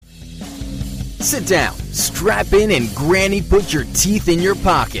Sit down, strap in, and Granny put your teeth in your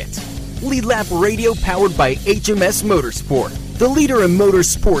pocket. Lead Lap Radio powered by HMS Motorsport. The leader in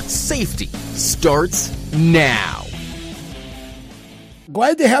motorsports safety starts now.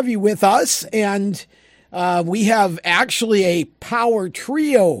 Glad to have you with us, and we have actually a power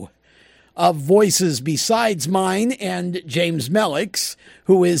trio of voices besides mine and James Mellick's,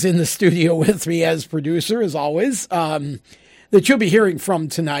 who is in the studio with me as producer, as always, that you'll be hearing from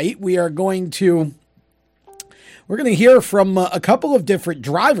tonight. We're going to hear from a couple of different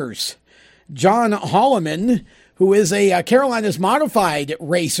drivers. John Holleman, who is a Carolinas modified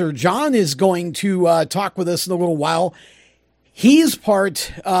racer. John is going to talk with us in a little while. He's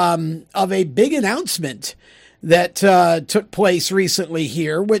part of a big announcement that took place recently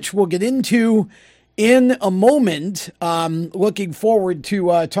here, which we'll get into in a moment. Looking forward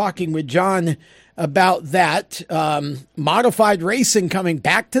to talking with John about that. Modified racing coming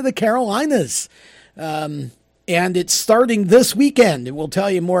back to the Carolinas. And it's starting this weekend. We'll tell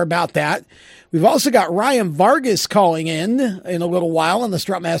you more about that. We've also got Ryan Vargas calling in a little while on the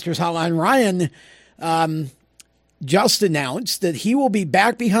Strutmasters Hotline. Ryan just announced that he will be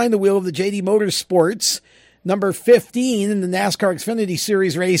back behind the wheel of the JD Motorsports number 15 in the NASCAR Xfinity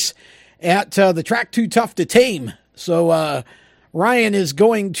Series race at the track Too Tough to Tame. So Ryan is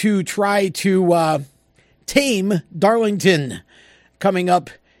going to try to tame Darlington coming up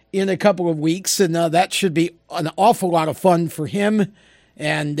in a couple of weeks, and that should be an awful lot of fun for him.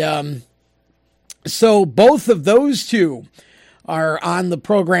 And so both of those two are on the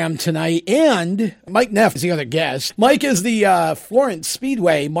program tonight, and Mike Neff is the other guest. Mike is the Florence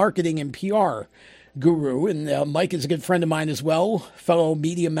Speedway marketing and PR guru, and Mike is a good friend of mine as well, fellow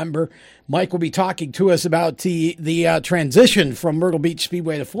media member. Mike will be talking to us about the transition from Myrtle Beach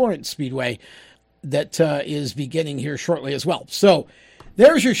Speedway to Florence Speedway that is beginning here shortly as well. So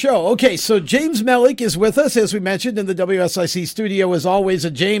there's your show. Okay, so James Mellick is with us, as we mentioned, in the WSIC studio as always.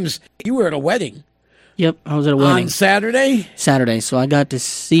 James, you were at a wedding. Yep, I was at a wedding. On Saturday? Saturday, so I got to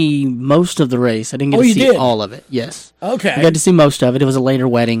see most of the race. I didn't get to see all of it, yes. Okay. I got to see most of it. It was a later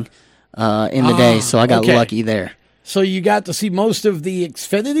wedding in the day, so I got lucky there. So you got to see most of the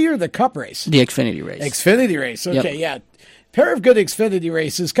Xfinity or the Cup race? The Xfinity race. Xfinity race, okay, yeah. Pair of good Xfinity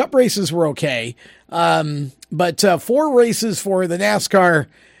races. Cup races were okay. But 4 races for the NASCAR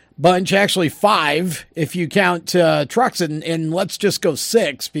bunch, actually 5 if you count trucks, and let's just go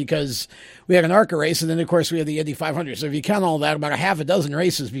 6 because we had an ARCA race, and then, of course, we had the Indy 500. So if you count all that, about a half a dozen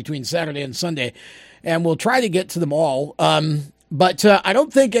races between Saturday and Sunday, and we'll try to get to them all. But I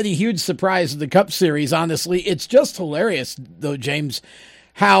don't think any huge surprise in the Cup Series, honestly. It's just hilarious, though, James,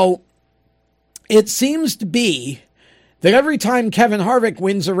 how it seems to be that every time Kevin Harvick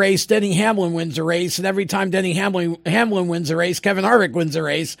wins a race, Denny Hamlin wins a race, and every time Denny Hamlin wins a race, Kevin Harvick wins a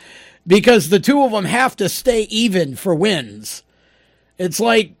race, because the two of them have to stay even for wins. It's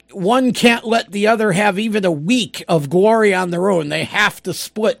like one can't let the other have even a week of glory on their own. They have to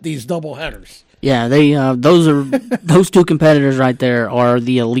split these doubleheaders. Yeah, they those two competitors right there are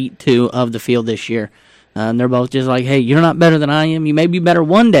the elite two of the field this year. And they're both just like, hey, you're not better than I am. You may be better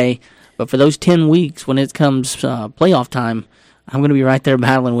one day, but for those 10 weeks when it comes playoff time, I'm going to be right there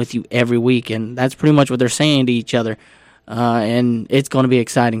battling with you every week. And that's pretty much what they're saying to each other. And it's going to be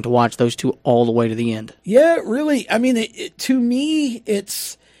exciting to watch those two all the way to the end. Yeah, really. I mean, to me,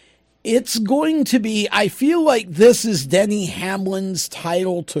 it's going to be, I feel like this is Denny Hamlin's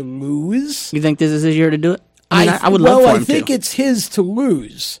title to lose. You think this is his year to do it? I would love for him to. I think it's his to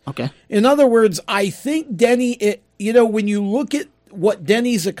lose. Okay. In other words, I think Denny, when you look at what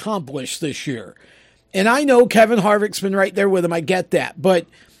Denny's accomplished this year, and I know Kevin Harvick's been right there with him, I get that, but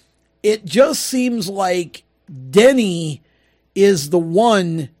it just seems like Denny is the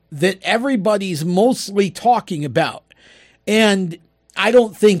one that everybody's mostly talking about. And I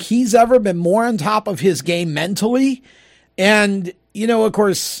don't think he's ever been more on top of his game mentally. And, of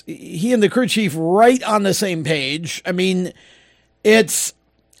course, he and the crew chief right on the same page. I mean,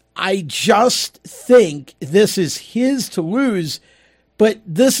 I just think this is his to lose, but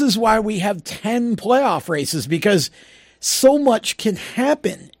this is why we have 10 playoff races, because so much can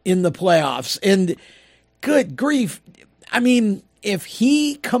happen in the playoffs. And good grief, I mean, if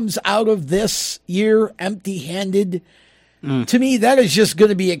he comes out of this year empty-handed, to me, that is just going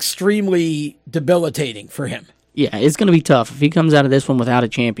to be extremely debilitating for him. Yeah, it's going to be tough. If he comes out of this one without a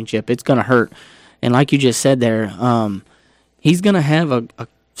championship, it's going to hurt. And like you just said there, he's going to have a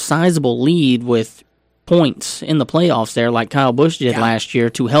sizable lead with points in the playoffs there, like Kyle Busch did last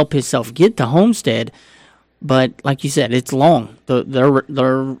year, to help himself get to Homestead. But like you said, it's long. They're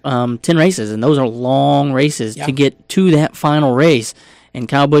 10 races, and those are long races to get to that final race. And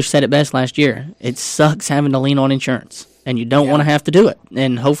Kyle Busch said it best last year. It sucks having to lean on insurance, and you don't want to have to do it.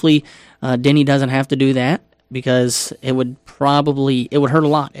 And hopefully Denny doesn't have to do that, because it would hurt a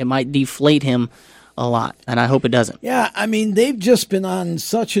lot. It might deflate him a lot, and I hope it doesn't. Yeah, I mean, they've just been on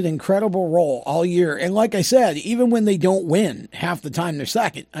such an incredible roll all year. And like I said, even when they don't win, half the time they're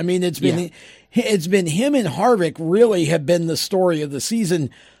second. I mean, it's been him and Harvick really have been the story of the season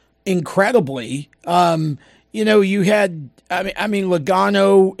incredibly. You had,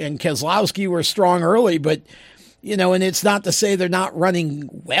 Logano and Keselowski were strong early, but, and it's not to say they're not running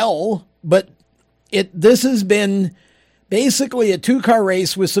well, but this has been basically a two-car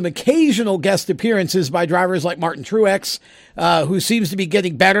race with some occasional guest appearances by drivers like Martin Truex, who seems to be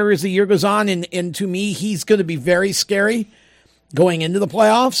getting better as the year goes on. And to me, he's going to be very scary going into the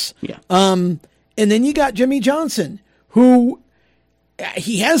playoffs. Yeah. And then you got Jimmy Johnson, who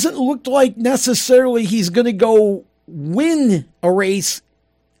he hasn't looked like necessarily he's going to go win a race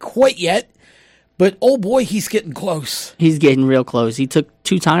quite yet. But, oh, boy, he's getting close. He's getting real close. He took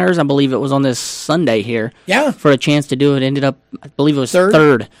 2 tires, I believe it was on this Sunday here, for a chance to do it. Ended up, I believe it was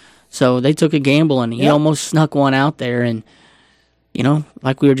third. So they took a gamble, and he almost snuck one out there. And,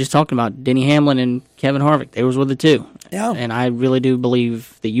 like we were just talking about, Denny Hamlin and Kevin Harvick, they was with the 2. Yeah. And I really do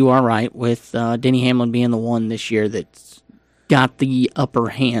believe that you are right with Denny Hamlin being the one this year that's got the upper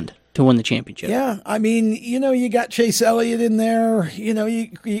hand to win the championship. Yeah, I mean, you got Chase Elliott in there. But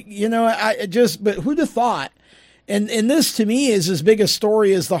who'd have thought? And this to me is as big a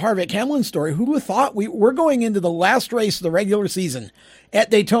story as the Harvick Hamlin story. Who'd have thought we're going into the last race of the regular season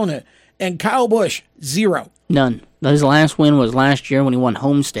at Daytona, and Kyle Busch 0. None. His last win was last year when he won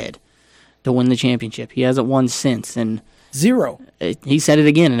Homestead to win the championship. He hasn't won since, and 0. He said it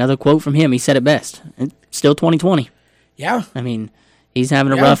again. Another quote from him. He said it best. It's still 2020. Yeah, I mean, he's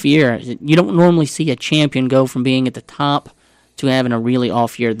having a rough year. You don't normally see a champion go from being at the top to having a really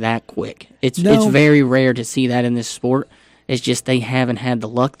off year that quick. It's very rare to see that in this sport. It's just they haven't had the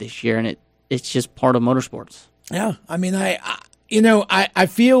luck this year, and it's just part of motorsports. Yeah, I mean, I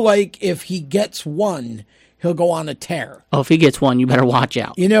feel like if he gets one, he'll go on a tear. Oh, if he gets one, you better watch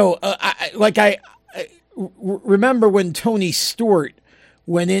out. I remember when Tony Stewart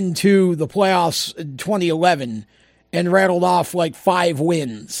went into the playoffs in 2011 and rattled off like 5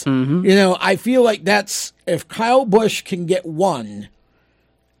 wins. Mm-hmm. I feel like that's, if Kyle Busch can get one,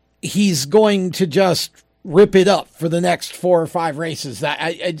 he's going to just rip it up for the next 4 or 5 races.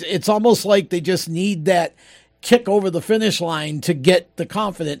 It's almost like they just need that kick over the finish line to get the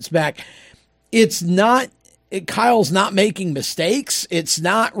confidence back. Kyle's not making mistakes. It's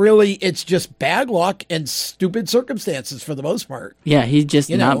just bad luck and stupid circumstances for the most part. Yeah, he's just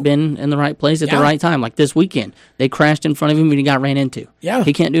not been in the right place at the right time. Like this weekend, they crashed in front of him and he got ran into. Yeah.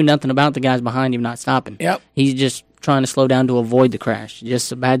 He can't do nothing about the guys behind him not stopping. Yep. He's just trying to slow down to avoid the crash.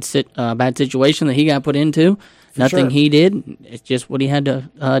 Just a bad situation that he got put into. Nothing he did. It's just what he had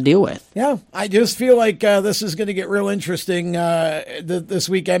to deal with. Yeah, I just feel like this is going to get real interesting this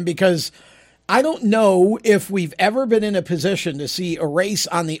weekend, because I don't know if we've ever been in a position to see a race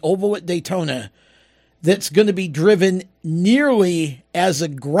on the oval at Daytona that's going to be driven nearly as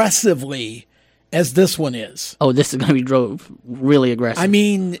aggressively as this one is. Oh, this is going to be drove really aggressive. I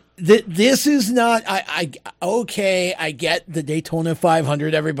mean, this is not, I get the Daytona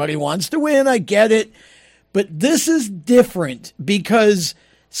 500. Everybody wants to win. I get it. But this is different because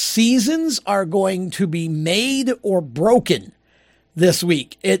seasons are going to be made or broken this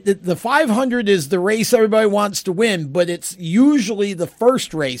week. The 500 is the race everybody wants to win, but it's usually the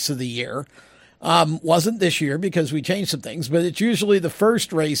first race of the year. Wasn't this year because we changed some things, but it's usually the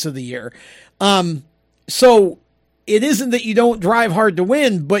first race of the year. So it isn't that you don't drive hard to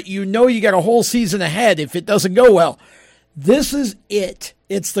win, but you got a whole season ahead if it doesn't go well. This is it.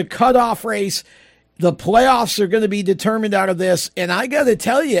 It's the cutoff race. The playoffs are going to be determined out of this. And I got to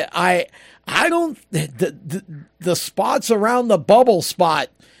tell you, I don't, the spots around the bubble spot,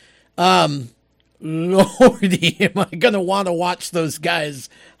 Lordy, am I going to want to watch those guys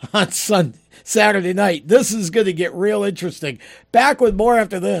on Saturday night. This is going to get real interesting. Back with more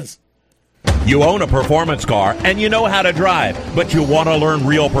after this. You own a performance car and you know how to drive, but you want to learn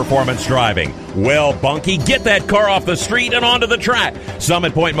real performance driving. Well, Bunky, get that car off the street and onto the track.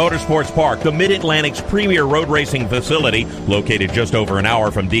 Summit Point Motorsports Park, the Mid-Atlantic's premier road racing facility, located just over an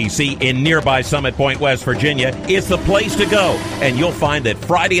hour from D.C. in nearby Summit Point, West Virginia, is the place to go. And you'll find that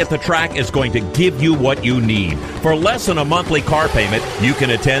Friday at the track is going to give you what you need. For less than a monthly car payment, you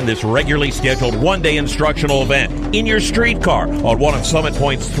can attend this regularly scheduled one-day instructional event in your street car on one of Summit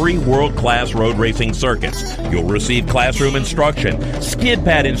Point's 3 world-class world-class road racing circuits. You'll receive classroom instruction, skid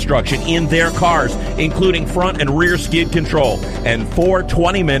pad instruction in their cars, including front and rear skid control, and 4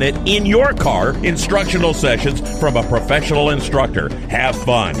 20-minute in-your-car instructional sessions from a professional instructor. Have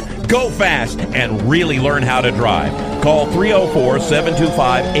fun, go fast, and really learn how to drive. Call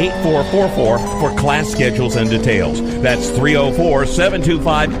 304-725-8444 for class schedules and details. That's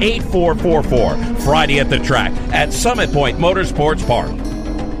 304-725-8444. Friday at the track at Summit Point Motorsports Park.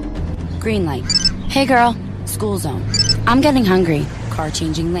 Green light. Hey girl, school zone. I'm getting hungry. Car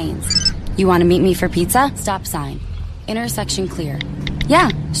changing lanes. You want to meet me for pizza? Stop sign. Intersection clear. Yeah,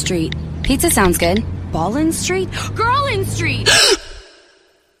 street. Pizza sounds good. Ballin Street? Girl in Street!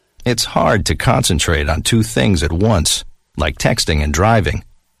 It's hard to concentrate on two things at once, like texting and driving.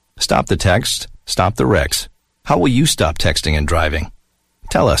 Stop the text, stop the wrecks. How will you stop texting and driving?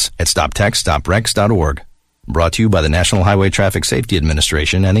 Tell us at stoptextstoprex.org. Brought to you by the National Highway Traffic Safety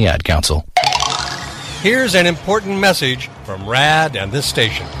Administration and the Ad Council. Here's an important message from RAD and this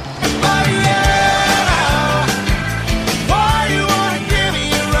station.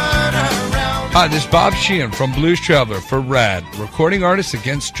 Hi, this is Bob Sheehan from Blues Traveler for RAD, recording artists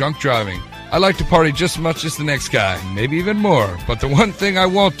against drunk driving. I like to party just as much as the next guy, maybe even more, but the one thing I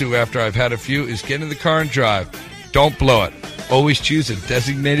won't do after I've had a few is get in the car and drive. Don't blow it. Always choose a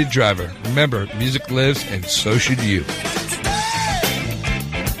designated driver. Remember, music lives, and so should you.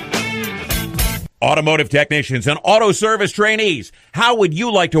 Automotive technicians and auto service trainees, how would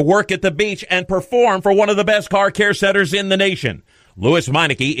you like to work at the beach and perform for one of the best car care centers in the nation? Louis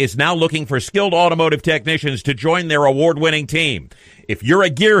Meineke is now looking for skilled automotive technicians to join their award-winning team. If you're a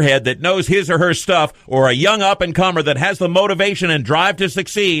gearhead that knows his or her stuff, or a young up-and-comer that has the motivation and drive to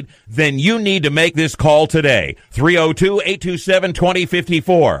succeed, then you need to make this call today.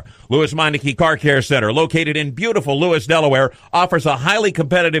 302-827-2054. Louis Meineke Car Care Center, located in beautiful Lewis, Delaware, offers a highly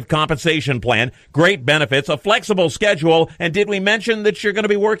competitive compensation plan, great benefits, a flexible schedule, and did we mention that you're going to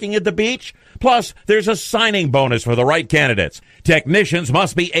be working at the beach? Plus, there's a signing bonus for the right candidates. Technicians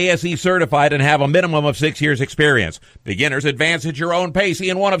must be ASE certified and have a minimum of 6 years experience. Beginners advance at your own pace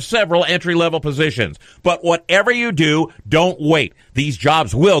in one of several entry-level positions. But whatever you do, don't wait. These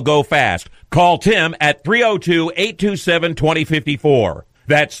jobs will go fast. Call Tim at 302-827-2054.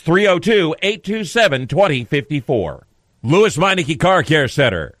 That's 302-827-2054. Louis Meineke Car Care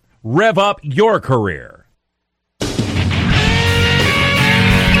Center. Rev up your career.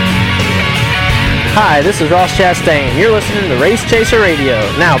 Hi, this is Ross Chastain. You're listening to Race Chaser Radio.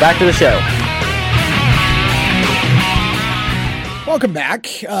 Now, back to the show. Welcome back.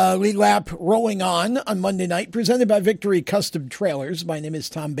 Lead Lap rolling on Monday night, presented by Victory Custom Trailers. My name is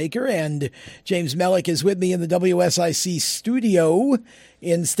Tom Baker, and James Mellick is with me in the WSIC studio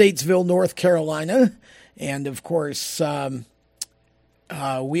in Statesville, North Carolina. And, of course, we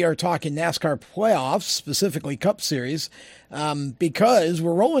are talking NASCAR playoffs, specifically Cup Series, because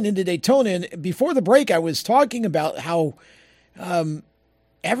we're rolling into Daytona. And before the break, I was talking about how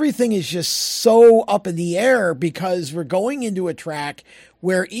everything is just so up in the air because we're going into a track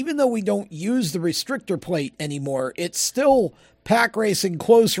where even though we don't use the restrictor plate anymore, it's still pack racing,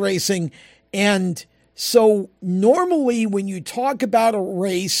 close racing. And so normally when you talk about a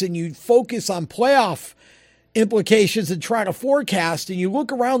race and you focus on playoff implications and try to forecast and you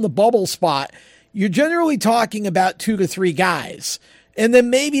look around the bubble spot, you're generally talking about 2 to 3 guys. And then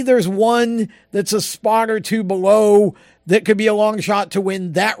maybe there's one that's a spot or two below that could be a long shot to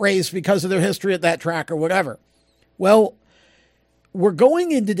win that race because of their history at that track or whatever. Well, we're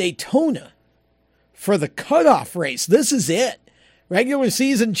going into Daytona for the cutoff race. This is it. Regular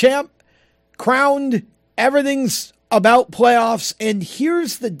season champ, crowned, everything's about playoffs. And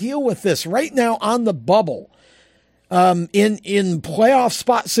here's the deal with this. Right now on the bubble, in playoff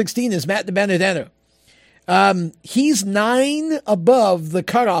spot 16 is Matt DiBenedetto. He's 9 above the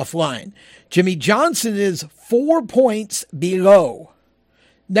cutoff line. Jimmy Johnson is 4 points below.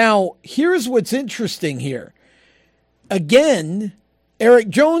 Now, here's what's interesting here. Again, Eric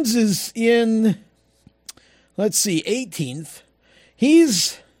Jones is in, 18th.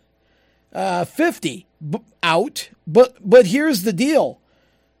 He's 50 out, but here's the deal.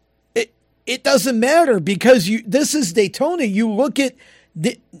 It doesn't matter because this is Daytona. You look at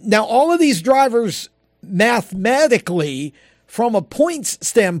now all of these drivers mathematically from a points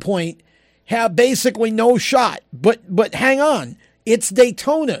standpoint have basically no shot. But hang on. It's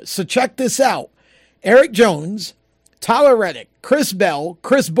Daytona. So check this out. Eric Jones, Tyler Reddick, Chris Bell,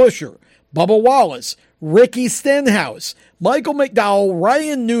 Chris Buescher, Bubba Wallace, Ricky Stenhouse, Michael McDowell,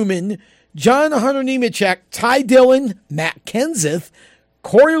 Ryan Newman, John Hunter Nemechek, Ty Dillon, Matt Kenseth,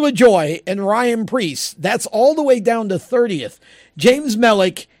 Corey LaJoie, and Ryan Preece. That's all the way down to 30th. James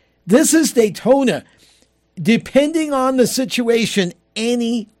Mellick, This is Daytona. Depending on the situation,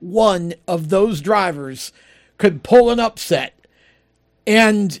 any one of those drivers could pull an upset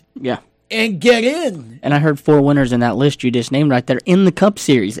and get in. And I heard 4 winners in that list you just named right there in the Cup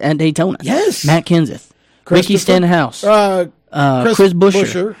Series at Daytona. Yes. Matt Kenseth, Ricky Stenhouse, Chris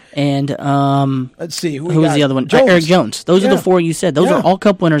Buescher, and let's see, who was the other one? Eric Jones. Those are the 4 you said. Those are all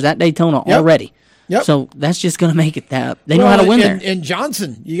Cup winners at Daytona already. Yep. So that's just going to make it that. They know how to win there. And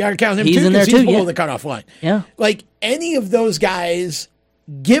Johnson, you got to count him he's too, in there because he's too, below the cutoff line. Yeah. Like any of those guys,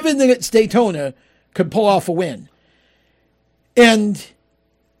 given that it's Daytona, could pull off a win. And,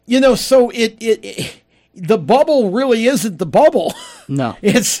 so the bubble really isn't the bubble. No.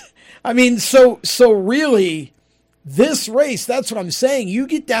 So really, this race, that's what I'm saying. You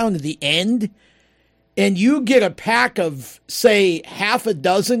get down to the end, and you get a pack of, say, half a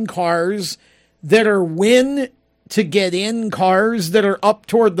dozen cars that are win to get in cars that are up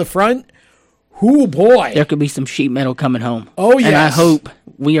toward the front. Oh, boy. There could be some sheet metal coming home. Oh, yes. And I hope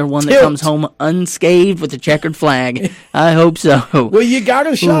we are one that comes home unscathed with a checkered flag. I hope so. Well, you got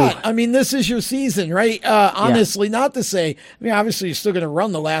a shot. I mean, this is your season, right? Honestly, not to say, obviously you're still going to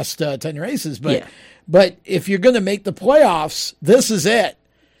run the last 10 races, but if you're going to make the playoffs, this is it.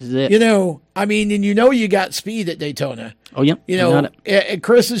 This is it. And you got speed at Daytona. Oh, yeah.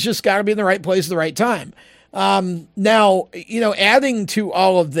 Chris has just got to be in the right place at the right time. Now, adding to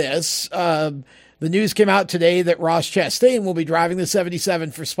all of this, the news came out today that Ross Chastain will be driving the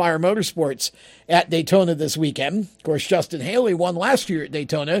 77 for Spire Motorsports at Daytona this weekend. Of course, Justin Haley won last year at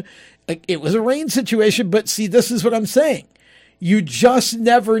Daytona. It was a rain situation, but see, this is what I'm saying. You just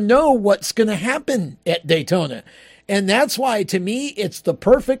never know what's going to happen at Daytona. And that's why, to me, it's the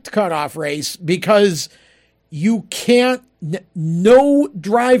perfect cutoff race, because you can't, no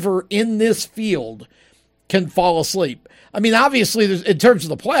driver in this field can fall asleep. I mean, obviously, in terms of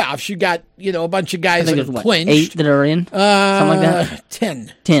the playoffs, you got, a bunch of guys that have clinched. 8 that are in? Something like that?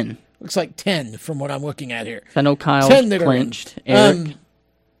 10. 10. Looks like 10 from what I'm looking at here. I know Kyle's clinched. Eric.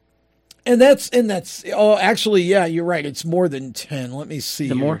 Actually, yeah, you're right. It's more than 10. Let me see.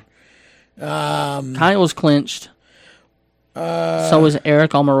 The more? Kyle's clinched. So is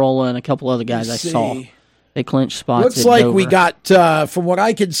Eric Almirola and a couple other guys I saw. They clinched spots. Looks like Dover. We got, from what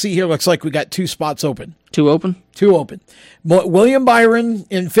I can see here, looks like we got 2 spots open. 2 open? 2 open. William Byron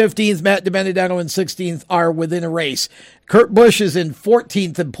in 15th, Matt DiBenedetto in 16th are within a race. Kurt Busch is in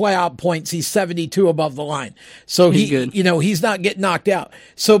 14th in playoff points. He's 72 above the line. So he's good. He's not getting knocked out.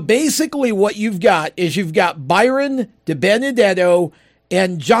 So basically what you've got is you've got Byron, DiBenedetto,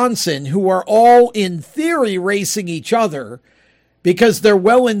 and Johnson, who are all in theory racing each other, because they're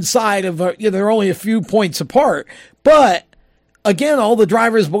well inside of, they're only a few points apart. But, again, all the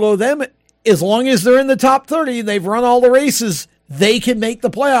drivers below them, as long as they're in the top 30 and they've run all the races, they can make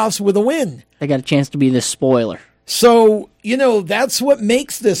the playoffs with a win. They got a chance to be the spoiler. So, that's what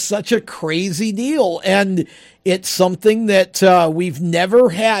makes this such a crazy deal. And it's something that we've never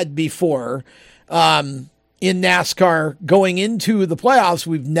had before in NASCAR going into the playoffs.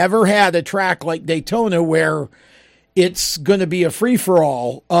 We've never had a track like Daytona where it's going to be a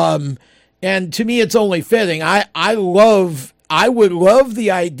free-for-all. And to me, it's only fitting. I would love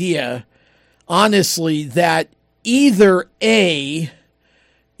the idea, honestly, that either A,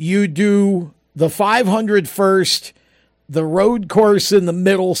 you do the 500 first, the road course in the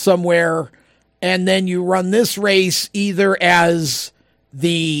middle somewhere, and then you run this race either as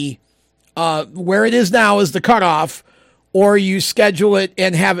the, where it is now is the cutoff, or you schedule it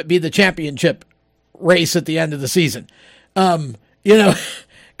and have it be the championship race at the end of the season. Because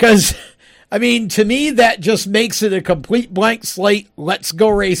to me, that just makes it a complete blank slate. Let's go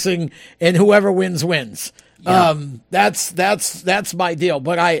racing, and whoever wins. Yeah. That's my deal.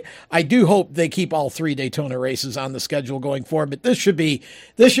 But I do hope they keep all 3 Daytona races on the schedule going forward. But this should be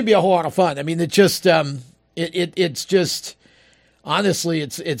a whole lot of fun. I mean, it's just honestly,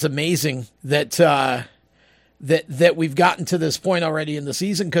 it's amazing that we've gotten to this point already in the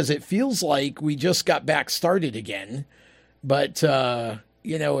season, because it feels like we just got back started again. But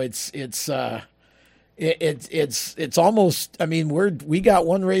it's almost, we got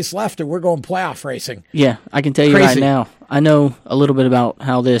 1 race left and we're going playoff racing. Yeah, I can tell you right now, I know a little bit about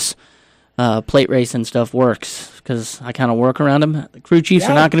how this plate race and stuff works, because I kind of work around them. The crew chiefs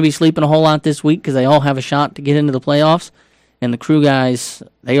are not going to be sleeping a whole lot this week, because they all have a shot to get into the playoffs. And the crew guys,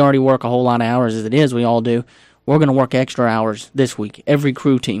 they already work a whole lot of hours as it is. We all do. We're going to work extra hours this week. Every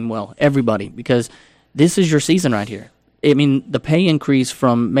crew team, everybody, because this is your season right here. The pay increase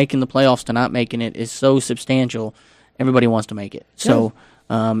from making the playoffs to not making it is so substantial. Everybody wants to make it. So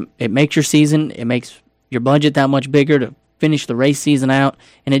it makes your season, it makes your budget that much bigger to finish the race season out,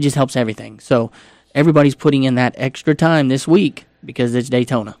 and it just helps everything. So everybody's putting in that extra time this week because it's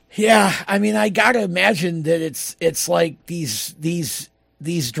Daytona. Yeah, I mean, I got to imagine that it's like these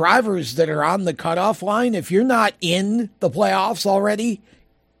drivers that are on the cutoff line, if you're not in the playoffs already,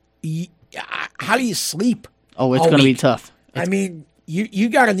 how do you sleep? Oh, it's going to be tough. I mean, you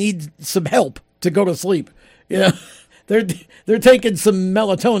got to need some help to go to sleep. You know, they're taking some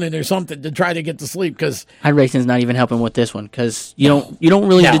melatonin or something to try to get to sleep because iRacing's not even helping with this one because you don't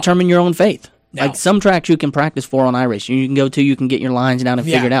really determine your own fate. No. Like some tracks you can practice for on iRacing, you can go to, you can get your lines down and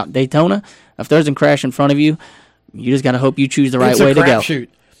figure it out. Daytona, if there's a crash in front of you, you just got to hope you choose the right way to go. Shoot.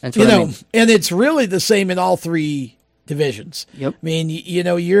 That's what I mean. And it's really the same in all three divisions. Yep. I mean,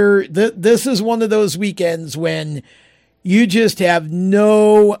 this is one of those weekends when you just have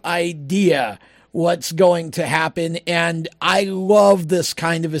no idea what's going to happen. And I love this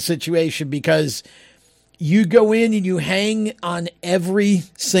kind of a situation because you go in and you hang on every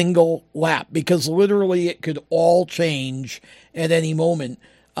single lap because literally it could all change at any moment.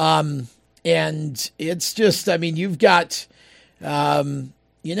 And it's just, I mean, you've got,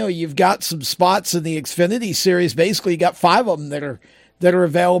 you've got some spots in the Xfinity Series. Basically, you got 5 of them that are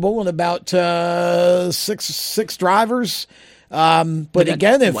available and about six drivers. But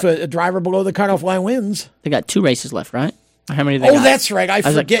again, if a driver below the cutoff line wins, they got 2 races left, right? How many? They got? That's right. I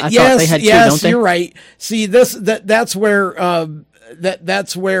forget. I thought they had 2, don't they? You're right. See, that's where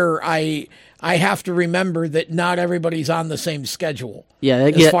I have to remember that not everybody's on the same schedule. Yeah,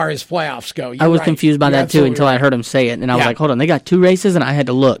 as far as playoffs go. I was confused by that too until I heard him say it, and I was like, "Hold on, they got 2 races," and I had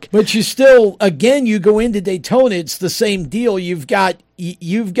to look. But you still, again, you go into Daytona, it's the same deal. You've got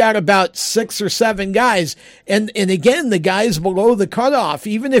about 6 or 7 guys, and again, the guys below the cutoff.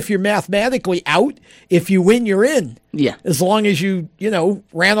 Even if you're mathematically out, if you win, you're in. Yeah, as long as you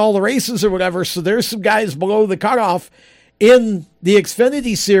ran all the races or whatever. So there's some guys below the cutoff in the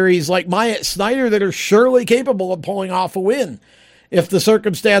Xfinity Series, like Myatt Snyder, that are surely capable of pulling off a win if the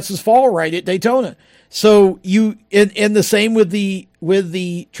circumstances fall right at Daytona. So and the same with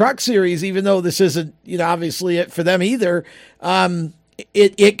the Truck Series, even though this isn't obviously it for them either.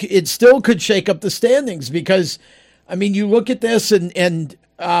 It still could shake up the standings because, I mean, you look at this and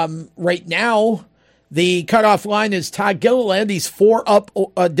right now the cutoff line is Todd Gilliland. He's 4 up,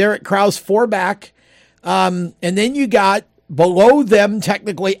 Derek Kraus 4 back, and then you got below them,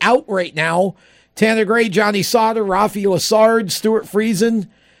 technically out right now, Tanner Gray, Johnny Sauter, Rafi Lessard, Stuart Friesen,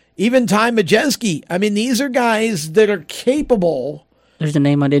 even Ty Majeski. I mean, these are guys that are capable. There's a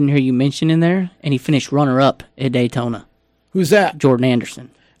name I didn't hear you mention in there, and he finished runner-up at Daytona. Who's that? Jordan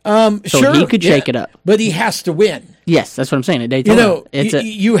Anderson. So sure, he could shake it up. But he has to win. Yes, that's what I'm saying. At Daytona,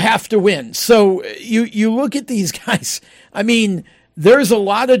 you have to win. So you look at these guys. I mean, there's a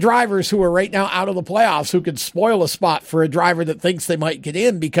lot of drivers who are right now out of the playoffs who could spoil a spot for a driver that thinks they might get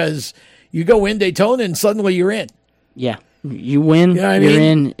in because you go in Daytona and suddenly you're in. Yeah. You win, you're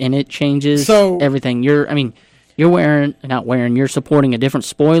in, and it changes everything. You're supporting a different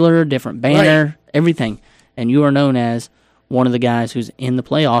spoiler, different banner, everything. And you are known as one of the guys who's in the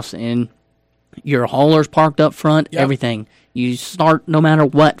playoffs, and your haulers parked up front, everything. You start no matter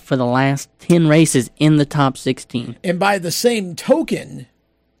what for the last 10 races in the top 16. And by the same token,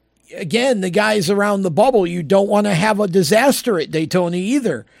 again, the guys around the bubble, you don't want to have a disaster at Daytona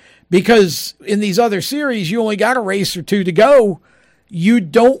either. Because in these other series, you only got a race or 2 to go. You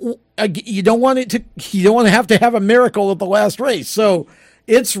don't want to have a miracle at the last race. So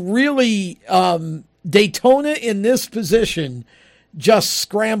it's really Daytona in this position just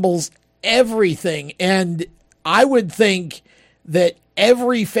scrambles everything. And I would think that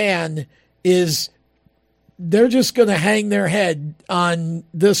every fan they're just going to hang their head on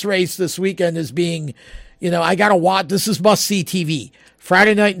this race this weekend as being, I got to watch. This is must-see TV.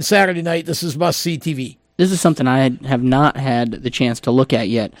 Friday night and Saturday night, this is must-see TV. This is something I have not had the chance to look at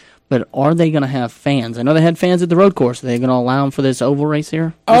yet, but are they going to have fans? I know they had fans at the road course. Are they going to allow them for this oval race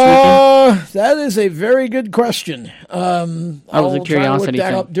here this weekend? That is a very good question. I was a curiosity try to look that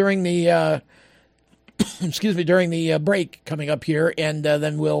thing. up during the during the break coming up here, and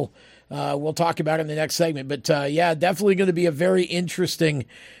then we'll talk about it in the next segment. But definitely going to be a very interesting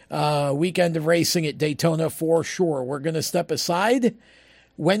weekend of racing at Daytona for sure. We're going to step aside.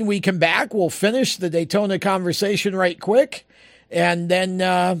 When we come back, we'll finish the Daytona conversation right quick, and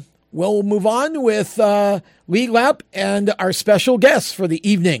then we'll move on with Lead Lap and our special guests for the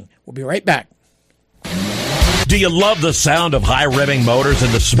evening. We'll be right back. Do you love the sound of high revving motors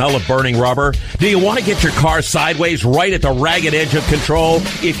and the smell of burning rubber? Do you want to get your car sideways right at the ragged edge of control?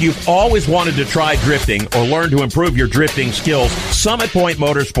 If you've always wanted to try drifting or learn to improve your drifting skills, Summit Point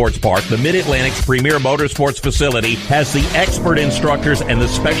Motorsports Park, the Mid-Atlantic's premier motorsports facility, has the expert instructors and the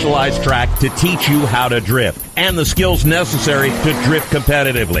specialized track to teach you how to drift and the skills necessary to drift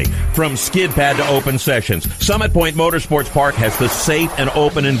competitively. From skid pad to open sessions, Summit Point Motorsports Park has the safe and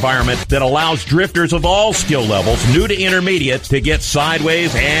open environment that allows drifters of all skill levels, new to intermediate, to get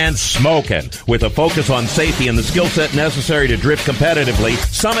sideways and smoking. With a focus on safety and the skill set necessary to drift competitively,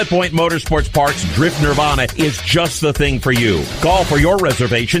 Summit Point Motorsports Park's Drift Nirvana is just the thing for you. Call for your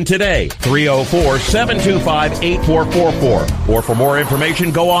reservation today, 304-725-8444. Or for more information,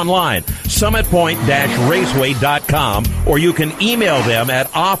 go online, summitpoint-raceway.com, or you can email them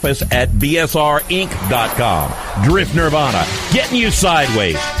at office@bsrinc.com. Drift Nirvana, getting you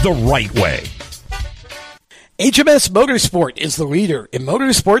sideways the right way. HMS Motorsport is the leader in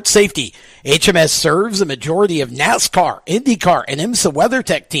motorsport safety. HMS serves a majority of NASCAR, IndyCar, and IMSA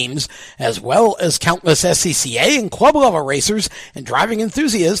WeatherTech teams, as well as countless SCCA and club-level racers and driving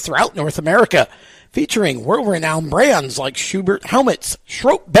enthusiasts throughout North America. Featuring world-renowned brands like Schubert helmets,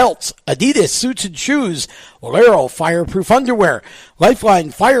 Schroep belts, Adidas suits and shoes, Valero fireproof underwear,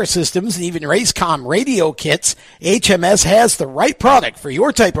 Lifeline fire systems, and even Racecom radio kits, HMS has the right product for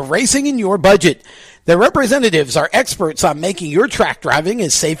your type of racing and your budget. Their representatives are experts on making your track driving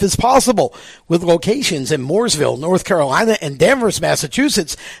as safe as possible. With locations in Mooresville, North Carolina, and Danvers,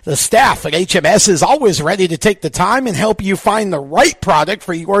 Massachusetts, the staff at HMS is always ready to take the time and help you find the right product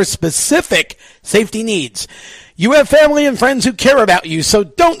for your specific safety needs. You have family and friends who care about you, so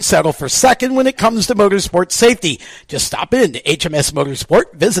don't settle for second when it comes to motorsport safety. Just stop in to HMS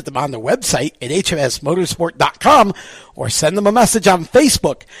Motorsport, visit them on their website at hmsmotorsport.com, or send them a message on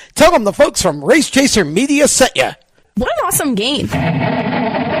Facebook. Tell them the folks from Race Chaser Media sent you. What an awesome game.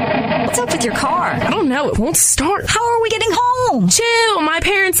 What's up with your car? I don't know. It won't start. How are we getting home? Chill. My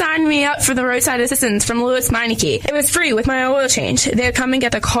parents signed me up for the roadside assistance from Lewis Meineke. It was free with my oil change. They'd come and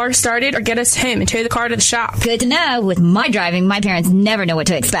get the car started or get us home and tow the car to the shop. Good to know. With my driving, my parents never know what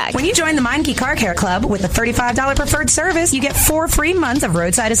to expect. When you join the Meineke Car Care Club with a $35 preferred service, you get 4 free months of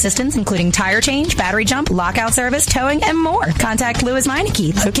roadside assistance, including tire change, battery jump, lockout service, towing, and more. Contact Lewis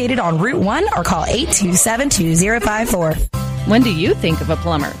Meineke, located on Route 1, or call 827-2054. When do you think of a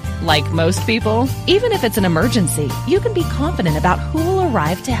plumber? Like most people, even if it's an emergency, you can be confident about who will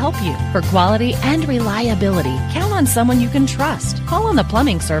arrive to help you. For quality and reliability, count on someone you can trust. Call on the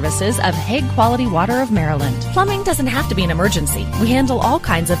plumbing services of Hague Quality Water of Maryland. Plumbing doesn't have to be an emergency. We handle all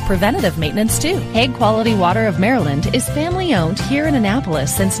kinds of preventative maintenance too. Hague Quality Water of Maryland is family owned here in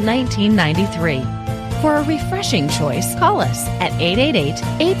Annapolis since 1993. For a refreshing choice, call us at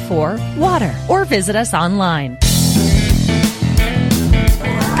 888-84-WATER or visit us online.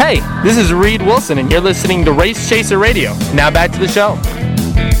 Hey, this is Reed Wilson, and you're listening to Race Chaser Radio. Now back to the show.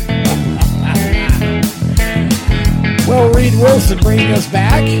 Well, Reed Wilson bringing us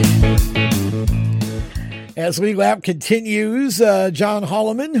back. As Lead Lap continues, John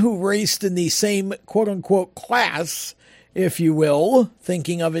Holleman, who raced in the same quote-unquote class, if you will,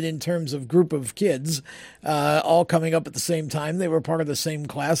 thinking of it in terms of group of kids, all coming up at the same time. They were part of the same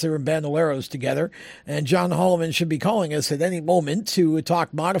class. They were bandoleros together. And John Holleman should be calling us at any moment to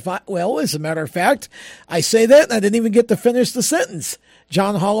talk modify. Well, as a matter of fact, I say that and I didn't even get to finish the sentence.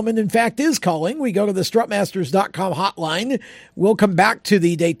 John Holleman, in fact, is calling. We go to the strutmasters.com hotline. We'll come back to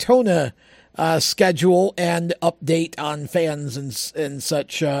the Daytona schedule and update on fans and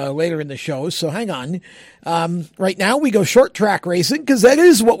such later in the show. So hang on. Right now we go short track racing because that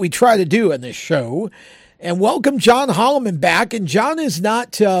is what we try to do in this show. And welcome John Holleman back. And John is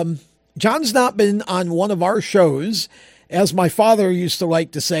not, John's not been on one of our shows, as my father used to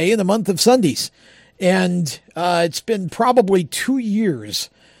like to say, in a month of Sundays. And it's been probably 2 years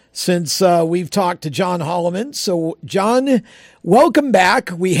since we've talked to John Holleman. So, John, welcome back.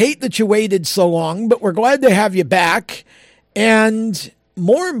 We hate that you waited so long, but we're glad to have you back. And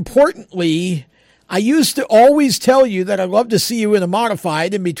more importantly, I used to always tell you that I'd love to see you in a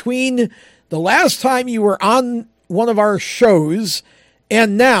modified. And between the last time you were on one of our shows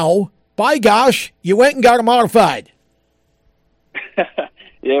and now, by gosh, you went and got a modified.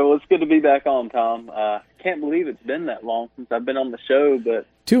 Yeah, well, it's good to be back on, Tom. Can't believe it's been that long since I've been on the show, but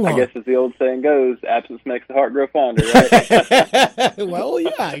too long. I guess as the old saying goes, absence makes the heart grow fonder, right? Well, yeah,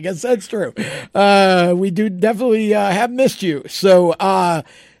 I guess that's true. We do definitely have missed you. So I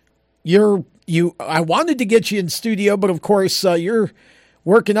wanted to get you in studio, but of course you're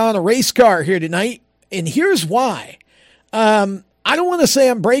working on a race car here tonight, and here's why. I don't want to say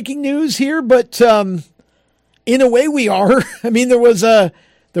I'm breaking news here, but in In a way, we are. I mean, there was an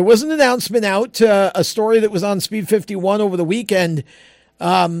announcement out, a story that was on Speed 51 over the weekend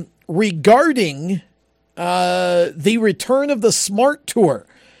regarding the return of the Smart Tour.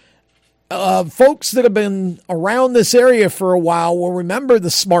 Folks that have been around this area for a while will remember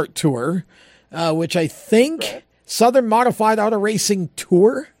the Smart Tour, which I think Southern Modified Auto Racing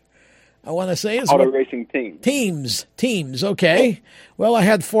Tour, I want to say is Auto Racing Teams. Teams. Okay. Well, I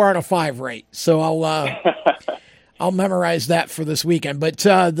had 4 out of 5 right, so I'll memorize that for this weekend. But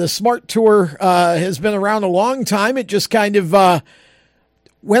the Smart Tour has been around a long time. It just kind of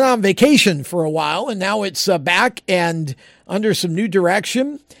went on vacation for a while, and now it's back and under some new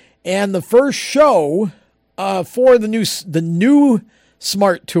direction. And the first show for the new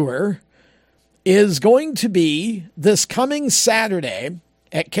Smart Tour is going to be this coming Saturday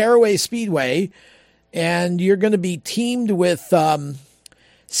at Caraway Speedway, and you're going to be teamed with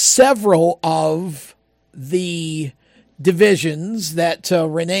several of the divisions that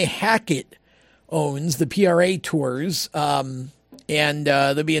Renee Hackett owns, the PRA Tours, and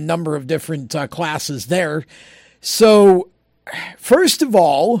there'll be a number of different classes there. So, first of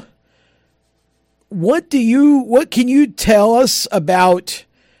all, what can you tell us about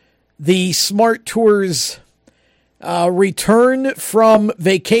the Smart Tours return from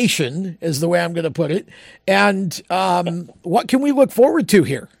vacation, is the way I'm going to put it, and what can we look forward to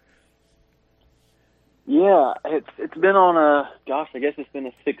here? Yeah, it's been on I guess it's been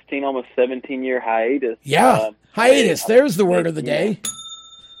a 16, almost 17-year hiatus. Yeah, hiatus. There's the word of the day.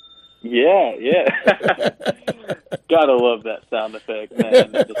 Yeah. Gotta love that sound effect,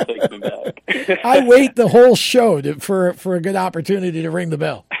 man. It just takes me back. I wait the whole show for a good opportunity to ring the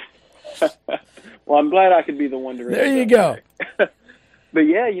bell. Well, I'm glad I could be the one to ring there the you bell. go. But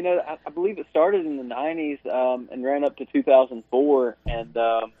yeah, I believe it started in the 90s and ran up to 2004,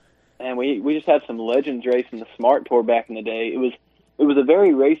 and we just had some legends racing the Smart Tour back in the day. It was a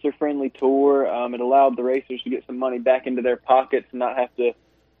very racer-friendly tour. It allowed the racers to get some money back into their pockets and not have to,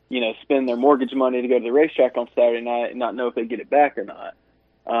 spend their mortgage money to go to the racetrack on Saturday night and not know if they get it back or not.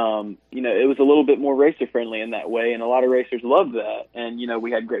 It was a little bit more racer-friendly in that way, and a lot of racers loved that. And,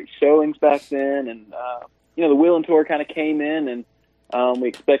 we had great showings back then, and, the Wheeling Tour kind of came in, and we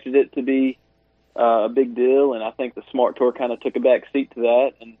expected it to be a big deal, and I think the Smart Tour kind of took a back seat to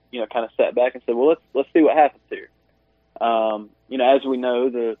that and, kind of sat back and said, well, let's see what happens here. As we know,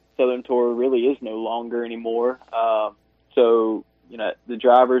 the Southern Tour really is no longer anymore. So, the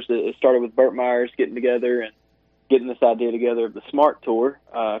drivers, it started with Burt Myers getting together and getting this idea together of the Smart Tour,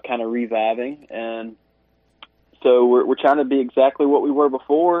 kind of reviving. And so we're trying to be exactly what we were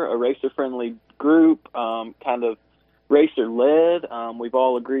before, a racer-friendly group, kind of racer-led. We've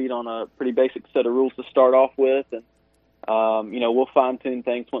all agreed on a pretty basic set of rules to start off with, and we'll fine-tune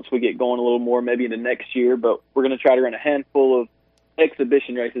things once we get going a little more, maybe into next year. But we're going to try to run a handful of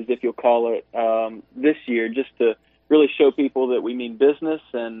exhibition races, if you'll call it, this year, just to really show people that we mean business,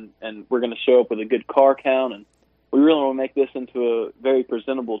 and we're going to show up with a good car count, and we really want to make this into a very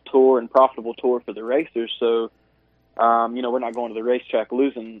presentable tour and profitable tour for the racers. So, we're not going to the racetrack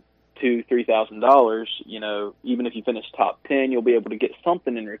losing $2,000-$3,000. Even if you finish top 10, you'll be able to get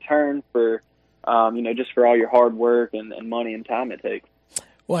something in return for, just for all your hard work and money and time it takes.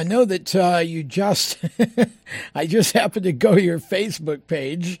 Well, I know that you just, I just happened to go to your Facebook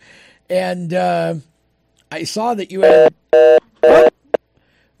page, and I saw that you had,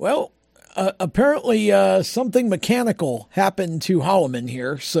 apparently something mechanical happened to Holleman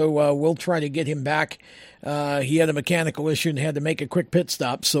here, so we'll try to get him back. He had a mechanical issue and had to make a quick pit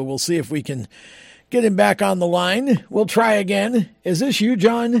stop, so we'll see if we can get him back on the line. We'll try again. Is this you,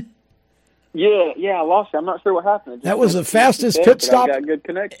 John? Yeah, I lost you. I'm not sure what happened. That was the fastest pit stop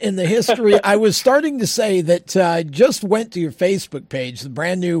in the history. I was starting to say that I just went to your Facebook page, the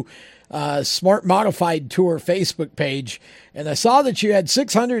brand new Smart Modified Tour Facebook page, and I saw that you had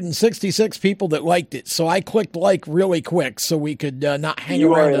 666 people that liked it. So I clicked like really quick so we could not hang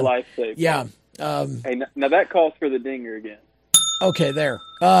around. You are a lifesaver. Yeah. Hey, now that calls for the dinger again. Okay, there.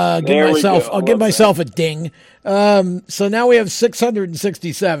 I'll give myself a ding. So now we have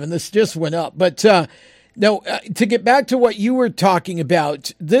 667. This just went up. But to get back to what you were talking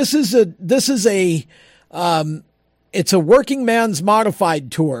about, it's a working man's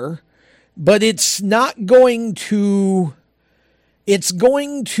modified tour, but it's going to,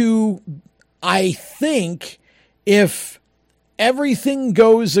 I think, if everything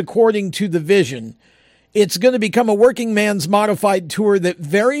goes according to the vision, it's going to become a working man's modified tour that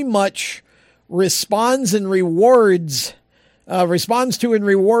very much responds to and rewards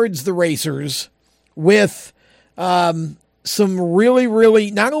the racers with some really, really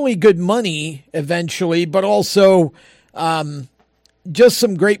not only good money eventually, but also just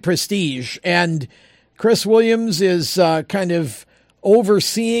some great prestige. And Chris Williams is kind of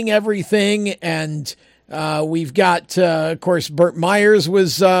overseeing everything. And we've got, of course, Burt Myers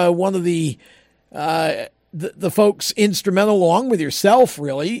was one of the folks instrumental, along with yourself,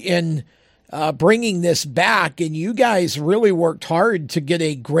 really, in bringing this back. And you guys really worked hard to get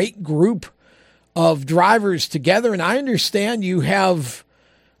a great group of drivers together. And I understand you have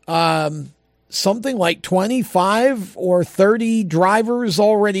something like 25 or 30 drivers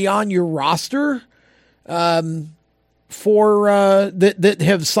already on your roster for that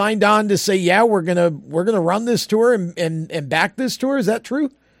have signed on to say, yeah, we're gonna run this tour and back this tour. Is that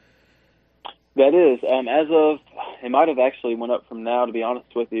true? That is. As of, it might have actually went up from now, to be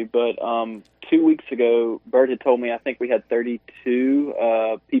honest with you, but 2 weeks ago, Bert had told me I think we had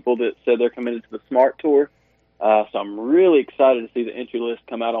 32 people that said they're committed to the Smart Tour. So I'm really excited to see the entry list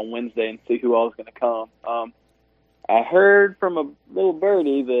come out on Wednesday and see who all is going to come. I heard from a little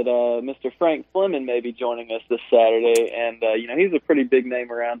birdie that Mr. Frank Fleming may be joining us this Saturday, and he's a pretty big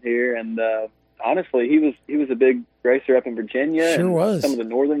name around here. And honestly, he was a big racer up in Virginia. Sure and was. Some of the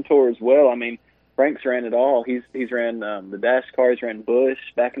Northern Tour as well. I mean, Frank's ran it all. He's ran the Dash cars, ran Busch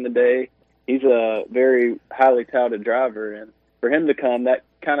back in the day. He's a very highly touted driver, and for him to come, that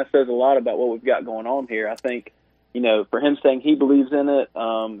kind of says a lot about what we've got going on here. I think, for him saying he believes in it,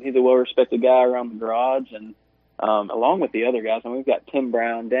 he's a well-respected guy around the garage, and along with the other guys, we've got Tim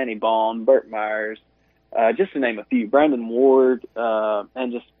Brown, Danny Baum, Burt Myers, just to name a few, Brandon Ward,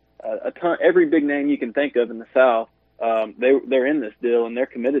 and just a ton, every big name you can think of in the South. They're in this deal, and they're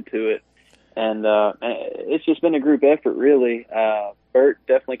committed to it. And it's just been a group effort, really. Bert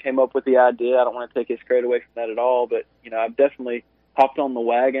definitely came up with the idea. I don't want to take his credit away from that at all, but I've definitely hopped on the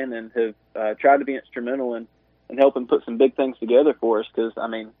wagon and have tried to be instrumental in helping put some big things together for us. Because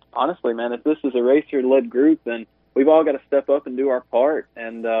honestly, man, if this is a racer-led group, then we've all got to step up and do our part.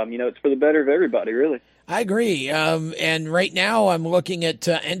 And it's for the better of everybody, really. I agree. And right now I'm looking at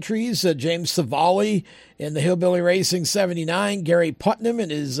entries, James Savali in the Hillbilly Racing 79, Gary Putnam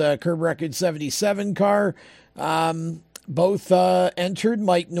in his Curb Record 77 car. Both entered.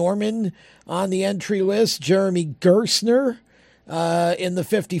 Mike Norman on the entry list. Jeremy Gersner in the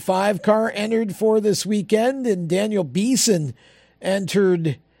 55 car entered for this weekend. And Daniel Beeson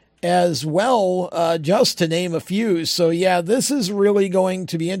entered as well, just to name a few. So, yeah, this is really going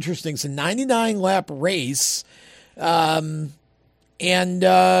to be interesting. It's a 99-lap race.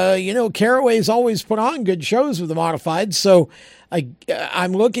 Caraway's always put on good shows with the modified, so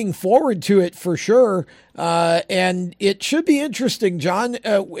I'm looking forward to it for sure. And it should be interesting, John.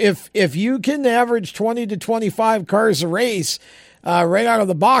 If you can average 20 to 25 cars a race, right out of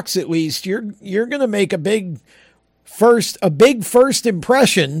the box at least, you're going to make a big first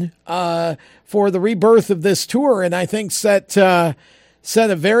impression for the rebirth of this tour, and I think set a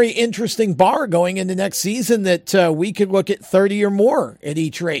very interesting bar going into next season that we could look at 30 or more at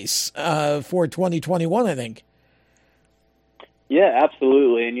each race for 2021, I think. Yeah,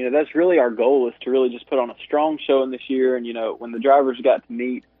 absolutely. And, that's really our goal, is to really just put on a strong showing this year. And, when the drivers got to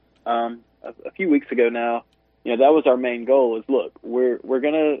meet a few weeks ago now, that was our main goal, is, look, we're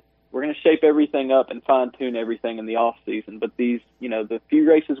going to shape everything up and fine-tune everything in the off-season. But these, the few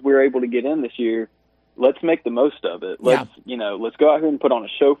races we're able to get in this year, let's make the most of it. Let's go out here and put on a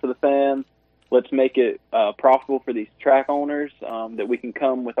show for the fans. Let's make it profitable for these track owners, that we can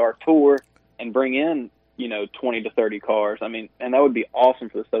come with our tour and bring in, 20 to 30 cars. And that would be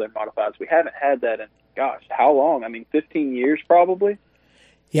awesome for the Southern Modifieds. We haven't had that in, how long? 15 years probably.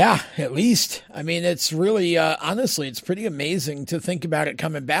 Yeah, at least. It's really, honestly, it's pretty amazing to think about it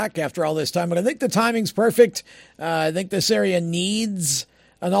coming back after all this time. But I think the timing's perfect. I think this area needs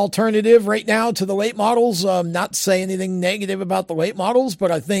an alternative right now to the late models. Not to say anything negative about the late models,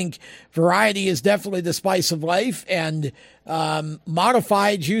 but I think variety is definitely the spice of life. And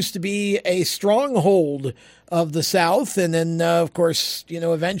modifieds used to be a stronghold of the South. And then, of course,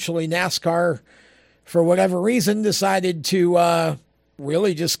 eventually NASCAR, for whatever reason, decided to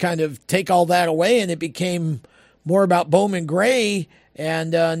really just kind of take all that away, and it became more about Bowman Gray. And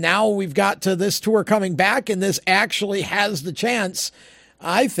now we've got to this tour coming back, and this actually has the chance,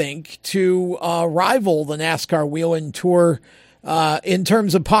 I think, to rival the NASCAR Whelen Tour in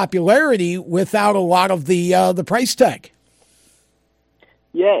terms of popularity without a lot of the price tag.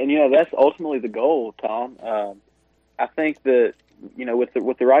 Yeah, and that's ultimately the goal, Tom. I think that with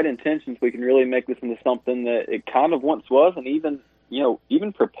the right intentions, we can really make this into something that it kind of once was, and even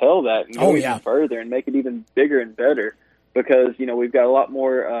propel that and go even further and make it even bigger and better. because, we've got a lot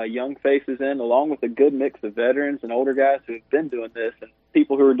more young faces in, along with a good mix of veterans and older guys who have been doing this and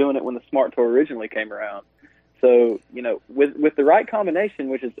people who were doing it when the Smart Tour originally came around. So, with the right combination,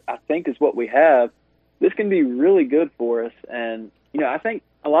 which I think is what we have, this can be really good for us. And, I think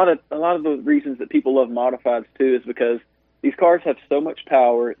a lot of the reasons that people love modifieds too is because these cars have so much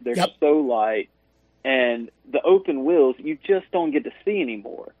power, they're so light, and the open wheels you just don't get to see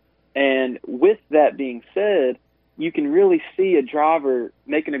anymore. And with that being said, you can really see a driver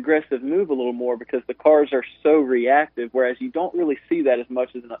make an aggressive move a little more because the cars are so reactive, whereas you don't really see that as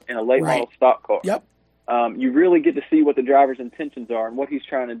much as in a late model stock car. Yep. You really get to see what the driver's intentions are and what he's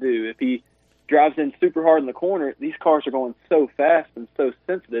trying to do. If he drives in super hard in the corner, these cars are going so fast and so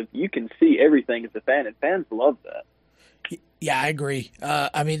sensitive, you can see everything as a fan, and fans love that. Yeah, I agree.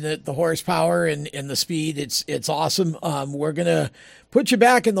 The horsepower and the speed, it's awesome. We're going to put you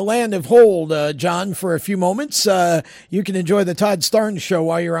back in the land of hold, John, for a few moments. You can enjoy the Todd Starnes show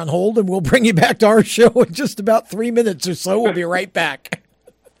while you're on hold, and we'll bring you back to our show in just about 3 minutes or so. We'll be right back.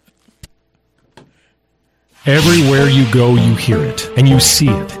 Everywhere you go, you hear it, and you see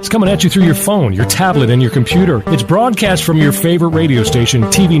it. It's coming at you through your phone, your tablet, and your computer. It's broadcast from your favorite radio station,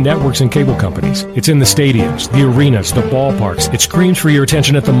 TV networks, and cable companies. It's in the stadiums, the arenas, the ballparks. It screams for your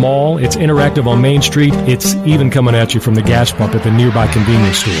attention at the mall. It's interactive on Main Street. It's even coming at you from the gas pump at the nearby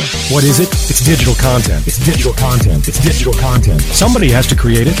convenience store. What is it? It's digital content. It's digital content. It's digital content. Somebody has to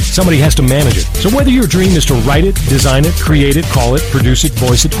create it. Somebody has to manage it. So whether your dream is to write it, design it, create it, call it, produce it,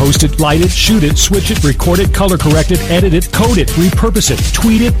 voice it, host it, light it, shoot it, switch it, record it, color correct it, edit it, code it, repurpose it,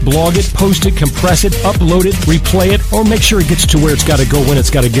 tweet it, blog it, post it, compress it, upload it, replay it, or make sure it gets to where it's got to go when it's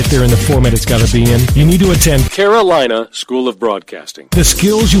got to get there in the format it's got to be in, you need to attend Carolina School of Broadcasting. The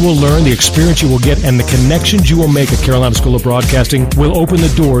skills you will learn, the experience you will get, and the connections you will make at Carolina School of Broadcasting will open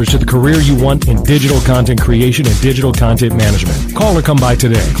the doors to the career you want in digital content creation and digital content management. Call or come by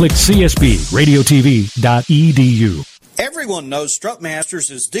today. Click csbradiotv.edu. Everyone knows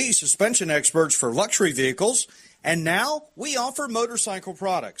Strutmasters is the suspension experts for luxury vehicles, and now we offer motorcycle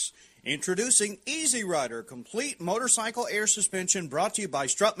products. Introducing Easy Rider Complete Motorcycle Air Suspension, brought to you by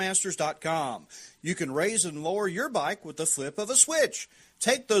Strutmasters.com. You can raise and lower your bike with the flip of a switch.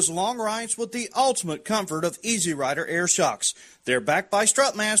 Take those long rides with the ultimate comfort of Easy Rider Air Shocks. They're backed by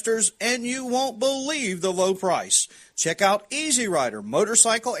Strutmasters, and you won't believe the low price. Check out Easy Rider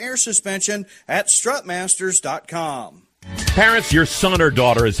Motorcycle Air Suspension at Strutmasters.com. Parents, your son or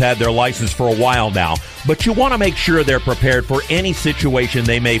daughter has had their license for a while now, but you want to make sure they're prepared for any situation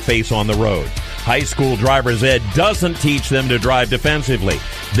they may face on the road. High school driver's ed doesn't teach them to drive defensively.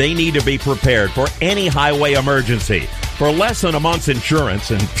 They need to be prepared for any highway emergency. For less than a month's insurance,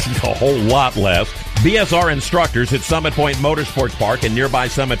 and a whole lot less, BSR instructors at Summit Point Motorsports Park in nearby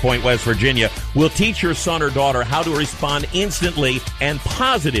Summit Point, West Virginia, will teach your son or daughter how to respond instantly and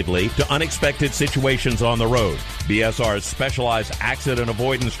positively to unexpected situations on the road. BSR's specialized accident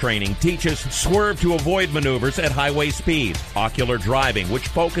avoidance training teaches swerve to avoid maneuvers at highway speeds, ocular driving, which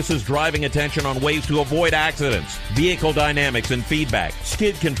focuses driving attention on ways to avoid accidents, vehicle dynamics and feedback,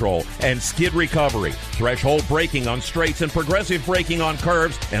 skid control and skid recovery, threshold braking on straights and progressive braking on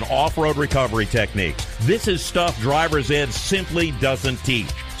curves, and off-road recovery techniques. This is stuff driver's ed simply doesn't teach.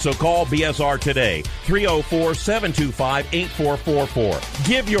 So call BSR today, 304-725-8444.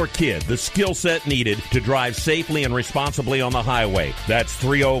 Give your kid the skill set needed to drive safely and responsibly on the highway. That's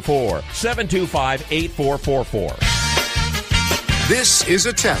 304-725-8444. This is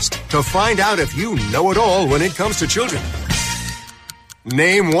a test to find out if you know it all when it comes to children.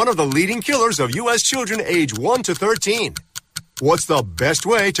 Name one of the leading killers of U.S. children age 1 to 13. What's the best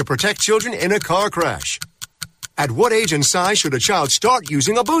way to protect children in a car crash? At what age and size should a child start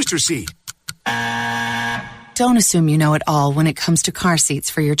using a booster seat? Don't assume you know it all when it comes to car seats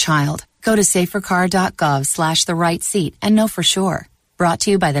for your child. Go to safercar.gov/the right seat and know for sure. Brought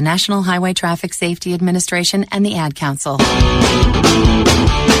to you by the National Highway Traffic Safety Administration and the Ad Council.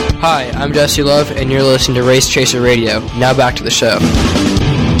 Hi, I'm Jesse Love, and you're listening to Race Chaser Radio. Now back to the show.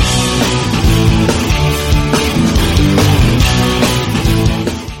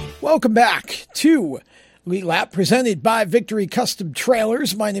 Welcome back to Lead Lap, presented by Victory Custom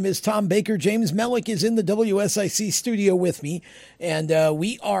Trailers. My name is Tom Baker. James Mellick is in the WSIC studio with me, and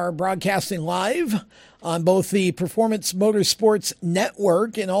we are broadcasting live on both the Performance Motorsports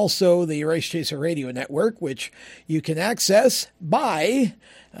Network and also the Race Chaser Radio Network, which you can access by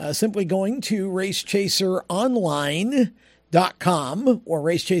simply going to racechaseronline.com or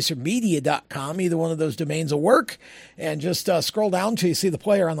racechasermedia.com. Either one of those domains will work. And just scroll down till you see the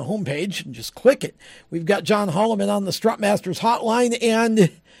player on the homepage and just click it. We've got John Holleman on the Strutmasters hotline.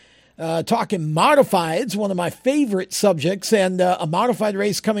 And talking modifieds, one of my favorite subjects, and a modified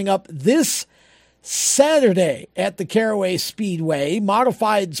race coming up this Saturday at the Caraway Speedway.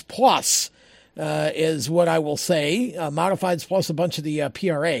 Modifieds Plus is what I will say. Modifieds Plus a bunch of the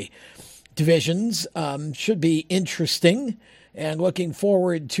PRA divisions. Should be interesting, and looking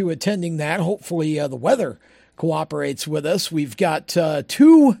forward to attending that. Hopefully the weather cooperates with us. We've got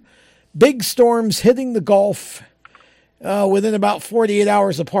 2 big storms hitting the Gulf within about 48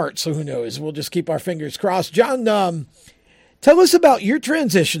 hours apart, so who knows? We'll just keep our fingers crossed. John, tell us about your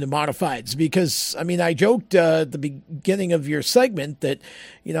transition to modifieds, because, I mean, I joked at the beginning of your segment that,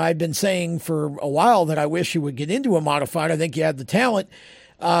 you know, I've been saying for a while that I wish you would get into a modified. I think you had the talent.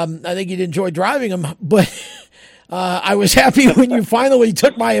 I think you'd enjoy driving them, but I was happy when you finally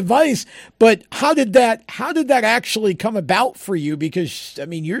took my advice. But how did that actually come about for you? Because, I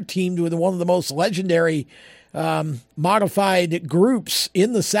mean, you're teamed with one of the most legendary modified groups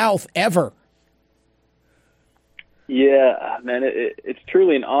in the South ever. Yeah, man, it's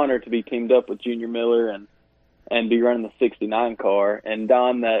truly an honor to be teamed up with Junior Miller and be running the 69 car and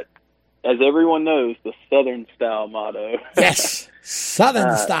don that, as everyone knows, the Southern style motto. Yes,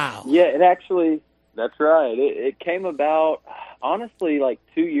 Southern style. Yeah, it actually, that's right. It came about, honestly, like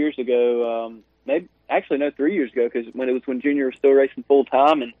 2 years ago, maybe actually no, 3 years ago, because when Junior was still racing full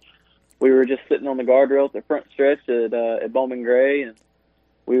time, and we were just sitting on the guardrail at the front stretch at Bowman Gray, and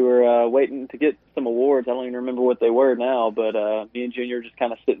we were waiting to get some awards. I don't even remember what they were now, but me and Junior just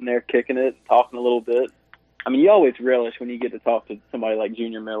kind of sitting there kicking it, talking a little bit. I mean, you always relish when you get to talk to somebody like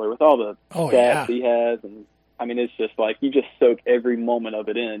Junior Miller with all the stats he has, and I mean, it's just like you just soak every moment of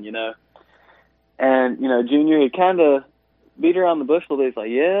it in, you know. And you know, Junior, he kind of beat around the bush a little bit. He's like,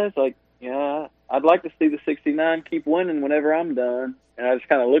 yeah, it's like, yeah, I'd like to see the 69 keep winning whenever I'm done. And I just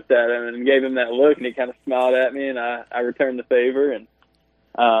kind of looked at him and gave him that look, and he kind of smiled at me, and I returned the favor. And,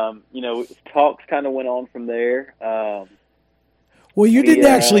 you know, talks kind of went on from there. Well, you didn't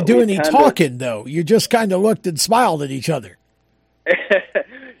actually do any talking, though. You just kind of looked and smiled at each other.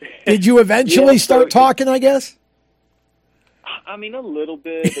 Did you eventually start talking, I guess? I mean, a little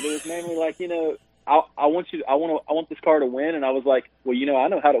bit, but it was mainly like, you know, I want this car to win. And I was like, well, you know, I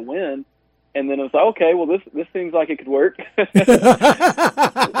know how to win. And then it was like, okay, well, this seems like it could work.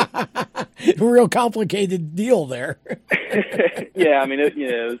 Real complicated deal there. Yeah, I mean,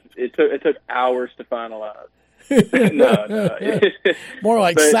 it took hours to finalize. No. More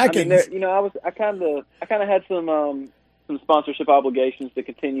like seconds. I mean, you know, I kind of had some sponsorship obligations to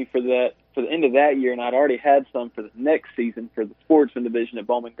continue for the end of that year, and I'd already had some for the next season for the sportsman division at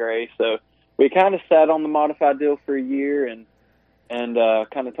Bowman Gray. So we kind of sat on the modified deal for a year and kind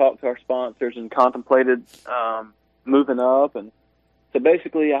of talked to our sponsors and contemplated moving up. And so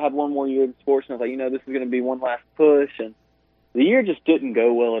basically I had one more year in sports, and I was like, you know, this is going to be one last push. And the year just didn't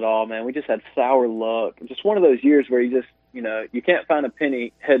go well at all, man. We just had sour luck. Just one of those years where you just, you know, you can't find a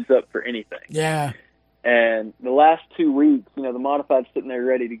penny heads up for anything. Yeah. And the last 2 weeks, you know, the modified's sitting there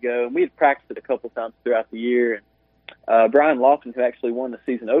ready to go. And we had practiced it a couple times throughout the year. And Brian Lofton, who actually won the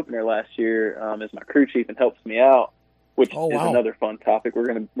season opener last year, is my crew chief and helps me out, which is another fun topic. We're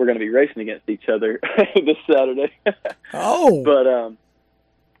gonna be racing against each other this Saturday.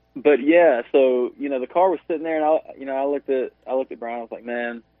 But yeah, so you know, the car was sitting there, and I looked at Brian. I was like,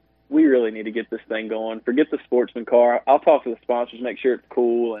 man, we really need to get this thing going. Forget the sportsman car. I'll talk to the sponsors, make sure it's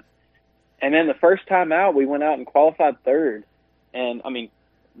cool. And then the first time out, we went out and qualified third. And I mean,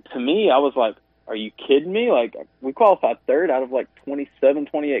 to me, I was like, are you kidding me? Like, we qualified third out of like 27,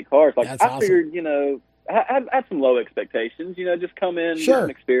 28 cars. Like, I figured, you know, I had some low expectations, you know, just come in, get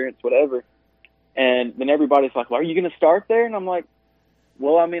some experience, whatever. And then everybody's like, well, are you going to start there? And I'm like,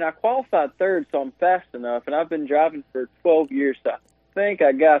 well, I mean, I qualified third, so I'm fast enough. And I've been driving for 12 years, so I think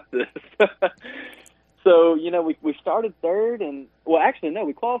I got this. So, you know, we started third, and, well, actually, no,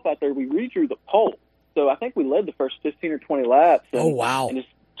 we qualified third. We redrew the pole. So I think we led the first 15 or 20 laps. And, and just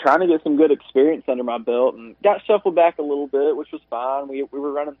trying to get some good experience under my belt, and got shuffled back a little bit, which was fine. We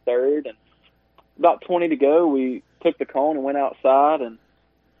were running third, and about 20 to go, we took the cone and went outside and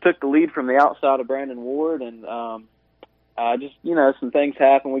took the lead from the outside of Brandon Ward. And just, you know, some things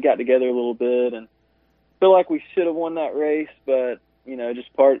happened. We got together a little bit, and feel like we should have won that race, but you know, just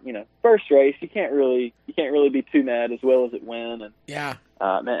first race, you can't really be too mad as well as it went. And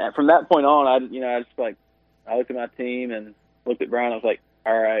man, from that point on, I looked at my team and looked at Brian. I was like,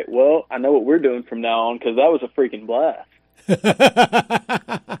 all right, well, I know what we're doing from now on, because that was a freaking blast.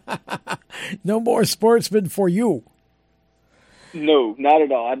 No more sportsmen for you. No, not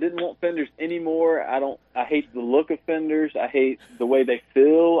at all. I didn't want fenders anymore. I hate the look of fenders. I hate the way they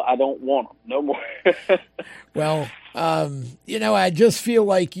feel. I don't want them no more. Well, I just feel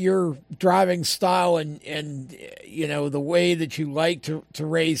like your driving style and the way that you like to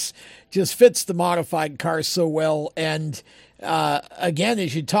race just fits the modified car so well. And again,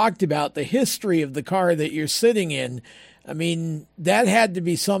 as you talked about the history of the car that you're sitting in, I mean, that had to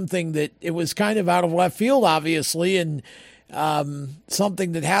be something that it was kind of out of left field, obviously, and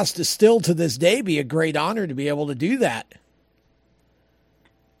something that has to still to this day be a great honor to be able to do that.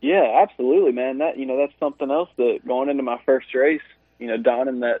 Yeah, absolutely, man. That's something else that going into my first race,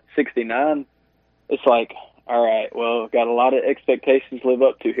 donning that 69, it's like, all right, well, I've got a lot of expectations to live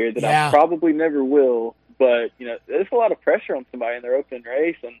up to here that I probably never will, but, there's a lot of pressure on somebody in their opening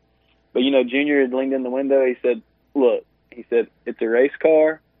race. But Junior had leaned in the window. He said, look, it's a race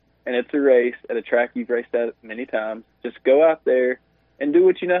car and it's a race at a track you've raced at many times. Just go out there and do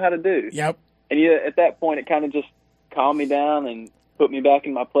what you know how to do. Yep. And at that point, it kind of just calmed me down and put me back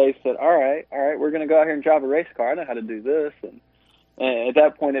in my place. Said, all right, we're going to go out here and drive a race car. I know how to do this. And at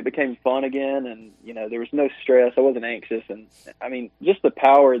that point, it became fun again. And, there was no stress. I wasn't anxious. And, I mean, just the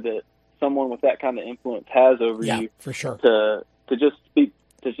power that someone with that kind of influence has over you. For sure. To just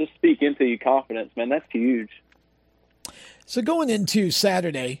speak into your confidence, man, that's huge. So going into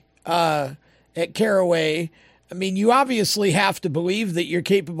Saturday at Caraway, I mean, you obviously have to believe that you're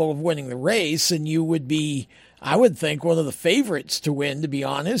capable of winning the race, and you would be, I would think, one of the favorites to win, to be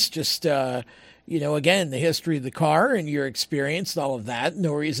honest. Just, again, the history of the car and your experience and all of that.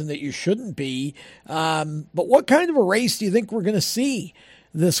 No reason that you shouldn't be. But what kind of a race do you think we're going to see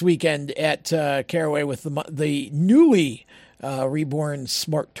this weekend at Caraway with the newly reborn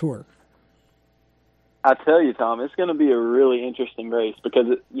Smart Tour? I tell you, Tom, it's going to be a really interesting race because,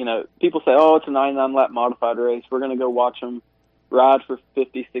 people say, oh, it's a 99-lap modified race. We're going to go watch them ride for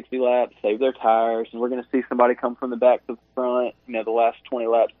 50, 60 laps, save their tires, and we're going to see somebody come from the back to the front, the last 20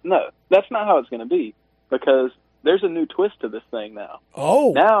 laps. No, that's not how it's going to be because there's a new twist to this thing now.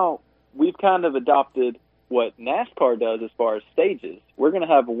 Oh. Now we've kind of adopted what NASCAR does as far as stages. We're going to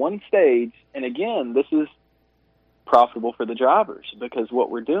have one stage, and again, this is profitable for the drivers because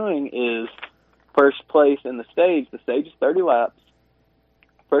what we're doing is first place in the stage is 30 laps.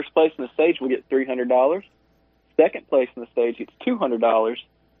 First place in the stage will get $300. Second place in the stage gets $200.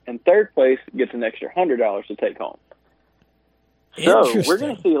 And third place gets an extra $100 to take home. So we're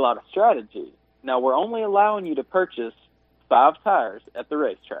going to see a lot of strategy. Now, we're only allowing you to purchase 5 tires at the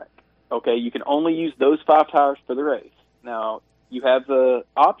racetrack. Okay, you can only use those 5 tires for the race. Now, you have the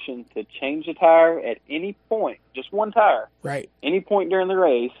option to change a tire at any point, just one tire. Right. Any point during the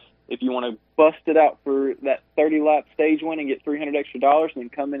race. If you want to bust it out for that 30-lap stage win and get $300 extra and then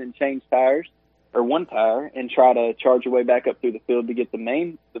come in and change tires or one tire and try to charge your way back up through the field to get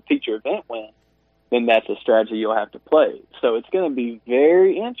the feature event win, then that's a strategy you'll have to play. So it's going to be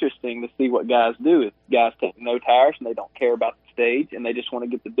very interesting to see what guys do. If guys take no tires and they don't care about the stage and they just want to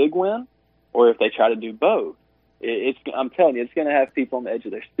get the big win, or if they try to do both. I'm telling you, it's going to have people on the edge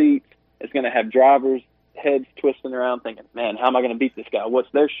of their seats. It's going to have drivers heads twisting around thinking, man, how am I going to beat this guy?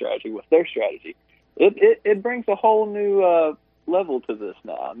 What's their strategy? It brings a whole new level to this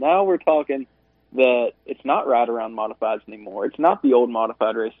now. Now we're talking that it's not ride around modifieds anymore. It's not the old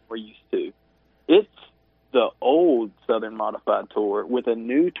modified racing we're used to. It's the old Southern Modified Tour with a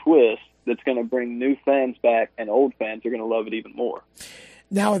new twist that's going to bring new fans back, and old fans are going to love it even more.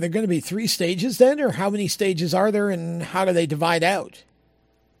 Now, are there going to be 3 stages then, or how many stages are there, and how do they divide out?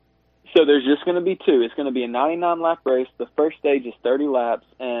 So there's just going to be 2. It's going to be a 99-lap race. The first stage is 30 laps,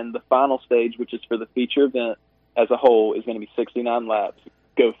 and the final stage, which is for the feature event as a whole, is going to be 69 laps.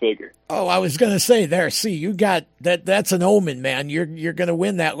 Go figure. Oh, I was going to say there. See, you got that. That's an omen, man. You're going to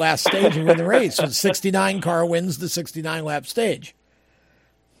win that last stage and win the race. So the 69 car wins the 69-lap stage.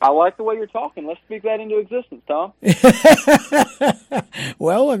 I like the way you're talking. Let's speak that into existence, Tom.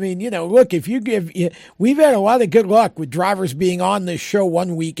 Well, I mean, look, we've had a lot of good luck with drivers being on this show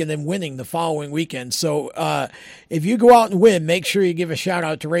one week and then winning the following weekend. So if you go out and win, make sure you give a shout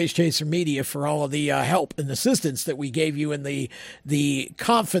out to Race Chaser Media for all of the help and assistance that we gave you and the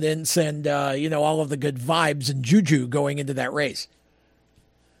confidence and, all of the good vibes and juju going into that race.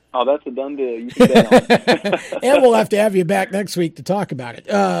 Oh, that's a done deal. You can bet on it. And we'll have to have you back next week to talk about it.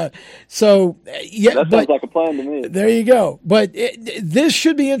 That sounds like a plan to me. There you go. But this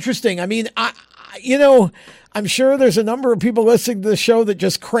should be interesting. I mean, I'm sure there's a number of people listening to the show that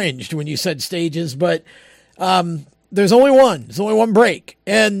just cringed when you said stages, but there's only one. There's only one break.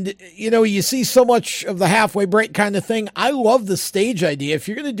 And, you see so much of the halfway break kind of thing. I love the stage idea. If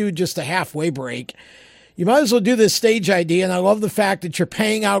you're going to do just a halfway break, you might as well do this stage ID. And I love the fact that you're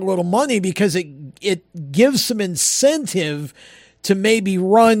paying out a little money because it gives some incentive to maybe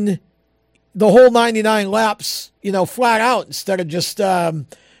run the whole 99 laps, flat out instead of just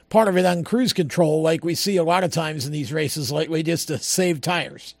part of it on cruise control like we see a lot of times in these races lately just to save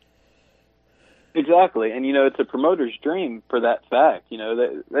tires. Exactly. And, it's a promoter's dream for that fact. They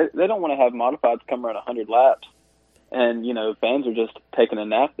don't want to have modifieds come around 100 laps and, fans are just taking a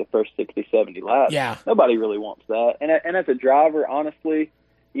nap the first 60, 70 laps. Yeah. Nobody really wants that. And as a driver, honestly,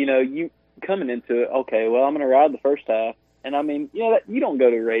 you coming into it, okay, well, I'm going to ride the first half. And, you don't go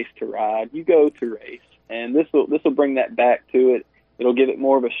to race to ride. You go to race. And this will bring that back to it. It'll give it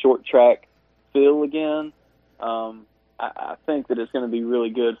more of a short track feel again. I think that it's going to be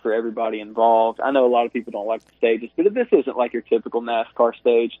really good for everybody involved. I know a lot of people don't like the stages, but this isn't like your typical NASCAR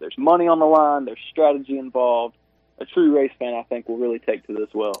stage. There's money on the line. There's strategy involved. A true race fan, I think, will really take to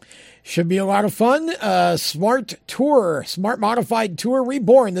this well. Should be a lot of fun. Smart Modified Tour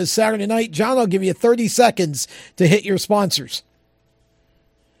Reborn this Saturday night. John, I'll give you 30 seconds to hit your sponsors.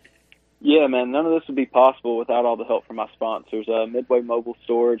 Yeah, man, none of this would be possible without all the help from my sponsors, Midway Mobile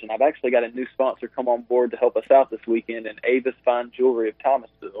Storage, and I've actually got a new sponsor come on board to help us out this weekend in Avis Fine Jewelry of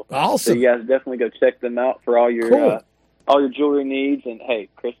Thomasville. Awesome. So you guys definitely go check them out for all your jewelry needs, and hey,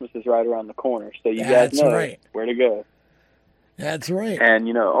 Christmas is right around the corner, so you guys know where to go. That's right. And,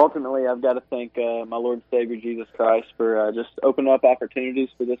 ultimately I've got to thank my Lord and Savior Jesus Christ for just opening up opportunities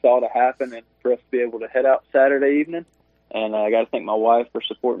for this all to happen and for us to be able to head out Saturday evening. And I got to thank my wife for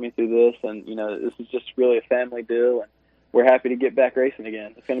supporting me through this. And, this is just really a family deal. And we're happy to get back racing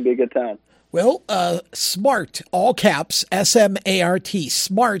again. It's going to be a good time. Well, Smart, all caps, S-M-A-R-T,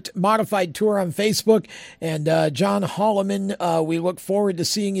 Smart Modified Tour on Facebook. And John Holleman, we look forward to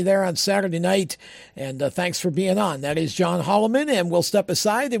seeing you there on Saturday night. And thanks for being on. That is John Holleman. And we'll step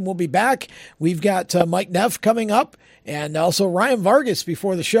aside and we'll be back. We've got Mike Neff coming up and also Ryan Vargas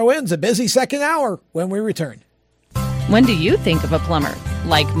before the show ends. A busy second hour when we return. When do you think of a plumber?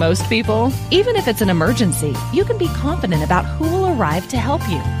 Like most people, even if it's an emergency, you can be confident about who will arrive to help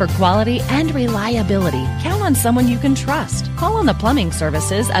you. For quality and reliability, count on someone you can trust. Call on the plumbing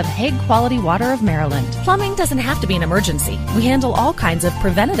services of Hague Quality Water of Maryland. Plumbing doesn't have to be an emergency. We handle all kinds of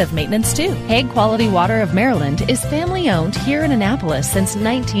preventative maintenance too. Hague Quality Water of Maryland is family owned here in Annapolis since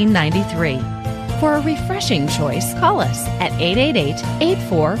 1993. For a refreshing choice, call us at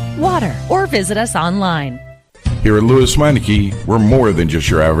 888-84-WATER or visit us online. Here at Lewis Meineke, we're more than just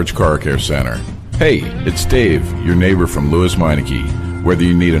your average car care center. Hey, it's Dave, your neighbor from Lewis Meineke. Whether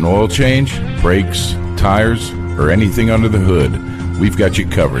you need an oil change, brakes, tires, or anything under the hood, we've got you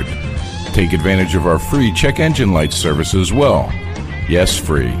covered. Take advantage of our free check engine light service as well. Yes,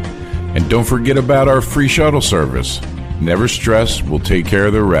 free. And don't forget about our free shuttle service. Never stress, we'll take care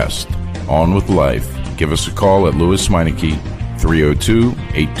of the rest. On with life. Give us a call at Lewis Meineke,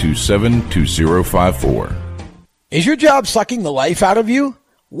 302-827-2054. Is your job sucking the life out of you?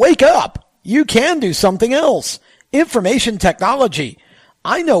 Wake up! You can do something else. Information technology.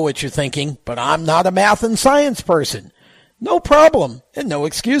 I know what you're thinking, but I'm not a math and science person. No problem, and no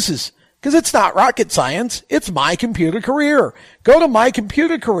excuses. Because it's not rocket science, it's My Computer Career. Go to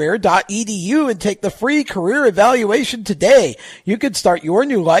mycomputercareer.edu and take the free career evaluation today. You could start your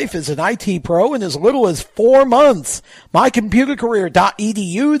new life as an IT pro in as little as 4 months.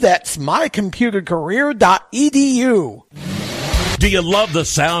 mycomputercareer.edu, that's mycomputercareer.edu. Do you love the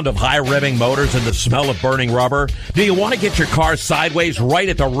sound of high-revving motors and the smell of burning rubber? Do you want to get your car sideways right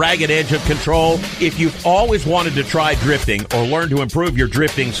at the ragged edge of control? If you've always wanted to try drifting or learn to improve your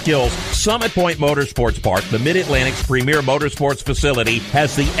drifting skills, Summit Point Motorsports Park, the Mid-Atlantic's premier motorsports facility,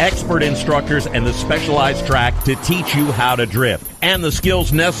 has the expert instructors and the specialized track to teach you how to drift and the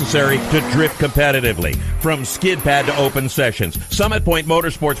skills necessary to drift competitively. From skid pad to open sessions, Summit Point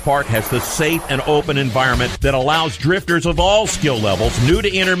Motorsports Park has the safe and open environment that allows drifters of all skill levels, new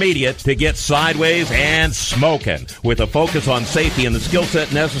to intermediate, to get sideways and smoking. With a focus on safety and the skill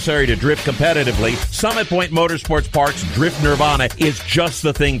set necessary to drift competitively, Summit Point Motorsports Park's Drift Nirvana is just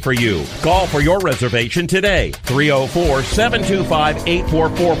the thing for you. Call for your reservation today,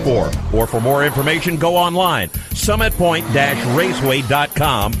 304-725-8444. Or for more information, go online,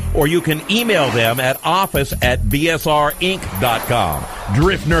 summitpoint-raceway.com, or you can email them at office@bsrinc.com.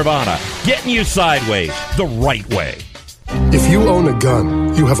 Drift Nirvana, getting you sideways the right way. If you own a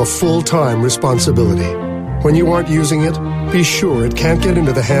gun, you have a full-time responsibility. When you aren't using it, be sure it can't get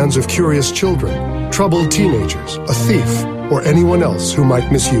into the hands of curious children, troubled teenagers, a thief, or anyone else who might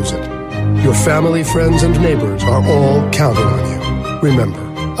misuse it. Your family, friends, and neighbors are all counting on you. Remember,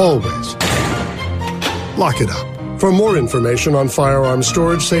 always lock it up. For more information on firearm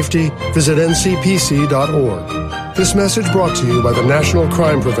storage safety, visit ncpc.org. This message brought to you by the National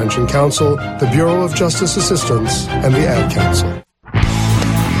Crime Prevention Council, the Bureau of Justice Assistance, and the Ad Council.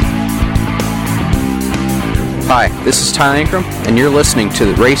 Hi, this is Tyler Ankrum, and you're listening to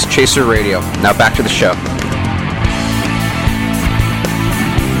the Race Chaser Radio. Now back to the show.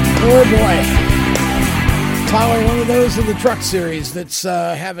 Oh boy. Tyler, one of those in the truck series that's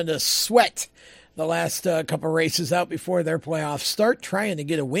having to sweat the last couple races out before their playoffs start, trying to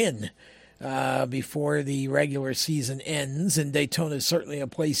get a win before the regular season ends, and Daytona is certainly a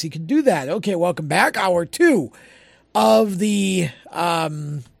place he can do that. Okay, welcome back. Hour 2 of the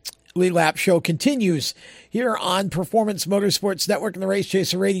Lead Lap Show continues here on Performance Motorsports Network and the Race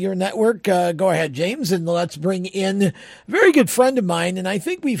Chaser Radio Network. Go ahead, James, and let's bring in a very good friend of mine, and I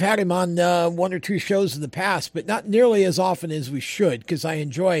think we've had him on one or two shows in the past, but not nearly as often as we should, because I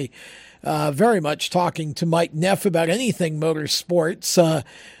enjoy very much talking to Mike Neff about anything motorsports.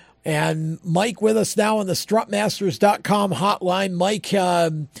 And Mike with us now on the strutmasters.com hotline. Mike,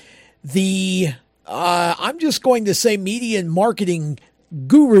 I'm just going to say media and marketing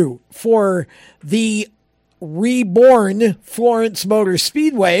guru for the reborn Florence Motor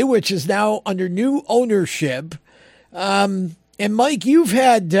Speedway, which is now under new ownership. And Mike, you've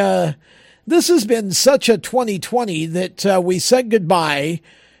had, this has been such a 2020 that we said goodbye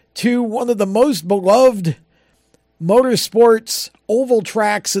to one of the most beloved motorsports oval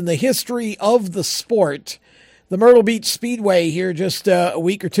tracks in the history of the sport, the Myrtle Beach Speedway, here just a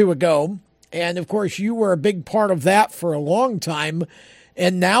week or two ago. And of course, you were a big part of that for a long time.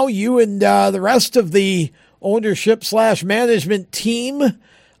 And now you and the rest of the ownership/management team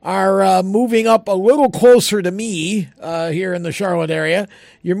are moving up a little closer to me here in the Charlotte area.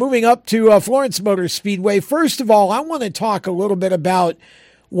 You're moving up to Florence Motor Speedway. First of all, I want to talk a little bit about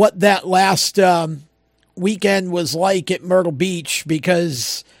what that last weekend was like at Myrtle Beach,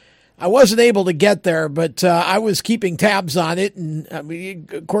 because I wasn't able to get there, but I was keeping tabs on it. And I mean,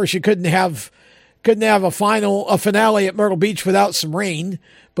 of course, you couldn't have a finale at Myrtle Beach without some rain,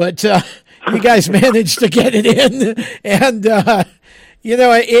 but you guys managed to get it in. And,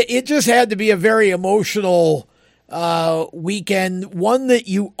 it just had to be a very emotional weekend, one that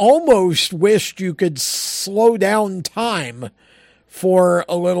you almost wished you could slow down time for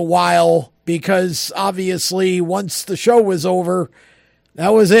a little while, because obviously once the show was over, that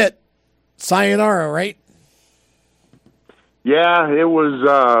was it. Sayonara, right? Yeah, it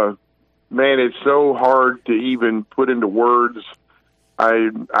was, man, it's so hard to even put into words.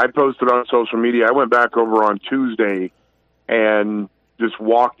 I posted on social media. I went back over on Tuesday and just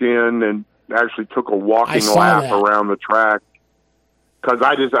walked in and actually took a walking lap around the track, because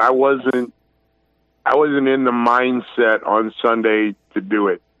I wasn't in the mindset on Sunday to do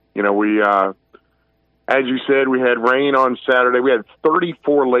it. We, as you said, we had rain on Saturday. We had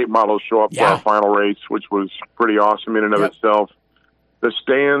 34 late models show up for our final race, which was pretty awesome in and of itself. The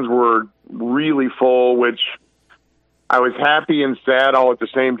stands were really full, which I was happy and sad all at the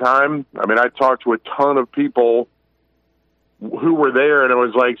same time. I mean, I talked to a ton of people who were there, and it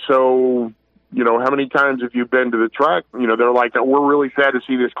was like, so, how many times have you been to the track? They're like, we're really sad to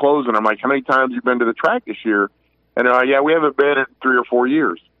see this close. And I'm like, how many times have you been to the track this year? And they're like, yeah, we haven't been in 3 or 4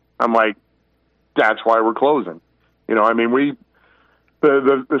 years. I'm like, that's why we're closing. The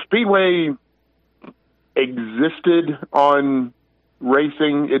Speedway existed on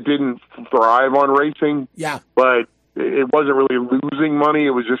racing. It didn't thrive on racing. Yeah. But it wasn't really losing money.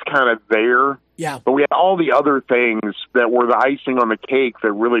 It was just kind of there. Yeah. But we had all the other things that were the icing on the cake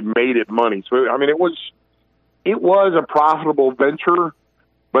that really made it money. So, I mean, it was a profitable venture,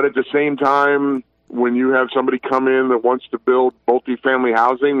 but at the same time, when you have somebody come in that wants to build multifamily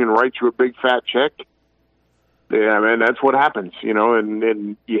housing and write you a big fat check, yeah, man, that's what happens,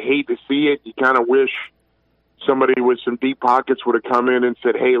 and you hate to see it. You kind of wish somebody with some deep pockets would have come in and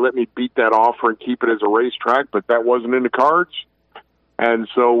said, hey, let me beat that offer and keep it as a racetrack, but that wasn't in the cards. And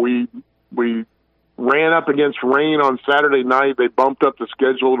so we ran up against rain on Saturday night. They bumped up the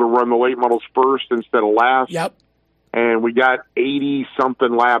schedule to run the late models first instead of last. Yep. And we got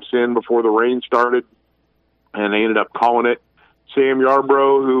 80-something laps in before the rain started, and they ended up calling it. Sam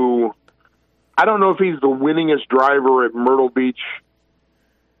Yarbrough, who I don't know if he's the winningest driver at Myrtle Beach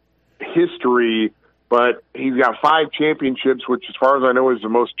history, but he's got 5 championships, which, as far as I know, is the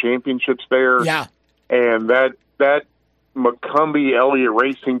most championships there. Yeah. And that McCumbee Elliott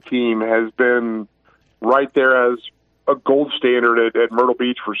Racing team has been right there as a gold standard at Myrtle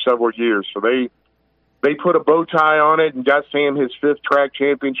Beach for several years. So they put a bow tie on it and got Sam his 5th track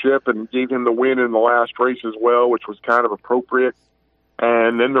championship and gave him the win in the last race as well, which was kind of appropriate.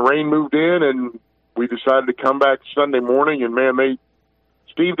 And then the rain moved in, and we decided to come back Sunday morning, and man,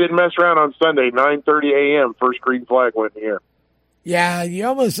 Steve didn't mess around on Sunday. 9:30 a.m. first green flag went in the air. Yeah,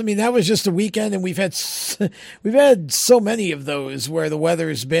 that was just a weekend, and we've had so many of those where the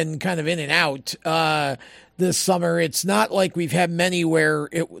weather's been kind of in and out this summer. It's not like we've had many where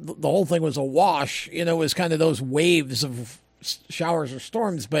the whole thing was a wash. It was kind of those waves of showers or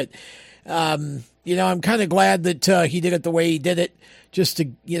storms. But, I'm kind of glad that he did it the way he did it, just to,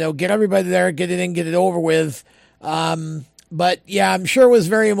 get everybody there, get it in, get it over with. But, yeah, I'm sure it was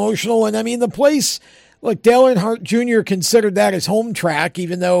very emotional. And, the place... Look, Dale Earnhardt Jr. considered that his home track,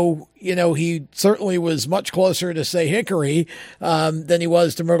 even though, he certainly was much closer to, say, Hickory than he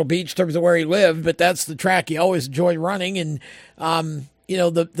was to Myrtle Beach in terms of where he lived. But that's the track he always enjoyed running. And,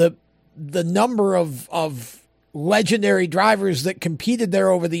 the number of legendary drivers that competed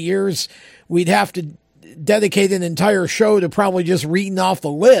there over the years, we'd have to dedicate an entire show to probably just reading off the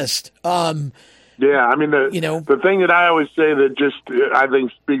list. Yeah, the thing that I always say that just I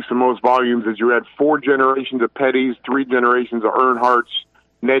think speaks the most volumes is you had 4 generations of Petties, 3 generations of Earnhardts.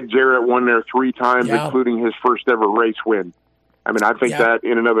 Ned Jarrett won there 3 times, including his first ever race win. I think that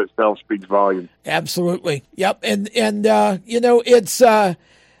in and of itself speaks volumes. Absolutely. Yep. And it's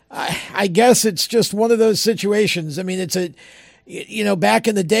I guess it's just one of those situations. It's back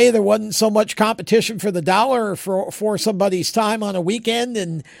in the day, there wasn't so much competition for the dollar for somebody's time on a weekend.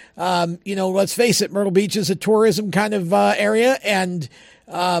 And, let's face it, Myrtle Beach is a tourism kind of area. And,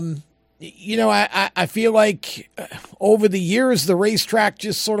 I feel like over the years, the racetrack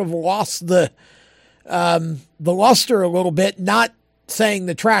just sort of lost the luster a little bit, not saying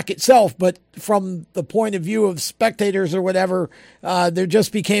the track itself, but from the point of view of spectators or whatever, there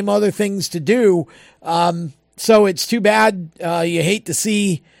just became other things to do. So it's too bad. You hate to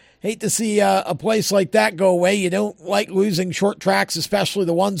see a place like that go away. You don't like losing short tracks, especially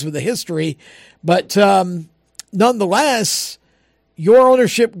the ones with a history. But nonetheless, your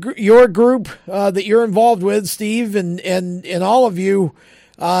ownership, your group that you're involved with, Steve, and all of you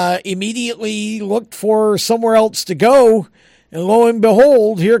immediately looked for somewhere else to go. And lo and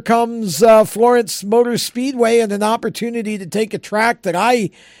behold, here comes Florence Motor Speedway and an opportunity to take a track that I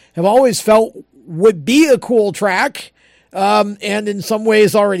have always felt would be a cool track, and in some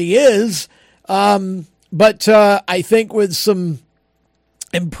ways already is. But I think with some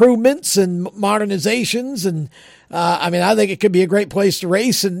improvements and modernizations, and I think it could be a great place to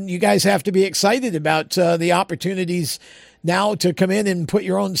race, and you guys have to be excited about the opportunities now to come in and put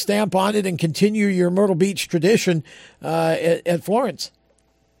your own stamp on it and continue your Myrtle Beach tradition at Florence.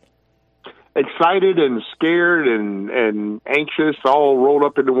 Excited and scared and anxious, all rolled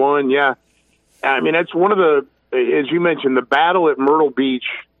up into one. Yeah. That's one of the, as you mentioned, the battle at Myrtle Beach.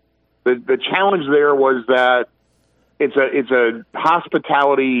 The challenge there was that it's a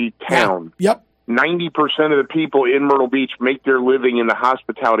hospitality town. Yeah. Yep. 90% of the people in Myrtle Beach make their living in the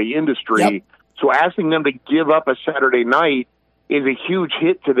hospitality industry. Yep. So asking them to give up a Saturday night is a huge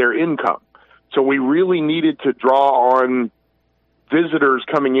hit to their income. So we really needed to draw on visitors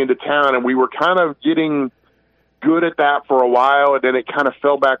coming into town, and we were kind of getting good at that for a while, and then it kind of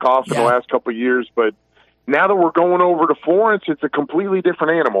fell back off in the last couple of years. But now that we're going over to Florence, it's a completely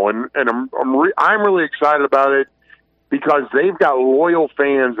different animal, and I'm really excited about it because they've got loyal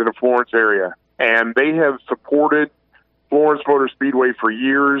fans in the Florence area, and they have supported Florence Motor Speedway for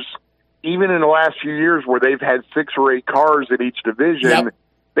years. Even in the last few years where they've had 6 or 8 cars in each division,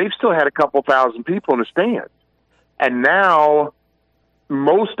 they've still had a couple thousand people in the stands. And now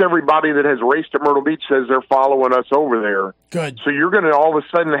most everybody that has raced at Myrtle Beach says they're following us over there. Good. So you're going to all of a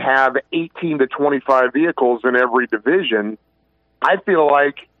sudden have 18 to 25 vehicles in every division. I feel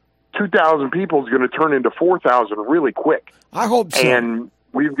like 2,000 people is going to turn into 4,000 really quick. I hope so. And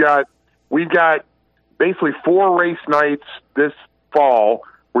we've got basically 4 race nights this fall.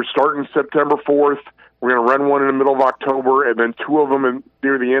 We're starting September 4th. We're going to run one in the middle of October, and then 2 of them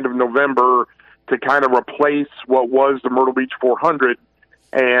near the end of November to kind of replace what was the Myrtle Beach 400.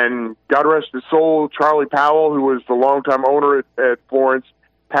 And God rest his soul, Charlie Powell, who was the longtime owner at Florence,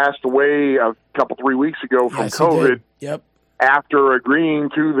 passed away a 3 weeks ago from COVID. Yep. After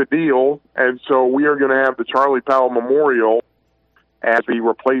agreeing to the deal. And so we are going to have the Charlie Powell Memorial as the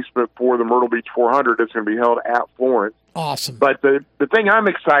replacement for the Myrtle Beach 400 that's going to be held at Florence. Awesome. But the thing I'm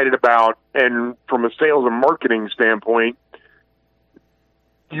excited about, and from a sales and marketing standpoint,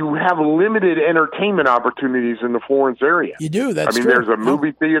 you have limited entertainment opportunities in the Florence area. You do, that's true. There's a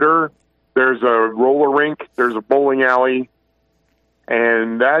movie theater, there's a roller rink, there's a bowling alley,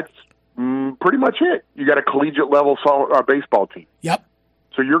 and that's pretty much it. You got a collegiate level baseball team. Yep.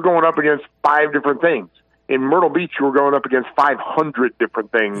 So you're going up against 5 different things. In Myrtle Beach, you were going up against 500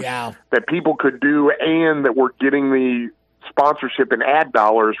 different things that people could do and that were getting the sponsorship and ad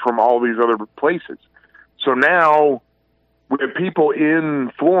dollars from all these other places. So now we have people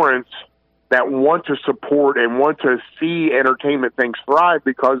in Florence that want to support and want to see entertainment things thrive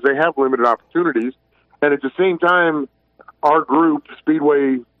because they have limited opportunities. And at the same time, our group,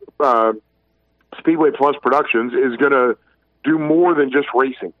 Speedway Plus Productions, is going to do more than just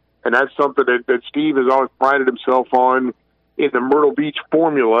racing. And that's something that Steve has always prided himself on in the Myrtle Beach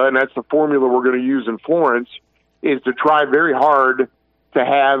formula, and that's the formula we're going to use in Florence, is to try very hard to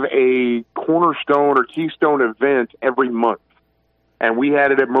have a cornerstone or keystone event every month. And we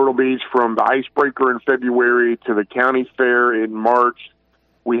had it at Myrtle Beach from the Icebreaker in February to the County Fair in March.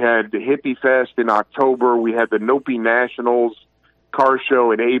 We had the Hippie Fest in October. We had the Nopi Nationals car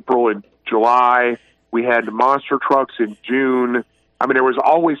show in April and July. We had the monster trucks in June. I mean, there was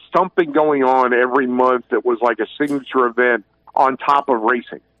always something going on every month that was like a signature event on top of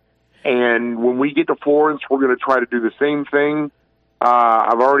racing. And when we get to Florence, we're going to try to do the same thing.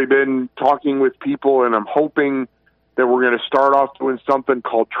 I've already been talking with people, and I'm hoping that we're going to start off doing something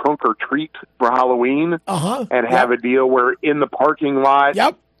called Trunk or Treat for Halloween and have a deal where in the parking lot,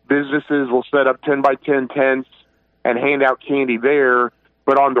 businesses will set up 10x10 tents and hand out candy there.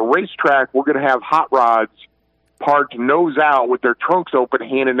 But on the racetrack, we're going to have hot rods parked nose out with their trunks open,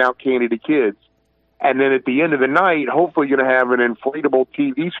 handing out candy to kids. And then at the end of the night, hopefully you're going to have an inflatable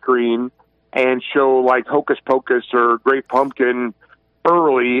TV screen and show like Hocus Pocus or Great Pumpkin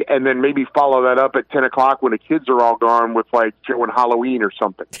early, and then maybe follow that up at 10 o'clock when the kids are all gone with like showing Halloween or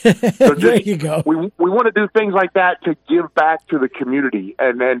something. So there you go. We want to do things like that to give back to the community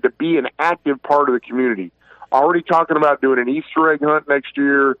and to be an active part of the community. Already talking about doing an Easter egg hunt next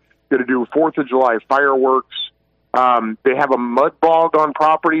year, going to do 4th of July fireworks. They have a mud bog on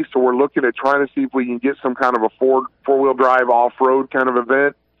property, so we're looking at trying to see if we can get some kind of a four-wheel drive off-road kind of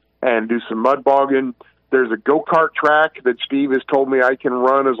event and do some mud bogging. There's a go-kart track that Steve has told me I can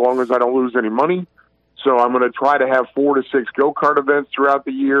run as long as I don't lose any money. So I'm going to try to have 4 to 6 go-kart events throughout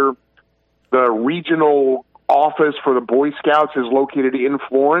the year. The regional office for the Boy Scouts is located in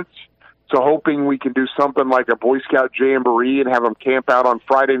Florence. So hoping we can do something like a Boy Scout Jamboree and have them camp out on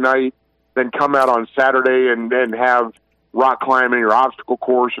Friday night, then come out on Saturday and have rock climbing or obstacle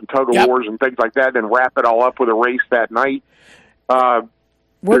course and tug-of-wars and things like that, and then wrap it all up with a race that night.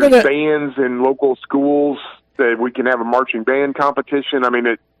 There's bands in local schools that we can have a marching band competition. I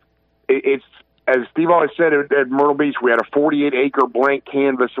mean, it's as Steve always said at Myrtle Beach, we had a 48-acre blank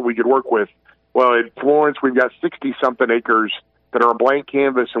canvas that we could work with. Well, at Florence, we've got 60-something acres that are a blank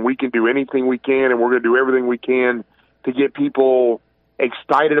canvas, and we can do anything we can, and we're going to do everything we can to get people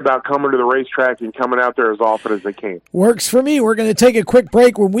excited about coming to the racetrack and coming out there as often as they can. Works for me. We're going to take a quick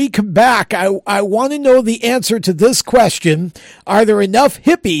break. When we come back, I want to know the answer to this question. Are there enough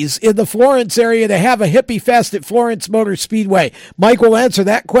hippies in the Florence area to have a hippie fest at Florence Motor Speedway? Mike will answer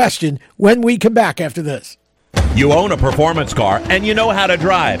that question when we come back after this. You own a performance car and you know how to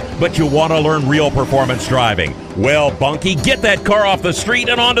drive, but you want to learn real performance driving. Well, Bunky, get that car off the street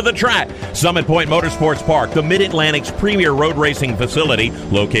and onto the track. Summit Point Motorsports Park, the Mid-Atlantic's premier road racing facility,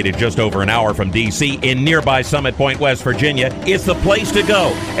 located just over an hour from D.C. in nearby Summit Point, West Virginia, is the place to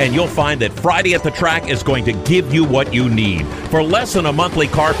go. And you'll find that Friday at the track is going to give you what you need. For less than a monthly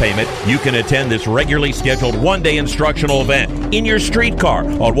car payment, you can attend this regularly scheduled one-day instructional event in your street car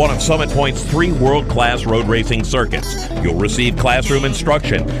on one of Summit Point's 3 world-class road racing circuits. You'll receive classroom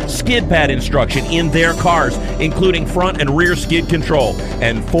instruction, skid pad instruction in their cars, including front and rear skid control,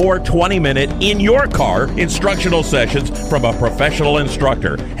 and 4 20-minute in-your-car instructional sessions from a professional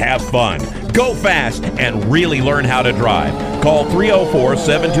instructor. Have fun, go fast, and really learn how to drive. Call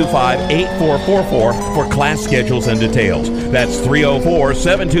 304-725-8444 for class schedules and details. That's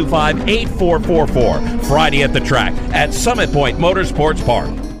 304-725-8444. Friday at the track at Summit Point Motorsports Park.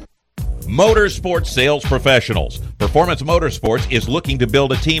 Motorsports Sales Professionals. Performance Motorsports is looking to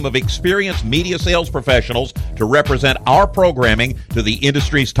build a team of experienced media sales professionals to represent our programming to the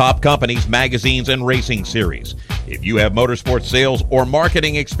industry's top companies, magazines, and racing series. If you have motorsports sales or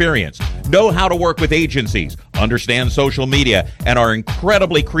marketing experience, know how to work with agencies, understand social media, and are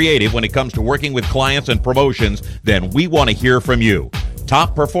incredibly creative when it comes to working with clients and promotions, then we want to hear from you.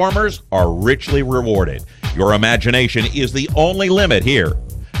 Top performers are richly rewarded. Your imagination is the only limit here.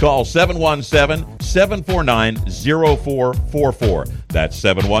 Call 717-749-0444. That's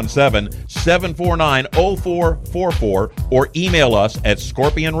 717-749-0444, or email us at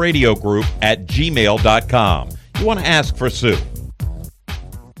scorpionradiogroup@gmail.com. You want to ask for Sue.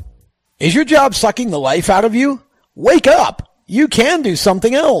 Is your job sucking the life out of you? Wake up! You can do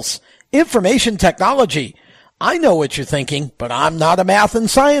something else. Information technology. I know what you're thinking, but I'm not a math and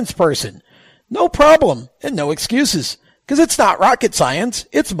science person. No problem and no excuses, because it's not rocket science.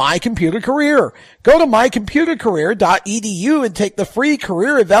 It's My Computer Career. Go to mycomputercareer.edu and take the free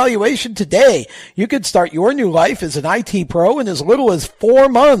career evaluation today. You could start your new life as an IT pro in as little as 4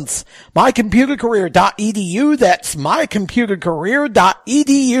 months. mycomputercareer.edu. That's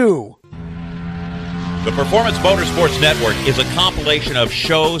mycomputercareer.edu. The Performance Motorsports Network is a compilation of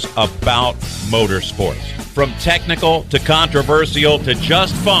shows about motorsports. From technical to controversial to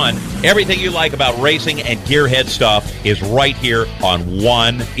just fun, everything you like about racing and gearhead stuff is right here on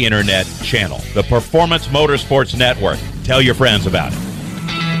one internet channel. The Performance Motorsports Network. Tell your friends about it.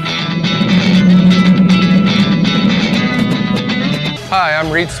 Hi,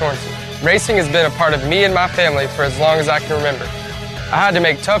 I'm Reed Sorensen. Racing has been a part of me and my family for as long as I can remember. I had to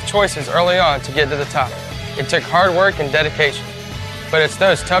make tough choices early on to get to the top. It took hard work and dedication. But it's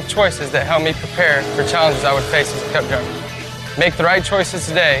those tough choices that help me prepare for challenges I would face as a cup driver. Make the right choices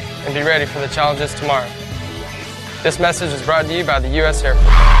today and be ready for the challenges tomorrow. This message is brought to you by the U.S. Air Force.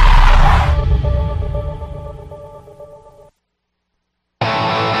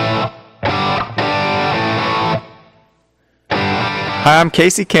 Hi, I'm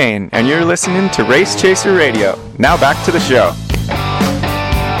Casey Kane, and you're listening to Race Chaser Radio. Now back to the show.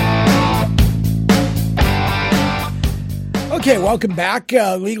 Okay, welcome back.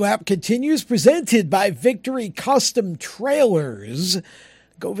 Lead Lap continues, presented by Victory Custom Trailers.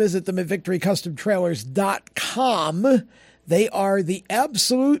 Go visit them at victorycustomtrailers.com. They are the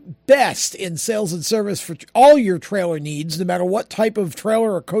absolute best in sales and service for all your trailer needs, no matter what type of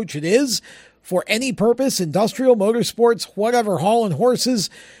trailer or coach it is, for any purpose, industrial, motorsports, whatever, hauling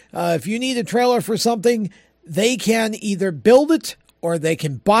horses. If you need a trailer for something, they can either build it or they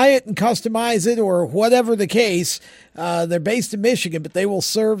can buy it and customize it, or whatever the case. They're based in Michigan, but they will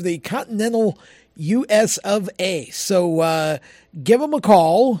serve the continental U.S. of A. So give them a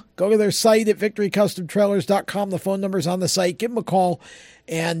call. Go to their site at victorycustomtrailers.com. The phone number's on the site. Give them a call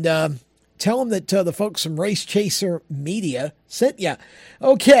and tell them that the folks from Race Chaser Media sent you.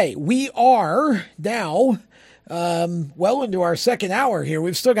 Okay, we are now well into our second hour here.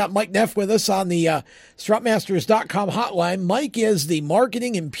 We've still got Mike Neff with us on the strutmasters.com hotline. Mike is the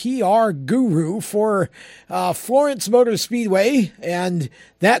marketing and PR guru for Florence Motor Speedway, and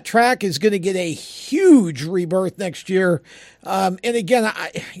that track is going to get a huge rebirth next year. And again,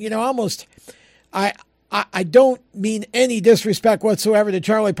 I don't mean any disrespect whatsoever to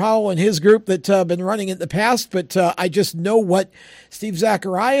Charlie Powell and his group that been running it in the past, but I just know what Steve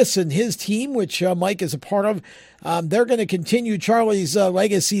Zacharias and his team, which Mike is a part of, they're going to continue Charlie's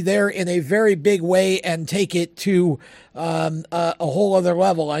legacy there in a very big way and take it to a whole other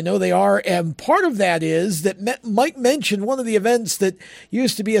level. I know they are, and part of that is that Mike mentioned one of the events that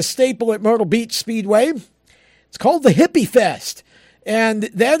used to be a staple at Myrtle Beach Speedway. It's called the Hippie Fest. And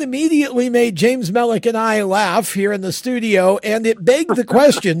that immediately made James Mellick and I laugh here in the studio, and it begged the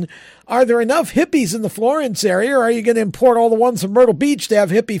question, are there enough hippies in the Florence area, or are you going to import all the ones from Myrtle Beach to have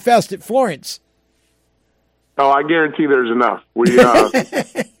Hippie Fest at Florence? Oh, I guarantee there's enough.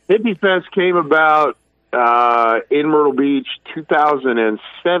 Hippie Fest came about in Myrtle Beach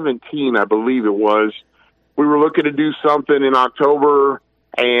 2017, I believe it was. We were looking to do something in October,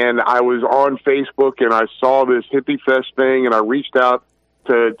 and I was on Facebook, and I saw this Hippie Fest thing, and I reached out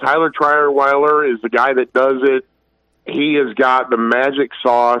to Tyler Trierweiler, is the guy that does it. He has got the magic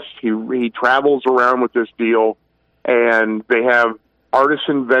sauce. He travels around with this deal, and they have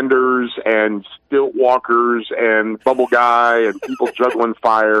artisan vendors and stilt walkers and bubble guy and people juggling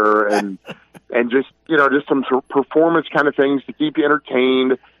fire and just some performance kind of things to keep you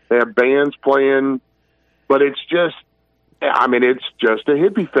entertained. They have bands playing, but it's just a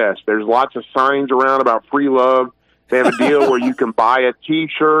hippie fest. There's lots of signs around about free love. They have a deal where you can buy a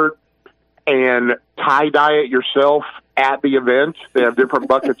T-shirt and tie-dye it yourself at the event. They have different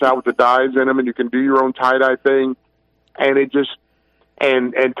buckets out with the dyes in them, and you can do your own tie-dye thing. And it just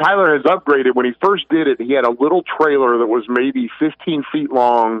and Tyler has upgraded. When he first did it, he had a little trailer that was maybe 15 feet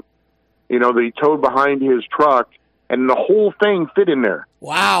long, that he towed behind his truck, and the whole thing fit in there.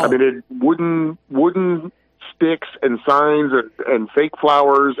 Wow. I mean, it wooden sticks and signs and fake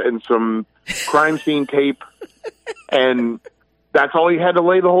flowers and some crime scene tape, and that's all he had to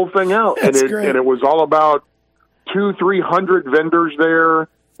lay the whole thing out. That's great. Great. And it was all about 200-300 vendors there.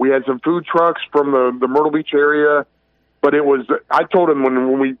 We had some food trucks from the Myrtle Beach area, but I told him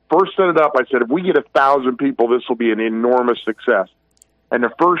when we first set it up, I said, if we get 1,000 people, this will be an enormous success. And the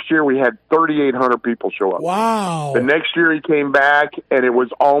first year we had 3,800 people show up. Wow. The next year he came back and it was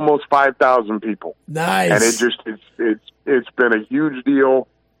almost 5,000 people. Nice. And it's been a huge deal.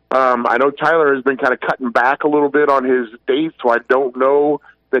 I know Tyler has been kind of cutting back a little bit on his dates, so I don't know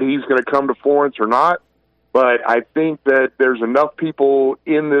that he's going to come to Florence or not. But I think that there's enough people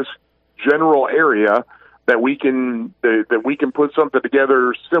in this general area that we can put something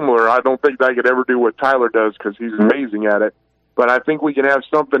together similar. I don't think I could ever do what Tyler does because he's amazing at it. But I think we can have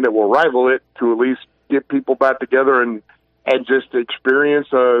something that will rival it to at least get people back together and just experience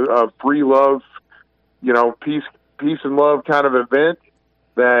a free love, peace and love kind of event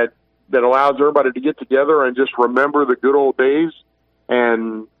that allows everybody to get together and just remember the good old days.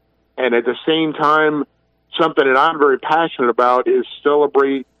 And at the same time, something that I'm very passionate about is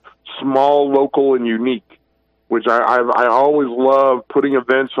celebrate small, local, and unique, which I always love putting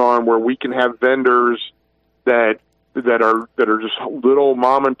events on where we can have vendors that are just little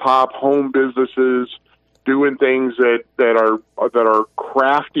mom and pop home businesses doing things that are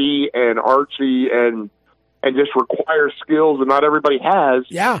crafty and artsy and just require skills that not everybody has.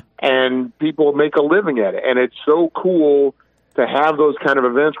 Yeah. And people make a living at it. And it's so cool to have those kind of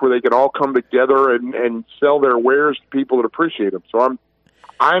events where they can all come together and sell their wares to people that appreciate them. So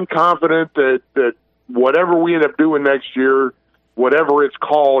I'm confident that whatever we end up doing next year, whatever it's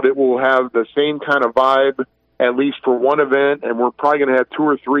called, it will have the same kind of vibe, at least for one event, and we're probably going to have 2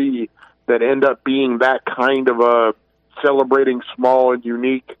 or 3 that end up being that kind of a celebrating small and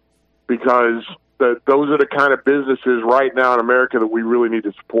unique, because those are the kind of businesses right now in America that we really need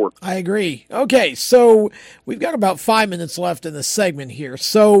to support. I agree. Okay, so we've got about 5 minutes left in the segment here.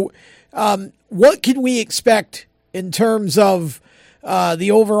 So what can we expect in terms of the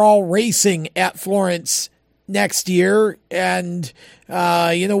overall racing at Florence next year? And,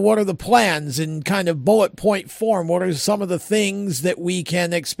 what are the plans in kind of bullet point form? What are some of the things that we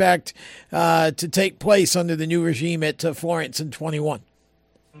can expect to take place under the new regime at Florence in 21?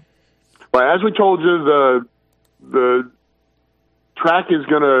 Well, as we told you, the track is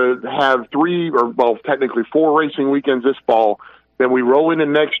going to have technically 4 racing weekends this fall. Then we roll into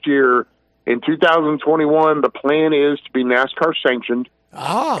next year. In 2021, the plan is to be NASCAR sanctioned.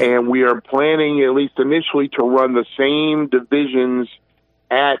 And we are planning, at least initially, to run the same divisions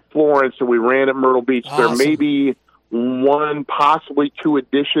at Florence that we ran at Myrtle Beach. Awesome. There may be 1, possibly 2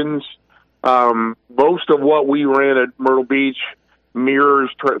 additions. Most of what we ran at Myrtle Beach mirrors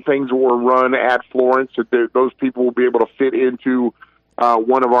things that were run at Florence, that those people will be able to fit into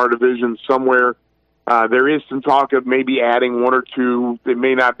one of our divisions somewhere. There is some talk of maybe adding 1 or 2. It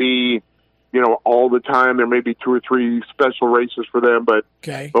may not be, all the time. There may be 2 or 3 special races for them, but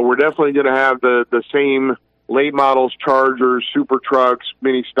we're definitely going to have the same late models, Chargers, super trucks,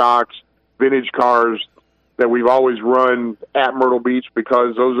 mini stocks, vintage cars that we've always run at Myrtle Beach,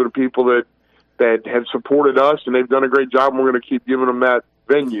 because those are the people that have supported us, and they've done a great job, and we're going to keep giving them that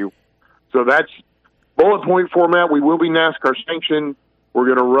venue. So that's bullet point format. We will be NASCAR sanctioned. We're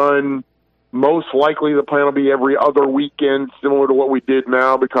going to run, most likely the plan will be every other weekend, similar to what we did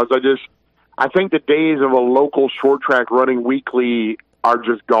now, because I think the days of a local short track running weekly are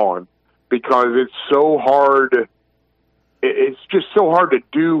just gone, because it's so hard. It's just so hard to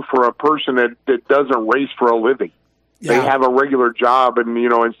do for a person that doesn't race for a living. Yeah. They have a regular job, and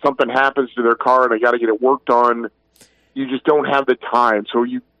and something happens to their car and they got to get it worked on. You just don't have the time. So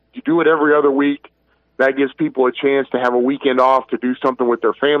you do it every other week. That gives people a chance to have a weekend off, to do something with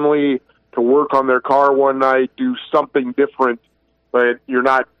their family, to work on their car one night, do something different. But you're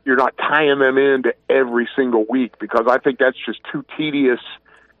not tying them into every single week, because I think that's just too tedious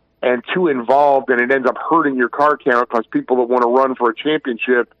and too involved, and it ends up hurting your car count, because people that want to run for a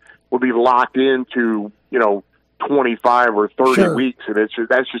championship will be locked into 25 or 30 weeks, and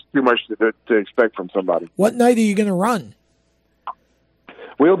that's just too much to expect from somebody. What night are you going to run?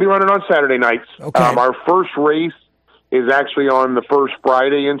 We'll be running on Saturday nights. Okay. Our first race is actually on the first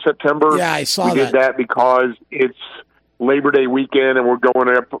Friday in September. Yeah, I saw that. We did that because it's Labor Day weekend, and we're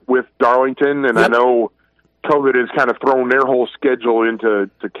going up with Darlington, and I know COVID has kind of thrown their whole schedule into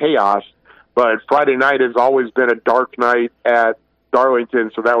chaos, but Friday night has always been a dark night at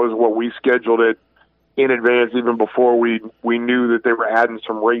Darlington, so that was what we scheduled it in advance, even before we knew that they were adding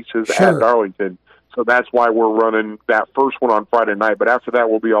some races at Darlington. So that's why we're running that first one on Friday night. But after that,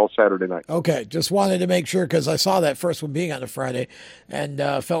 we'll be all Saturday night. Okay. Just wanted to make sure, because I saw that first one being on a Friday and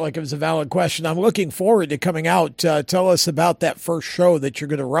felt like it was a valid question. I'm looking forward to coming out. Tell us about that first show that you're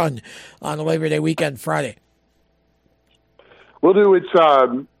going to run on the Labor Day weekend, Friday. We'll do, again,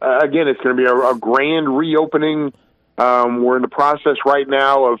 it's going to be a grand reopening. We're in the process right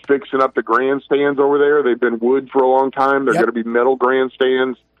now of fixing up the grandstands over there. They've been wood for a long time. They're going to be metal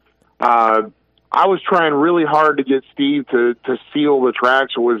grandstands. I was trying really hard to get Steve to seal the track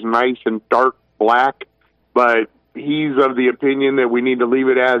so it was nice and dark black, but he's of the opinion that we need to leave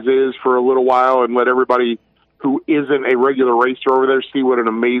it as is for a little while and let everybody who isn't a regular racer over there see what an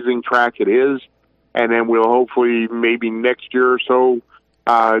amazing track it is. And then we'll hopefully maybe next year or so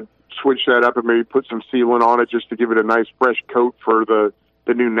switch that up and maybe put some sealant on it just to give it a nice fresh coat for the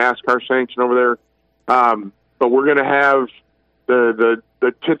new NASCAR sanction over there. But we're going to have the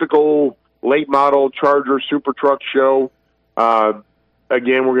typical late model Charger Super Truck show. Again,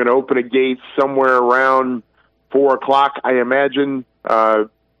 we're going to open a gate somewhere around 4 o'clock, I imagine.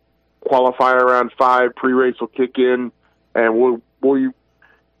 Qualify around 5, pre-race will kick in, and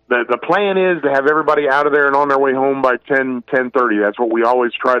the plan is to have everybody out of there and on their way home by 10:30. That's what we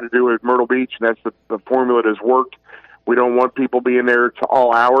always try to do at Myrtle Beach, and that's the formula that has worked. We don't want people being there to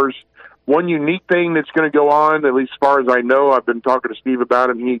all hours. One unique thing that's going to go on, at least as far as I know, I've been talking to Steve about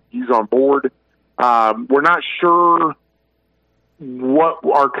it, and he's on board. We're not sure what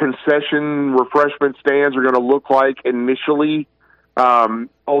our concession refreshment stands are going to look like initially.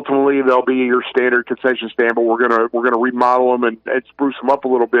 Ultimately, they'll be your standard concession stand, but we're gonna remodel them and spruce them up a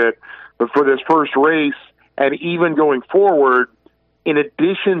little bit. But for this first race, and even going forward, in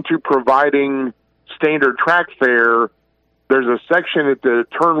addition to providing standard track fare, there's a section at the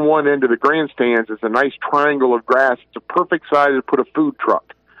turn 1 end of the grandstands. It's a nice triangle of grass. It's a perfect size to put a food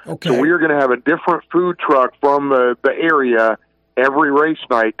truck. Okay. So we are going to have a different food truck from the area every race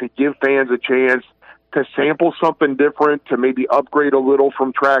night to give fans a chance to sample something different, to maybe upgrade a little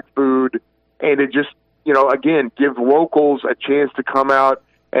from track food, and to just, again, give locals a chance to come out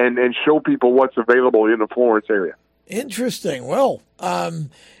and show people what's available in the Florence area. Interesting. Well,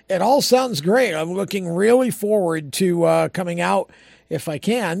 it all sounds great. I'm looking really forward to coming out, if I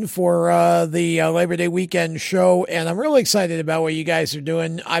can, for the Labor Day weekend show, and I'm really excited about what you guys are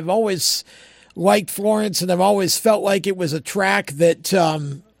doing. I've always liked Florence, and I've always felt like it was a track that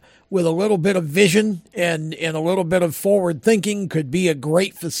with a little bit of vision and a little bit of forward thinking could be a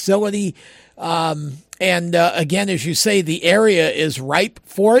great facility. And again, as you say, the area is ripe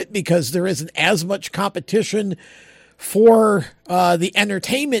for it because there isn't as much competition for the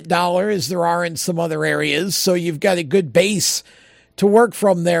entertainment dollar as there are in some other areas. So you've got a good base to work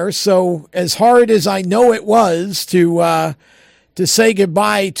from there. So as hard as I know it was to say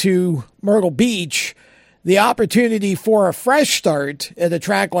goodbye to Myrtle Beach, the opportunity for a fresh start at a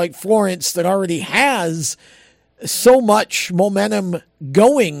track like Florence that already has so much momentum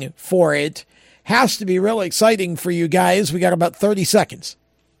going for it has to be really exciting for you guys. We got about 30 seconds.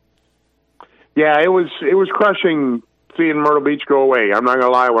 Yeah, it was crushing seeing Myrtle Beach go away. I'm not going to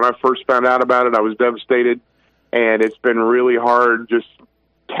lie. When I first found out about it, I was devastated, and it's been really hard just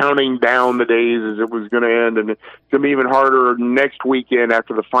counting down the days as it was going to end, and it's going to be even harder next weekend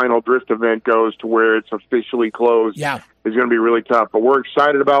after the final drift event goes to where it's officially closed. Yeah, it's going to be really tough, but we're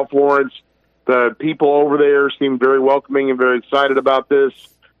excited about Florence. The people over there seem very welcoming and very excited about this.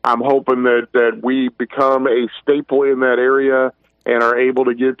 I'm hoping that we become a staple in that area and are able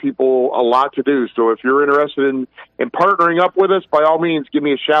to give people a lot to do. So if you're interested in partnering up with us, by all means, give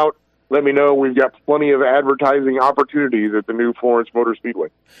me a shout. Let me know. We've got plenty of advertising opportunities at the new Florence Motor Speedway.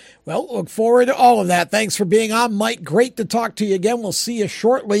 Well, look forward to all of that. Thanks for being on, Mike. Great to talk to you again. We'll see you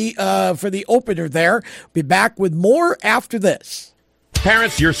shortly for the opener there. Be back with more after this.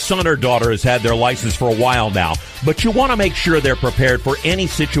 Parents, your son or daughter has had their license for a while now, but you want to make sure they're prepared for any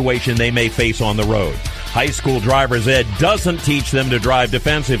situation they may face on the road. High school driver's ed doesn't teach them to drive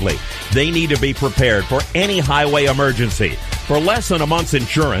defensively. They need to be prepared for any highway emergency. For less than a month's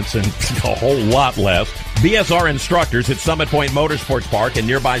insurance, and a whole lot less, BSR instructors at Summit Point Motorsports Park in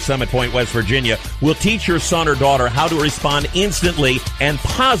nearby Summit Point, West Virginia, will teach your son or daughter how to respond instantly and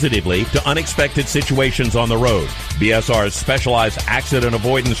positively to unexpected situations on the road. BSR's specialized accident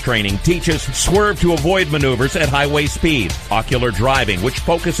avoidance training teaches swerve to avoid maneuvers at highway speed, ocular driving, which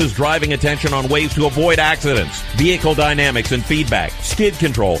focuses driving attention on ways to avoid accidents, vehicle dynamics and feedback, skid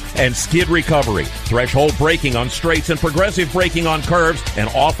control and skid recovery, threshold braking on straights and progressive braking on curves, and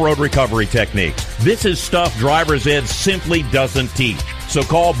off-road recovery techniques. This is stuff driver's ed simply doesn't teach. So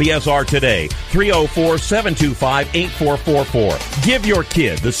call BSR today, 304-725-8444. Give your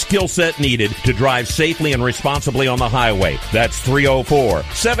kid the skill set needed to drive safely and responsibly on the highway. That's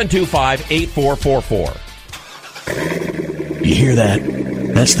 304-725-8444. You hear that?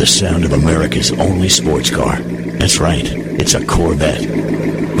 That's the sound of America's only sports car. That's right. It's a Corvette.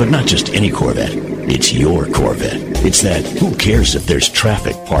 But not just any Corvette. It's your Corvette. It's that who cares if there's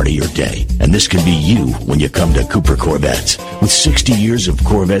traffic part of your day. And this can be you when you come to Cooper Corvettes. With 60 years of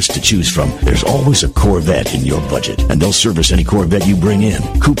Corvettes to choose from, there's always a Corvette in your budget. And they'll service any Corvette you bring in.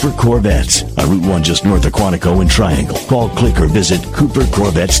 Cooper Corvettes on Route 1 just north of Quantico and Triangle. Call, click, or visit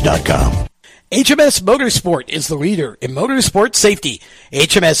CooperCorvettes.com. HMS Motorsport is the leader in motorsport safety.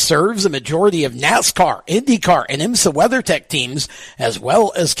 HMS serves a majority of NASCAR, IndyCar, and IMSA WeatherTech teams, as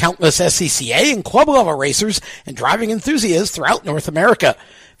well as countless SCCA and club-level racers and driving enthusiasts throughout North America.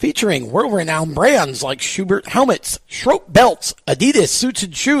 Featuring world-renowned brands like Schubert helmets, Schroep belts, Adidas suits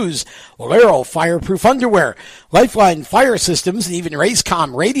and shoes, Valero fireproof underwear, Lifeline fire systems, and even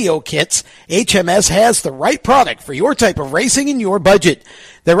Racecom radio kits, HMS has the right product for your type of racing and your budget.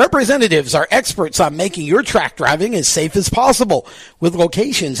 Their representatives are experts on making your track driving as safe as possible. With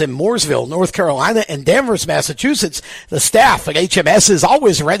locations in Mooresville, North Carolina, and Danvers, Massachusetts, the staff at HMS is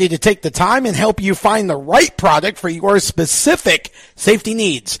always ready to take the time and help you find the right product for your specific safety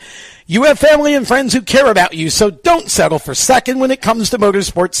needs. You have family and friends who care about you, so don't settle for second when it comes to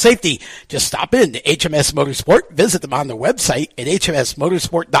motorsport safety. Just stop in to HMS Motorsport, visit them on their website at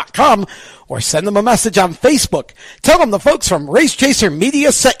hmsmotorsport.com, or send them a message on Facebook. Tell them the folks from Race Chaser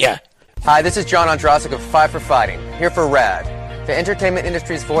Media sent you. Hi, this is John Ondrasik of Five for Fighting, here for RAD, the entertainment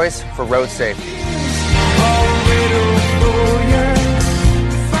industry's voice for road safety.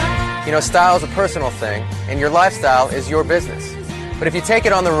 You know, style is a personal thing, and your lifestyle is your business. But if you take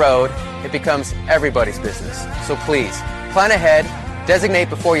it on the road, it becomes everybody's business. So please, plan ahead, designate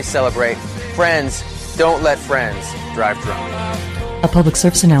before you celebrate. Friends, don't let friends drive drunk. A public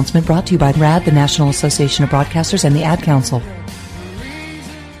service announcement brought to you by RAD, the National Association of Broadcasters, and the Ad Council.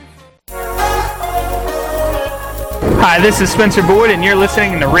 Hi, this is Spencer Boyd, and you're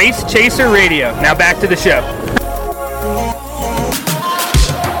listening to Race Chaser Radio. Now back to the show.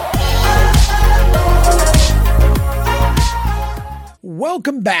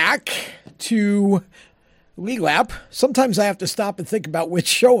 Welcome back to Lead Lap. Sometimes I have to stop and think about which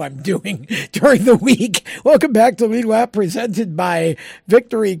show I'm doing during the week. Welcome back to Lead Lap, presented by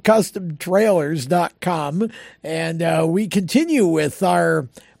VictoryCustomTrailers.com. And we continue with our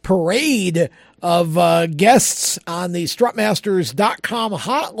parade of guests on the Strutmasters.com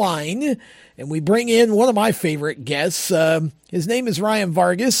hotline. And we bring in one of my favorite guests. His name is Ryan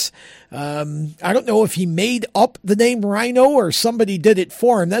Vargas. I don't know if he made up the name Rhino or somebody did it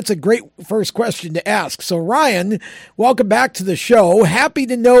for him. That's a great first question to ask. So, Ryan, welcome back to the show. Happy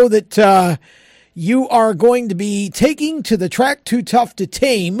to know that you are going to be taking to the track Too Tough to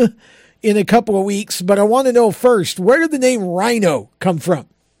Tame in a couple of weeks. But I want to know first, where did the name Rhino come from?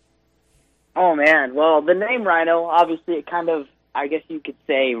 Oh, man. Well, the name Rhino, obviously, it kind of, I guess you could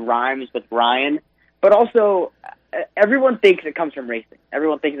say, rhymes with Ryan. But also, everyone thinks it comes from racing.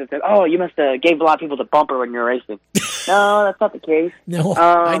 Everyone thinks it's, oh, you must have gave a lot of people the bumper when you were racing. No, that's not the case. No,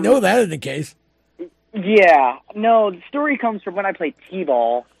 I know that isn't the case. Yeah. No, the story comes from when I played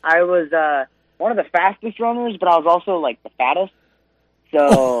T-ball. I was one of the fastest runners, but I was also, like, the fattest.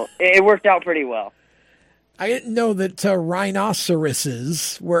 So it worked out pretty well. I didn't know that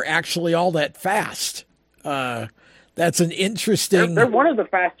rhinoceroses were actually all that fast. That's an interesting... They're one of the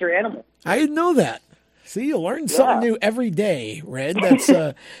faster animals. I didn't know that. See, you learn something new every day, Red. That's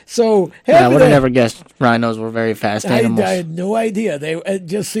so. I would have never guessed rhinos were very fast animals. I had no idea. It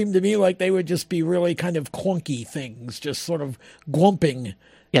just seemed to me like they would just be really kind of clunky things, just sort of glumping.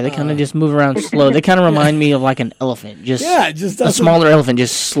 Yeah, they kind of just move around slow. They kind of remind me of like an elephant. Just a smaller elephant,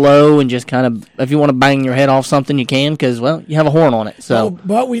 just slow and just kind of, if you want to bang your head off something, you can because, well, you have a horn on it. So,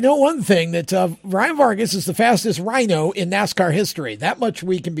 but we know one thing, that Ryan Vargas is the fastest rhino in NASCAR history. That much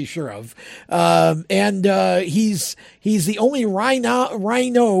we can be sure of. And he's the only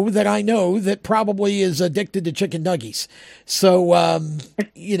rhino that I know that probably is addicted to chicken nuggies. So,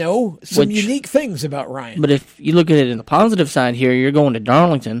 some unique things about Ryan. But if you look at it in the positive side here, you're going to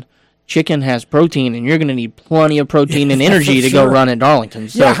Darlington. Chicken has protein, and you're going to need plenty of protein and energy to go run at Darlington.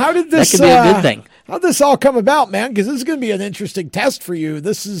 So how did this, that could be a good thing. How did this all come about, man? Because this is going to be an interesting test for you.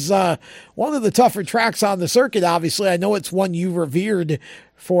 This is one of the tougher tracks on the circuit, obviously. I know it's one you revered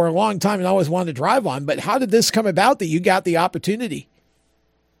for a long time and always wanted to drive on, but how did this come about that you got the opportunity?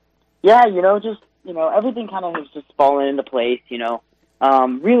 Yeah, everything kind of has just fallen into place,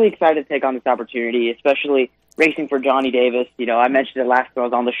 Really excited to take on this opportunity, especially racing for Johnny Davis. I mentioned it last time I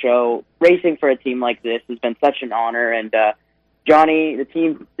was on the show. Racing for a team like this has been such an honor, and Johnny, the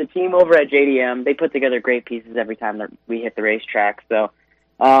team over at JDM, they put together great pieces every time that we hit the racetrack. So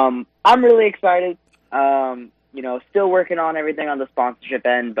I'm really excited. Still working on everything on the sponsorship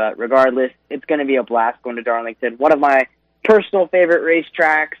end, but regardless, it's going to be a blast going to Darlington. One of my personal favorite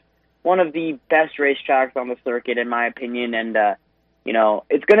racetracks, one of the best racetracks on the circuit, in my opinion, and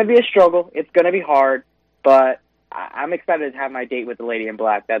it's going to be a struggle. It's going to be hard. But I'm excited to have my date with the Lady in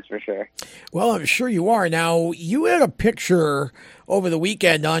Black, that's for sure. Well, I'm sure you are. Now, you had a picture over the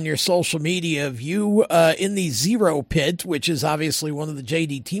weekend on your social media of you in the Zero Pit, which is obviously one of the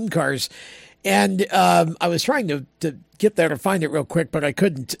JD team cars. And I was trying to get there to find it real quick, but I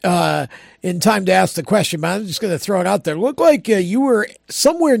couldn't in time to ask the question. But I'm just going to throw it out there. Looked like you were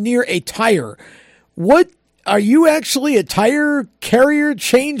somewhere near a tire. What are you actually a tire carrier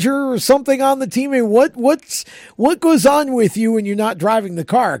changer or something on the team? I mean, what goes on with you when you're not driving the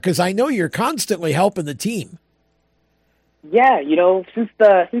car? Because I know you're constantly helping the team. Yeah,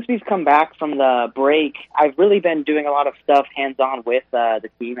 since we've come back from the break, I've really been doing a lot of stuff hands-on with the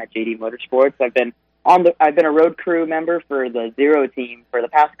team at JD Motorsports. I've been a road crew member for the Zero team for the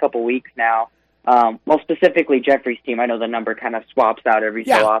past couple weeks now. Well, specifically Jeffrey's team. I know the number kind of swaps out every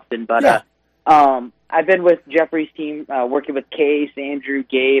so often, but I've been with Jeffrey's team, working with Case, Andrew,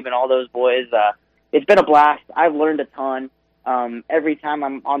 Gabe, and all those boys. It's been a blast. I've learned a ton. Every time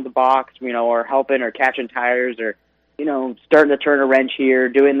I'm on the box, or helping or catching tires or starting to turn a wrench here,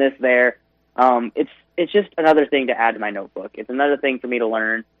 doing this there. It's just another thing to add to my notebook. It's another thing for me to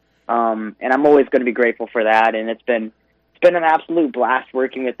learn, and I'm always going to be grateful for that. And it's been an absolute blast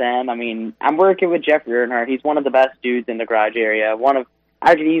working with them. I mean, I'm working with Jeffrey Earnhardt. He's one of the best dudes in the garage area.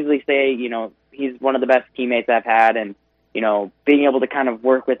 I could easily say, he's one of the best teammates I've had, and being able to kind of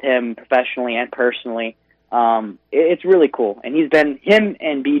work with him professionally and personally, it's really cool. And him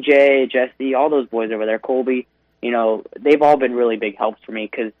and BJ, Jesse, all those boys over there, Colby. They've all been really big helps for me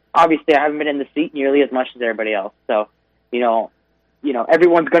because obviously I haven't been in the seat nearly as much as everybody else. So,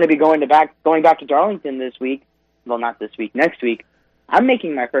 everyone's going to be going back to Darlington this week. Well, not this week, next week. I'm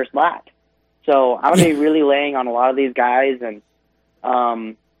making my first lap. So I'm going to be really laying on a lot of these guys and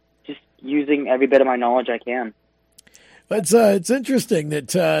just using every bit of my knowledge I can. It's interesting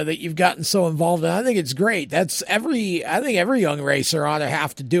that you've gotten so involved, and I think it's great. I think every young racer ought to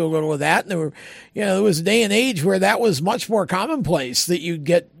have to do a little of that. And there was a day and age where that was much more commonplace, that you'd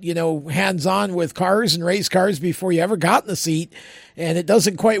get hands on with cars and race cars before you ever got in the seat. And it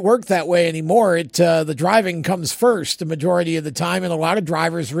doesn't quite work that way anymore. The driving comes first the majority of the time, and a lot of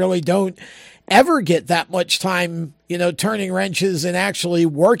drivers really don't ever get that much time, turning wrenches and actually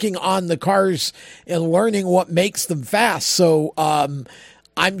working on the cars and learning what makes them fast. So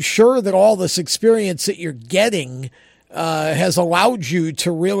I'm sure that all this experience that you're getting has allowed you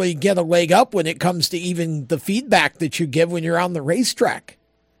to really get a leg up when it comes to even the feedback that you give when you're on the racetrack.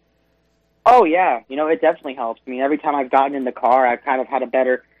 Oh, yeah. It definitely helps. I mean, every time I've gotten in the car, I've kind of had a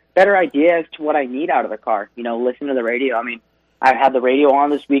better idea as to what I need out of the car. Listen to the radio. I mean, I've had the radio on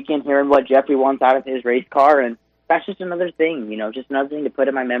this weekend, hearing what Jeffrey wants out of his race car, and that's just another thing, just another thing to put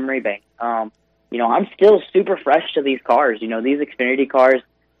in my memory bank. I'm still super fresh to these cars. These Xfinity cars,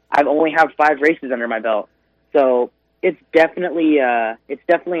 I've only have 5 races under my belt. So it's definitely a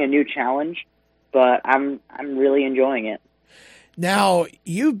new challenge, but I'm really enjoying it. Now,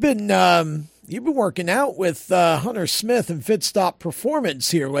 you've been working out with Hunter Smith and Fitstop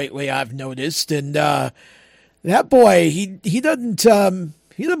Performance here lately, I've noticed, and that boy, he doesn't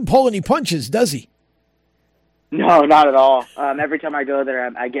pull any punches, does he? No, not at all. Every time I go there,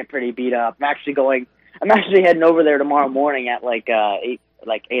 I get pretty beat up. I'm actually heading over there tomorrow morning at like 8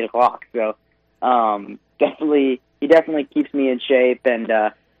 o'clock. So, he definitely keeps me in shape, and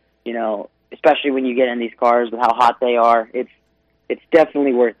especially when you get in these cars with how hot they are, it's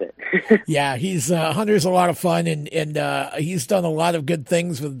definitely worth it. Yeah, Hunter's a lot of fun, and he's done a lot of good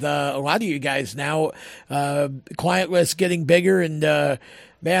things with a lot of you guys now. Client list getting bigger, and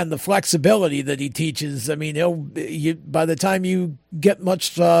man, the flexibility that he teaches. I mean, by the time you get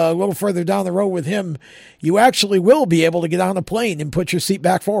a little further down the road with him, you actually will be able to get on a plane and put your seat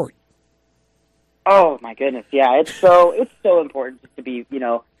back forward. Oh my goodness, yeah, it's so important just to be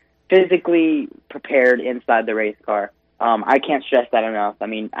physically prepared inside the race car. I can't stress that enough. I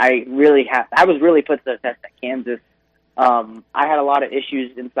mean, I was really put to the test at Kansas. I had a lot of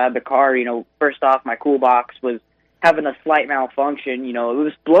issues inside the car. First off, my cool box was having a slight malfunction. It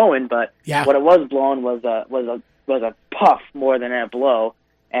was blowing, but what it was blowing was a puff more than a blow.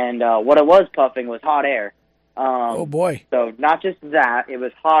 And what it was puffing was hot air. Oh boy! So not just that, it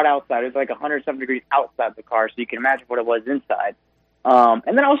was hot outside. It was like 100-some degrees outside the car, so you can imagine what it was inside.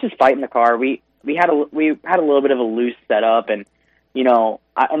 And then I was just fighting the car. We had a little bit of a loose setup, and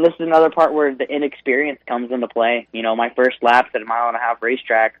and this is another part where the inexperience comes into play. My first laps at a 1.5 mile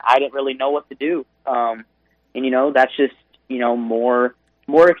racetrack, I didn't really know what to do. And that's just more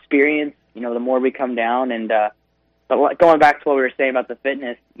experience. The more we come down, and but going back to what we were saying about the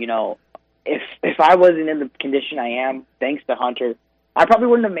fitness, if I wasn't in the condition I am, thanks to Hunter, I probably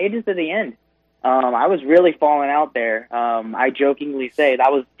wouldn't have made it to the end. I was really falling out there. I jokingly say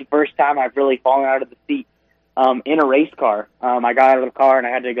that was the first time I've really fallen out of the seat in a race car. I got out of the car and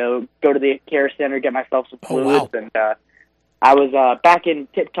I had to go to the care center, get myself some fluids, and I was back in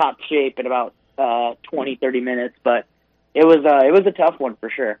tip-top shape in about 20, 30 minutes, but it was a tough one for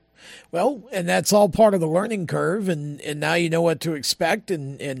sure. Well, and that's all part of the learning curve, and now you know what to expect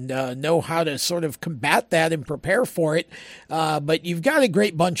and know how to sort of combat that and prepare for it. But you've got a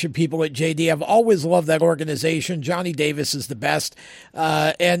great bunch of people at JD. I've always loved that organization. Johnny Davis is the best.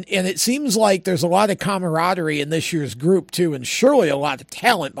 And it seems like there's a lot of camaraderie in this year's group, too, and surely a lot of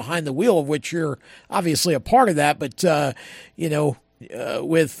talent behind the wheel, of which you're obviously a part of that. But,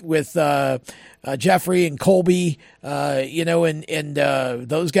 with Jeffrey and Colby, and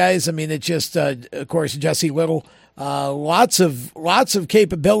those guys. I mean, it's just, of course, Jesse Little. Lots of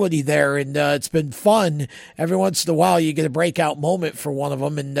capability there, and it's been fun. Every once in a while, you get a breakout moment for one of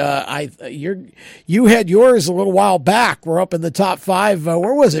them, and you had yours a little while back. We're up in the top 5.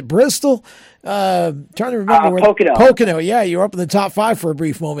 Where was it? Bristol. Trying to remember Pocono. Yeah, you were up in the top 5 for a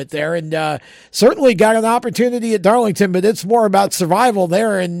brief moment there, and certainly got an opportunity at Darlington, but it's more about survival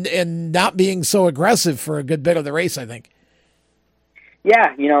there and not being so aggressive for a good bit of the race, I think.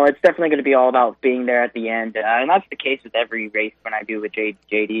 Yeah, it's definitely going to be all about being there at the end, and that's the case with every race when I do with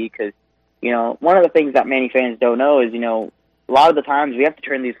JD, because one of the things that many fans don't know is a lot of the times we have to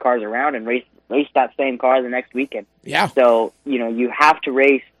turn these cars around and race that same car the next weekend. Yeah. So you have to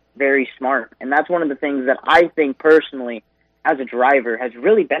race very smart, and that's one of the things that I think personally, as a driver, has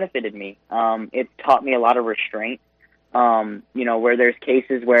really benefited me. It's taught me a lot of restraint. Where there's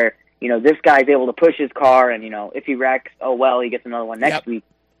cases where this guy's able to push his car, and if he wrecks, oh well, he gets another one next week.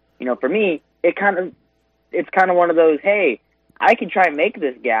 For me, it's kind of one of those, hey, I can try and make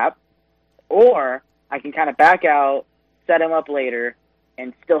this gap, or I can kind of back out, set him up later,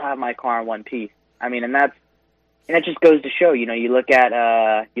 and still have my car in one piece. I mean, and that just goes to show. You look at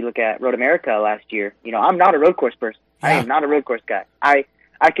Road America last year. I'm not a road course person. Yeah. I am not a road course guy. I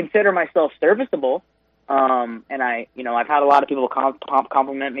consider myself serviceable. And I've had a lot of people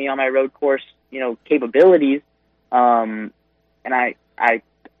compliment me on my road course, capabilities. And I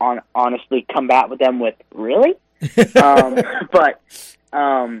honestly combat with them with, really? But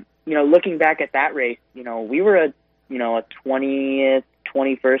looking back at that race, we were a 20th,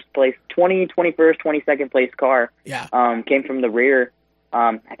 21st place, 21st, 22nd place car. Yeah. Came from the rear.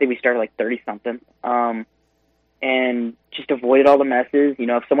 I think we started like 30 something. And just avoided all the messes.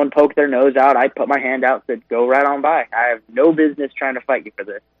 If someone poked their nose out, I'd put my hand out, said, go right on by. I have no business trying to fight you for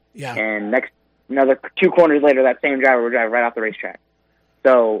this. Yeah. And another 2 corners later, that same driver would drive right off the racetrack.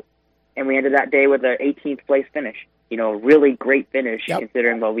 So, and we ended that day with an 18th place finish. A really great finish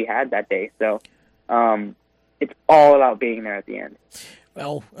considering what we had that day. So, it's all about being there at the end.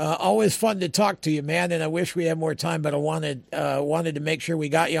 Well, always fun to talk to you, man, and I wish we had more time, but I wanted to make sure we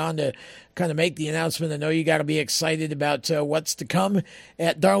got you on to kind of make the announcement. I know you got to be excited about what's to come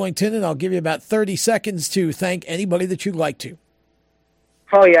at Darlington, and I'll give you about 30 seconds to thank anybody that you'd like to.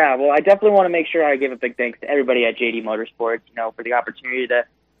 Oh, yeah. Well, I definitely want to make sure I give a big thanks to everybody at JD Motorsports, for the opportunity to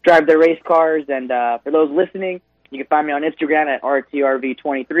drive their race cars, and for those listening, you can find me on Instagram at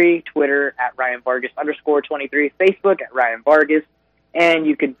RTRV23, Twitter at RyanVargas_23, Facebook at Ryan Vargas. And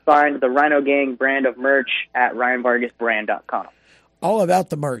you can find the Rhino Gang brand of merch at RyanVargasBrand.com. All about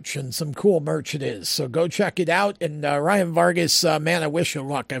the merch, and some cool merch it is. So go check it out. And Ryan Vargas, man, I wish you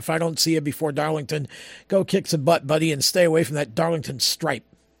luck. If I don't see you before Darlington, go kick some butt, buddy, and stay away from that Darlington stripe.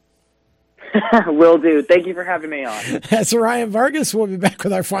 Will do. Thank you for having me on. That's Ryan Vargas. We'll be back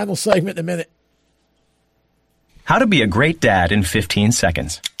with our final segment in a minute. How to be a great dad in 15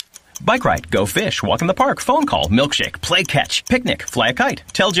 seconds. Bike ride, go fish, walk in the park, phone call, milkshake, play catch, picnic, fly a kite,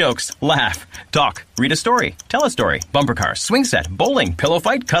 tell jokes, laugh, talk, read a story, tell a story, bumper car, swing set, bowling, pillow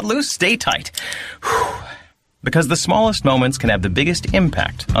fight, cut loose, stay tight. Whew. Because the smallest moments can have the biggest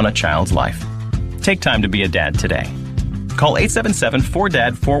impact on a child's life. Take time to be a dad today. Call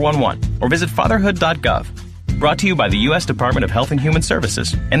 877-4DAD-411 or visit fatherhood.gov. Brought to you by the U.S. Department of Health and Human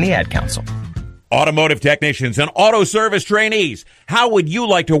Services and the Ad Council. Automotive technicians and auto service trainees, how would you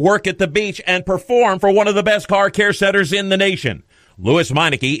like to work at the beach and perform for one of the best car care centers in the nation? Louis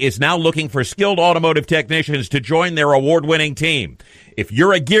Meineke is now looking for skilled automotive technicians to join their award-winning team. If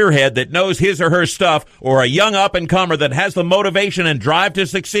you're a gearhead that knows his or her stuff, or a young up-and-comer that has the motivation and drive to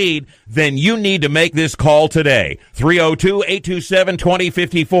succeed, then you need to make this call today.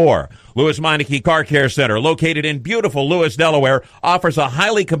 302-827-2054. Louis Meineke Car Care Center, located in beautiful Lewis, Delaware, offers a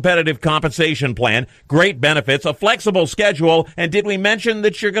highly competitive compensation plan, great benefits, a flexible schedule, and did we mention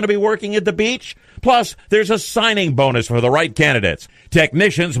that you're going to be working at the beach? Plus, there's a signing bonus for the right candidates.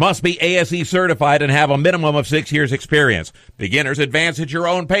 Technicians must be ASE certified and have a minimum of 6 years experience. Beginners, advanced advance at your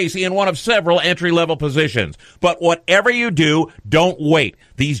own pace in one of several entry-level positions. But whatever you do, don't wait.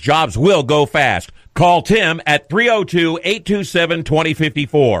 These jobs will go fast. Call Tim at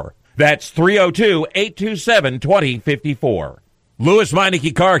 302-827-2054. That's 302-827-2054. Lewis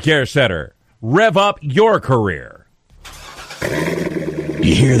Meineke Car Care Center. Rev up your career.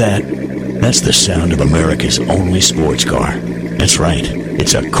 You hear that? That's the sound of America's only sports car. That's right.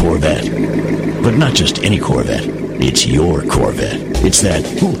 It's a Corvette. But not just any Corvette. It's your Corvette. It's that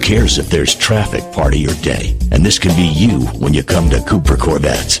who cares if there's traffic part of your day. And this can be you when you come to Cooper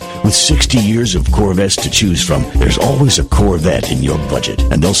Corvettes. With 60 years of Corvettes to choose from, there's always a Corvette in your budget.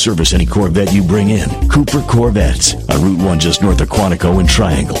 And they'll service any Corvette you bring in. Cooper Corvettes on Route 1 just north of Quantico and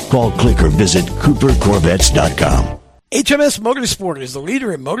Triangle. Call, click, or visit CooperCorvettes.com. HMS Motorsport is the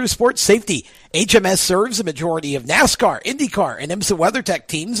leader in motorsport safety. HMS serves a majority of NASCAR, IndyCar, and IMSA WeatherTech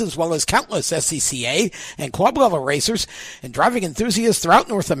teams, as well as countless SCCA and club-level racers and driving enthusiasts throughout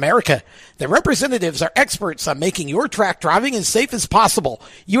North America. Their representatives are experts on making your track driving as safe as possible.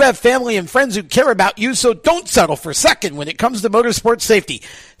 You have family and friends who care about you, so don't settle for second when it comes to motorsport safety.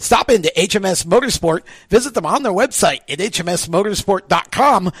 Stop into HMS Motorsport, visit them on their website at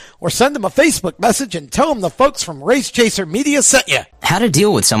hmsmotorsport.com, or send them a Facebook message and tell them the folks from Race Chaser Media sent you. How to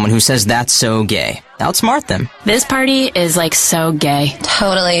deal with someone who says that's so gay. Outsmart them. This party is like so gay.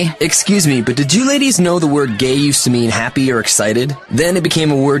 Totally. Excuse me, but did you ladies know the word gay used to mean happy or excited? Then it became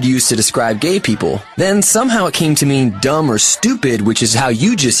a word used to describe gay people. Then somehow it came to mean dumb or stupid, which is how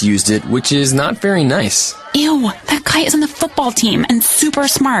you just used it, which is not very nice. Ew, that guy is on the football team and super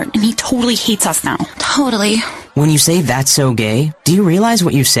smart, and he totally hates us now. Totally. When you say that's so gay, do you realize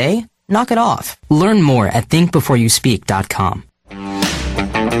what you say? Knock it off. Learn more at thinkbeforeyouspeak.com.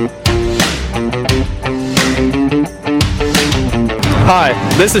 Hi,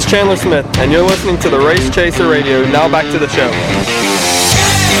 this is Chandler Smith, and you're listening to the Race Chaser Radio. Now back to the show.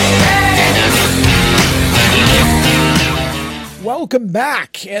 Welcome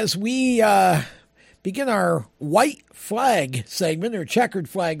back as we begin our white flag segment or checkered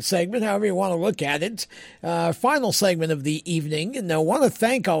flag segment, however you want to look at it. Final segment of the evening. And I want to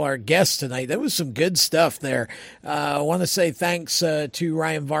thank all our guests tonight. There was some good stuff there. I want to say thanks to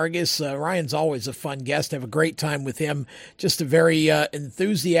Ryan Vargas. Ryan's always a fun guest. I have a great time with him. Just a very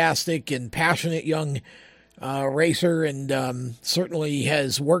enthusiastic and passionate young racer, and certainly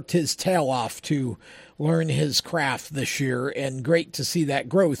has worked his tail off to learn his craft this year, and great to see that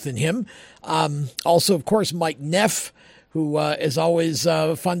growth in him. Also, of course, Mike Neff, who is always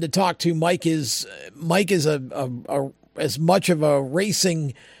fun to talk to. Mike is a as much of a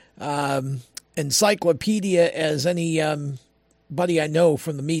racing encyclopedia as any buddy I know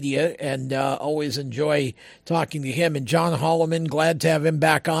from the media, and always enjoy talking to him. And John Holleman, glad to have him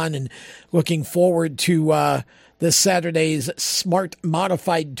back on, and looking forward to this Saturday's Smart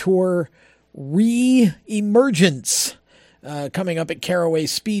Modified Tour Re-Emergence coming up at Caraway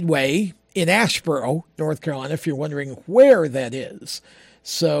Speedway in Asheboro, North Carolina, if you're wondering where that is.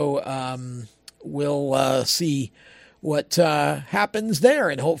 So we'll see what happens there,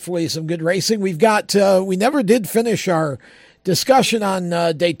 and hopefully some good racing. We've got, we never did finish our discussion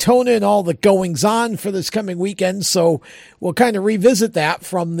on Daytona and all the goings-on for this coming weekend, so we'll kind of revisit that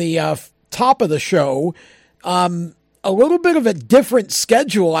from the top of the show. A little bit of a different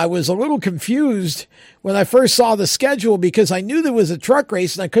schedule. I was a little confused when I first saw the schedule because I knew there was a truck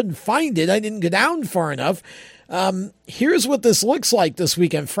race and I couldn't find it. I didn't go down far enough. Here's what this looks like this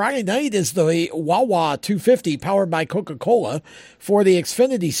weekend. Friday night is the Wawa 250 powered by Coca-Cola for the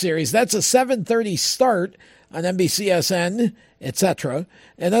Xfinity Series. That's a 7:30 start on NBCSN, etc.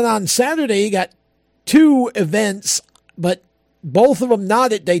 And then on Saturday, you got two events, but both of them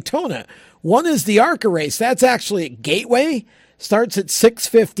not at Daytona. One is the ARCA race. That's actually at Gateway. Starts at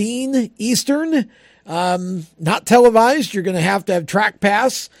 6:15 Eastern. Not televised. You're going to have Track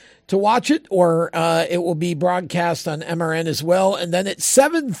Pass to watch it, or it will be broadcast on MRN as well. And then at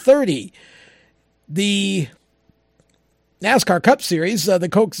 7:30, the NASCAR Cup Series, the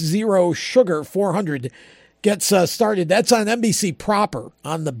Coke Zero Sugar 400 gets started. That's on NBC proper,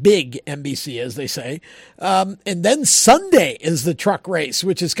 on the big NBC, as they say. And then Sunday is the truck race,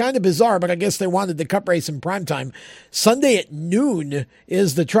 which is kind of bizarre, but I guess they wanted the Cup race in primetime. Sunday at noon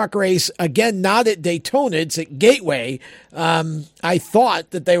is the truck race. Again, not at Daytona. It's at Gateway. I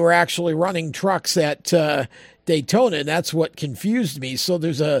thought that they were actually running trucks at Daytona, and that's what confused me. So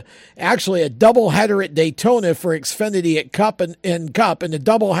there's actually a doubleheader at Daytona for Xfinity at Cup and Cup, and a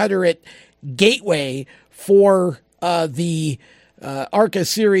doubleheader at Gateway for the ARCA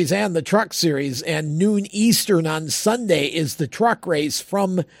Series and the Truck Series, and noon Eastern on Sunday is the truck race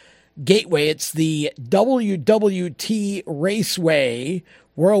from gateway. It's the WWT Raceway,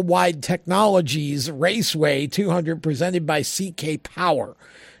 Worldwide Technologies Raceway 200, presented by CK Power.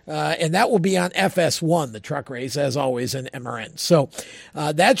 And that will be on FS1, the truck race, as always, in MRN. So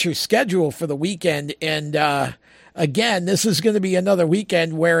that's your schedule for the weekend. And again, this is going to be another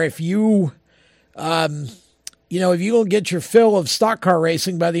weekend where if you, if you don't get your fill of stock car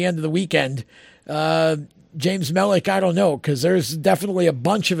racing by the end of the weekend, James Mellick, I don't know, because there's definitely a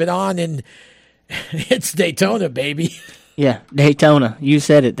bunch of it on, and it's Daytona, baby. Yeah, Daytona. You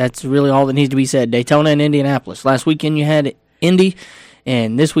said it. That's really all that needs to be said. Daytona and Indianapolis. Last weekend you had Indy,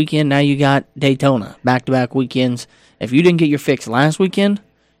 and this weekend now you got Daytona. Back-to-back weekends. If you didn't get your fix last weekend,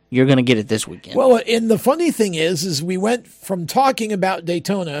 you're going to get it this weekend. Well, and the funny thing is we went from talking about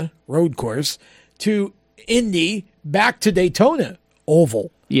Daytona road course to Indy back to Daytona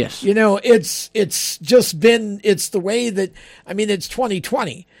oval. Yes. It's just been, it's the way that, it's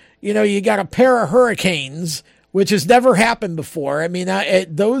 2020. You got a pair of hurricanes, which has never happened before.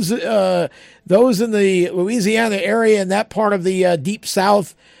 Those in the Louisiana area and that part of the deep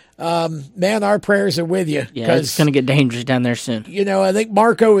south, man, our prayers are with you. Yeah, it's going to get dangerous down there soon. I think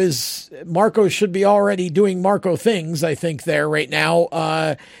Marco should be already doing Marco things, I think, there right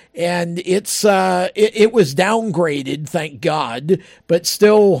now. And it was downgraded, thank God, but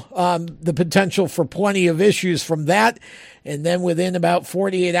still the potential for plenty of issues from that. And then within about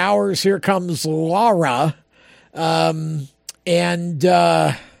 48 hours, here comes Laura. That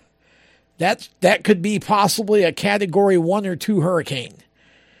could be possibly a Category 1 or 2 hurricane.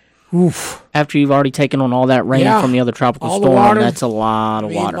 Oof. After you've already taken on all that rain from the other tropical storm, that's a lot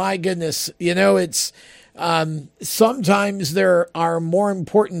of water. My goodness. It's sometimes there are more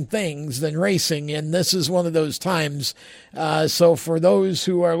important things than racing, and this is one of those times. So for those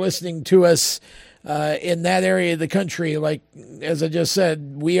who are listening to us in that area of the country, like as I just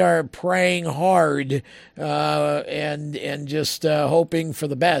said, we are praying hard and just hoping for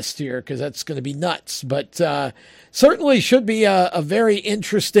the best here, because that's going to be nuts. But certainly should be a very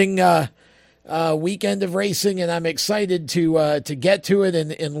interesting weekend of racing, and I'm excited to get to it.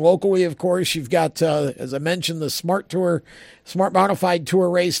 And locally, of course, you've got, as I mentioned, the Smart Modified Tour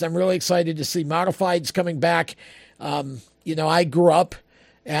race. I'm really excited to see Modifieds coming back. I grew up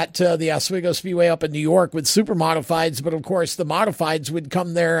at the Oswego Speedway up in New York with Super Modifieds, but of course the Modifieds would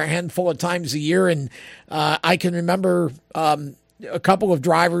come there a handful of times a year, and I can remember a couple of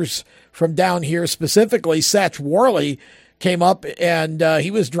drivers from down here, specifically Satch Worley, came up, and he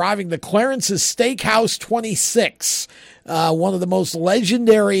was driving the Clarence's Steakhouse 26, one of the most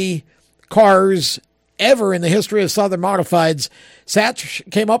legendary cars ever in the history of Southern Modifieds. Satch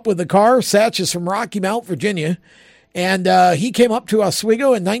came up with the car. Satch is from Rocky Mount, Virginia, and he came up to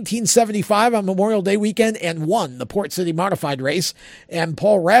Oswego in 1975 on Memorial Day weekend and won the Port City Modified race. And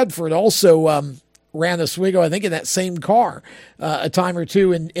Paul Radford also ran Oswego, I think, in that same car a time or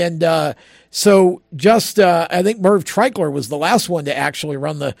two. So just, I think Merv Treichler was the last one to actually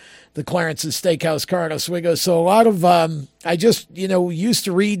run the Clarence's Steakhouse car at Oswego. So a lot of, I just, used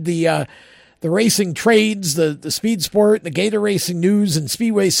to read the racing trades, the Speed Sport, the Gator Racing News and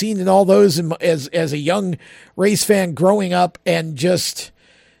Speedway Scene and all those as a young race fan growing up, and just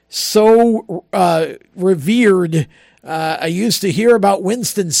so revered. I used to hear about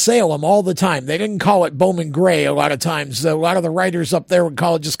Winston-Salem all the time. They didn't call it Bowman Gray a lot of times. A lot of the writers up there would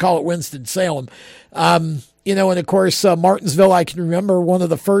just call it Winston-Salem. And of course, Martinsville, I can remember one of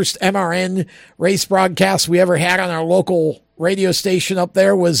the first MRN race broadcasts we ever had on our local radio station up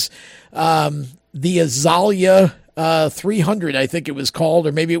there was the Azalea 300, I think it was called,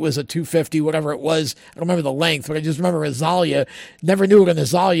 or maybe it was a 250, whatever it was. I don't remember the length, but I just remember Azalea. Never knew what an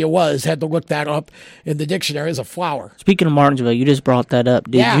Azalea was. Had to look that up in the dictionary as a flower. Speaking of Martinsville, you just brought that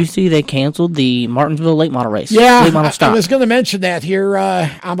up. Did you see they canceled the Martinsville late model race? Yeah, late model stock. I was going to mention that here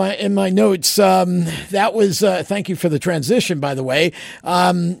in my notes. That was, thank you for the transition, by the way.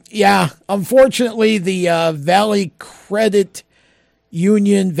 Unfortunately, the Valley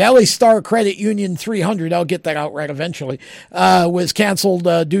Star Credit Union 300, I'll get that out right eventually, was canceled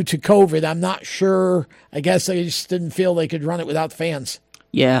due to COVID. I'm not sure. I guess they just didn't feel they could run it without fans.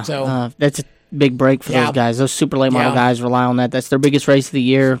 Yeah, so that's a big break for those guys. Those super late model guys rely on that. That's their biggest race of the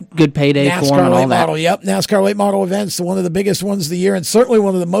year. Good payday for them and all that. NASCAR late model events, one of the biggest ones of the year, and certainly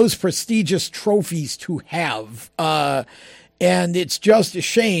one of the most prestigious trophies to have. And it's just a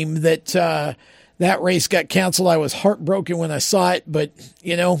shame that that race got canceled. I was heartbroken when I saw it, but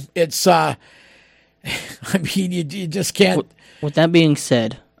it's you just can't. With that being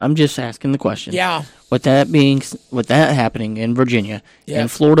said, I'm just asking the question. Yeah. With that happening in Virginia and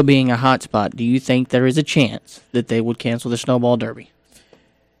Florida being a hot spot, do you think there is a chance that they would cancel the Snowball Derby?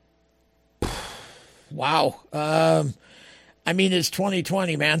 Wow. I mean, it's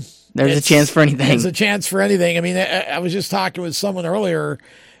 2020, man. There's a chance for anything. There's a chance for anything. I mean, I was just talking with someone earlier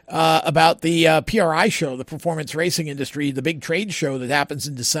about the PRI show, the performance racing industry, the big trade show that happens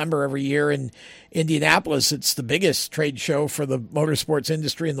in December every year in Indianapolis. It's the biggest trade show for the motorsports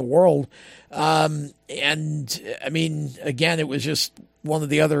industry in the world. And I mean, again, it was just one of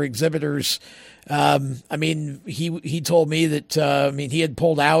the other exhibitors. I mean, he told me that, he had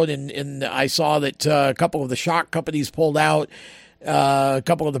pulled out and I saw that a couple of the shock companies pulled out. A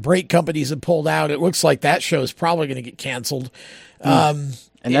couple of the brake companies have pulled out. It looks like that show is probably going to get canceled.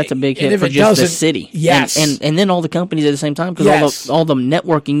 And that's a big hit for just the city. Yes. And then all the companies at the same time, because all the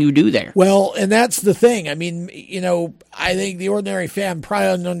networking you do there. Well, and that's the thing. I mean, I think the ordinary fan probably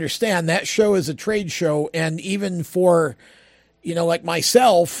doesn't understand that show is a trade show. And even for, like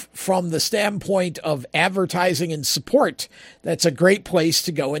myself, from the standpoint of advertising and support, that's a great place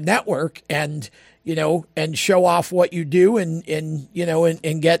to go and network and, and show off what you do and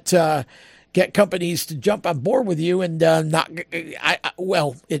get companies to jump on board with you and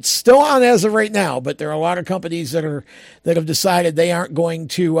it's still on as of right now, but there are a lot of companies that have decided they aren't going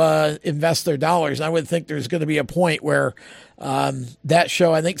to invest their dollars. I would think there's going to be a point where that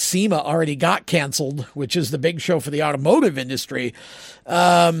show, I think SEMA already got canceled, which is the big show for the automotive industry.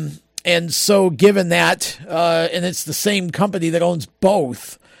 And so given that, and it's the same company that owns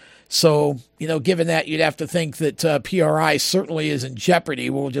both. So, given that, you'd have to think that PRI certainly is in jeopardy.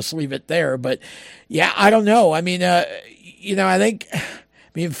 We'll just leave it there. But, yeah, I don't know. I mean, I think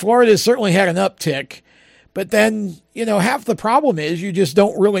Florida certainly had an uptick. But then, half the problem is you just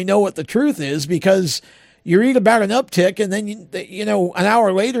don't really know what the truth is because you read about an uptick and then, an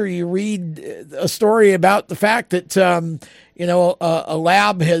hour later you read a story about the fact that, a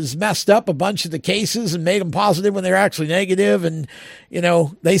lab has messed up a bunch of the cases and made them positive when they're actually negative. And,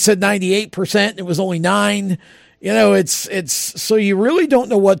 they said 98%, it was only 9%. It's so you really don't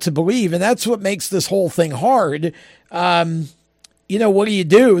know what to believe. And that's what makes this whole thing hard. What do you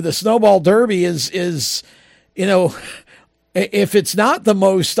do? The Snowball Derby is if it's not the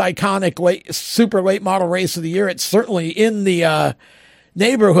most iconic super late model race of the year, it's certainly in the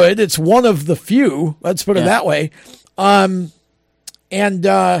neighborhood. It's one of the few, let's put it that way. And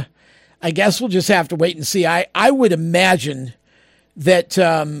I guess we'll just have to wait and see. I would imagine that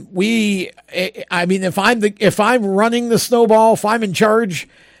if I'm running the Snowball, if I'm in charge,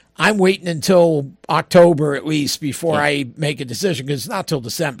 I'm waiting until October at least before I make a decision because it's not till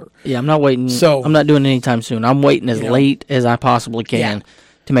December. Yeah, I'm not waiting. So I'm not doing it anytime soon. I'm waiting as late as I possibly can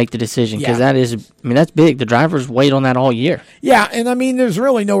to make the decision because that's big. The drivers wait on that all year. Yeah, and there's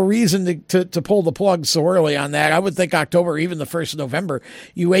really no reason to pull the plug so early on that. I would think October, even the 1st of November,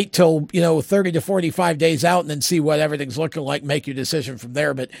 you wait till 30 to 45 days out and then see what everything's looking like, make your decision from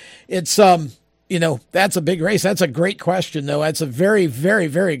there. But it's that's a big race. That's a great question, though. That's a very, very,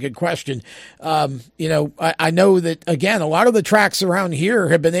 very good question. I know that, again, a lot of the tracks around here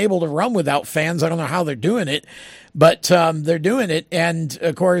have been able to run without fans. I don't know how they're doing it, but they're doing it. And,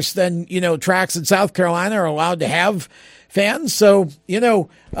 of course, then, tracks in South Carolina are allowed to have fans. So,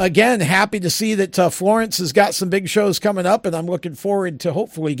 again, happy to see that Florence has got some big shows coming up, and I'm looking forward to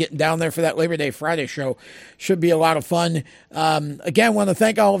hopefully getting down there for that Labor Day Friday show. Should be a lot of fun. Again, want to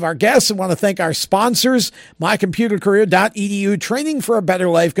thank all of our guests and want to thank our sponsors, mycomputercareer.edu, training for a better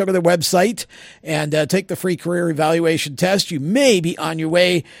life. Go to their website and take the free career evaluation test. You may be on your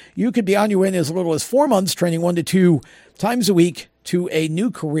way. You could be on your way in as little as 4 months, training 1 to 2 times a week to a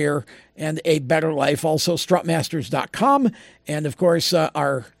new career and a better life. Also, strutmasters.com. And, of course,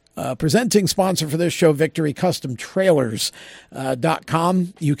 our presenting sponsor for this show,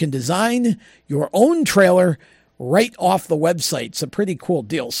 victorycustomtrailers.com. You can design your own trailer right off the website. It's a pretty cool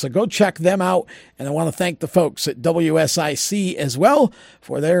deal. So go check them out. And I want to thank the folks at WSIC as well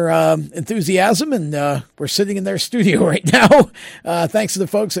for their enthusiasm. And we're sitting in their studio right now. Thanks to the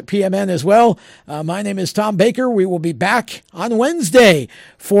folks at PMN as well. My name is Tom Baker. We will be back on Wednesday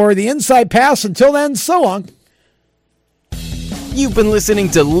for the Inside Pass. Until then, so long. You've been listening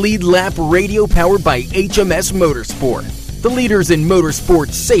to Lead Lap Radio powered by HMS Motorsport, the leaders in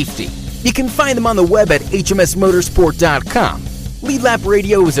motorsport safety. You can find them on the web at hmsmotorsport.com. Lead Lap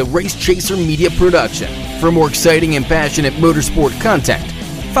Radio is a Race Chaser media production. For more exciting and passionate motorsport content,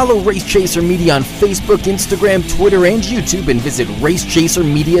 follow Race Chaser Media on Facebook, Instagram, Twitter, and YouTube, and visit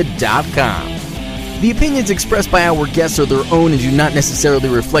racechasermedia.com. The opinions expressed by our guests are their own and do not necessarily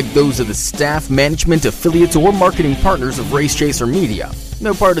reflect those of the staff, management, affiliates, or marketing partners of Race Chaser Media.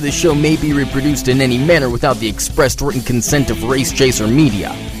 No part of this show may be reproduced in any manner without the expressed written consent of Race Chaser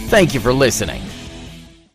Media. Thank you for listening.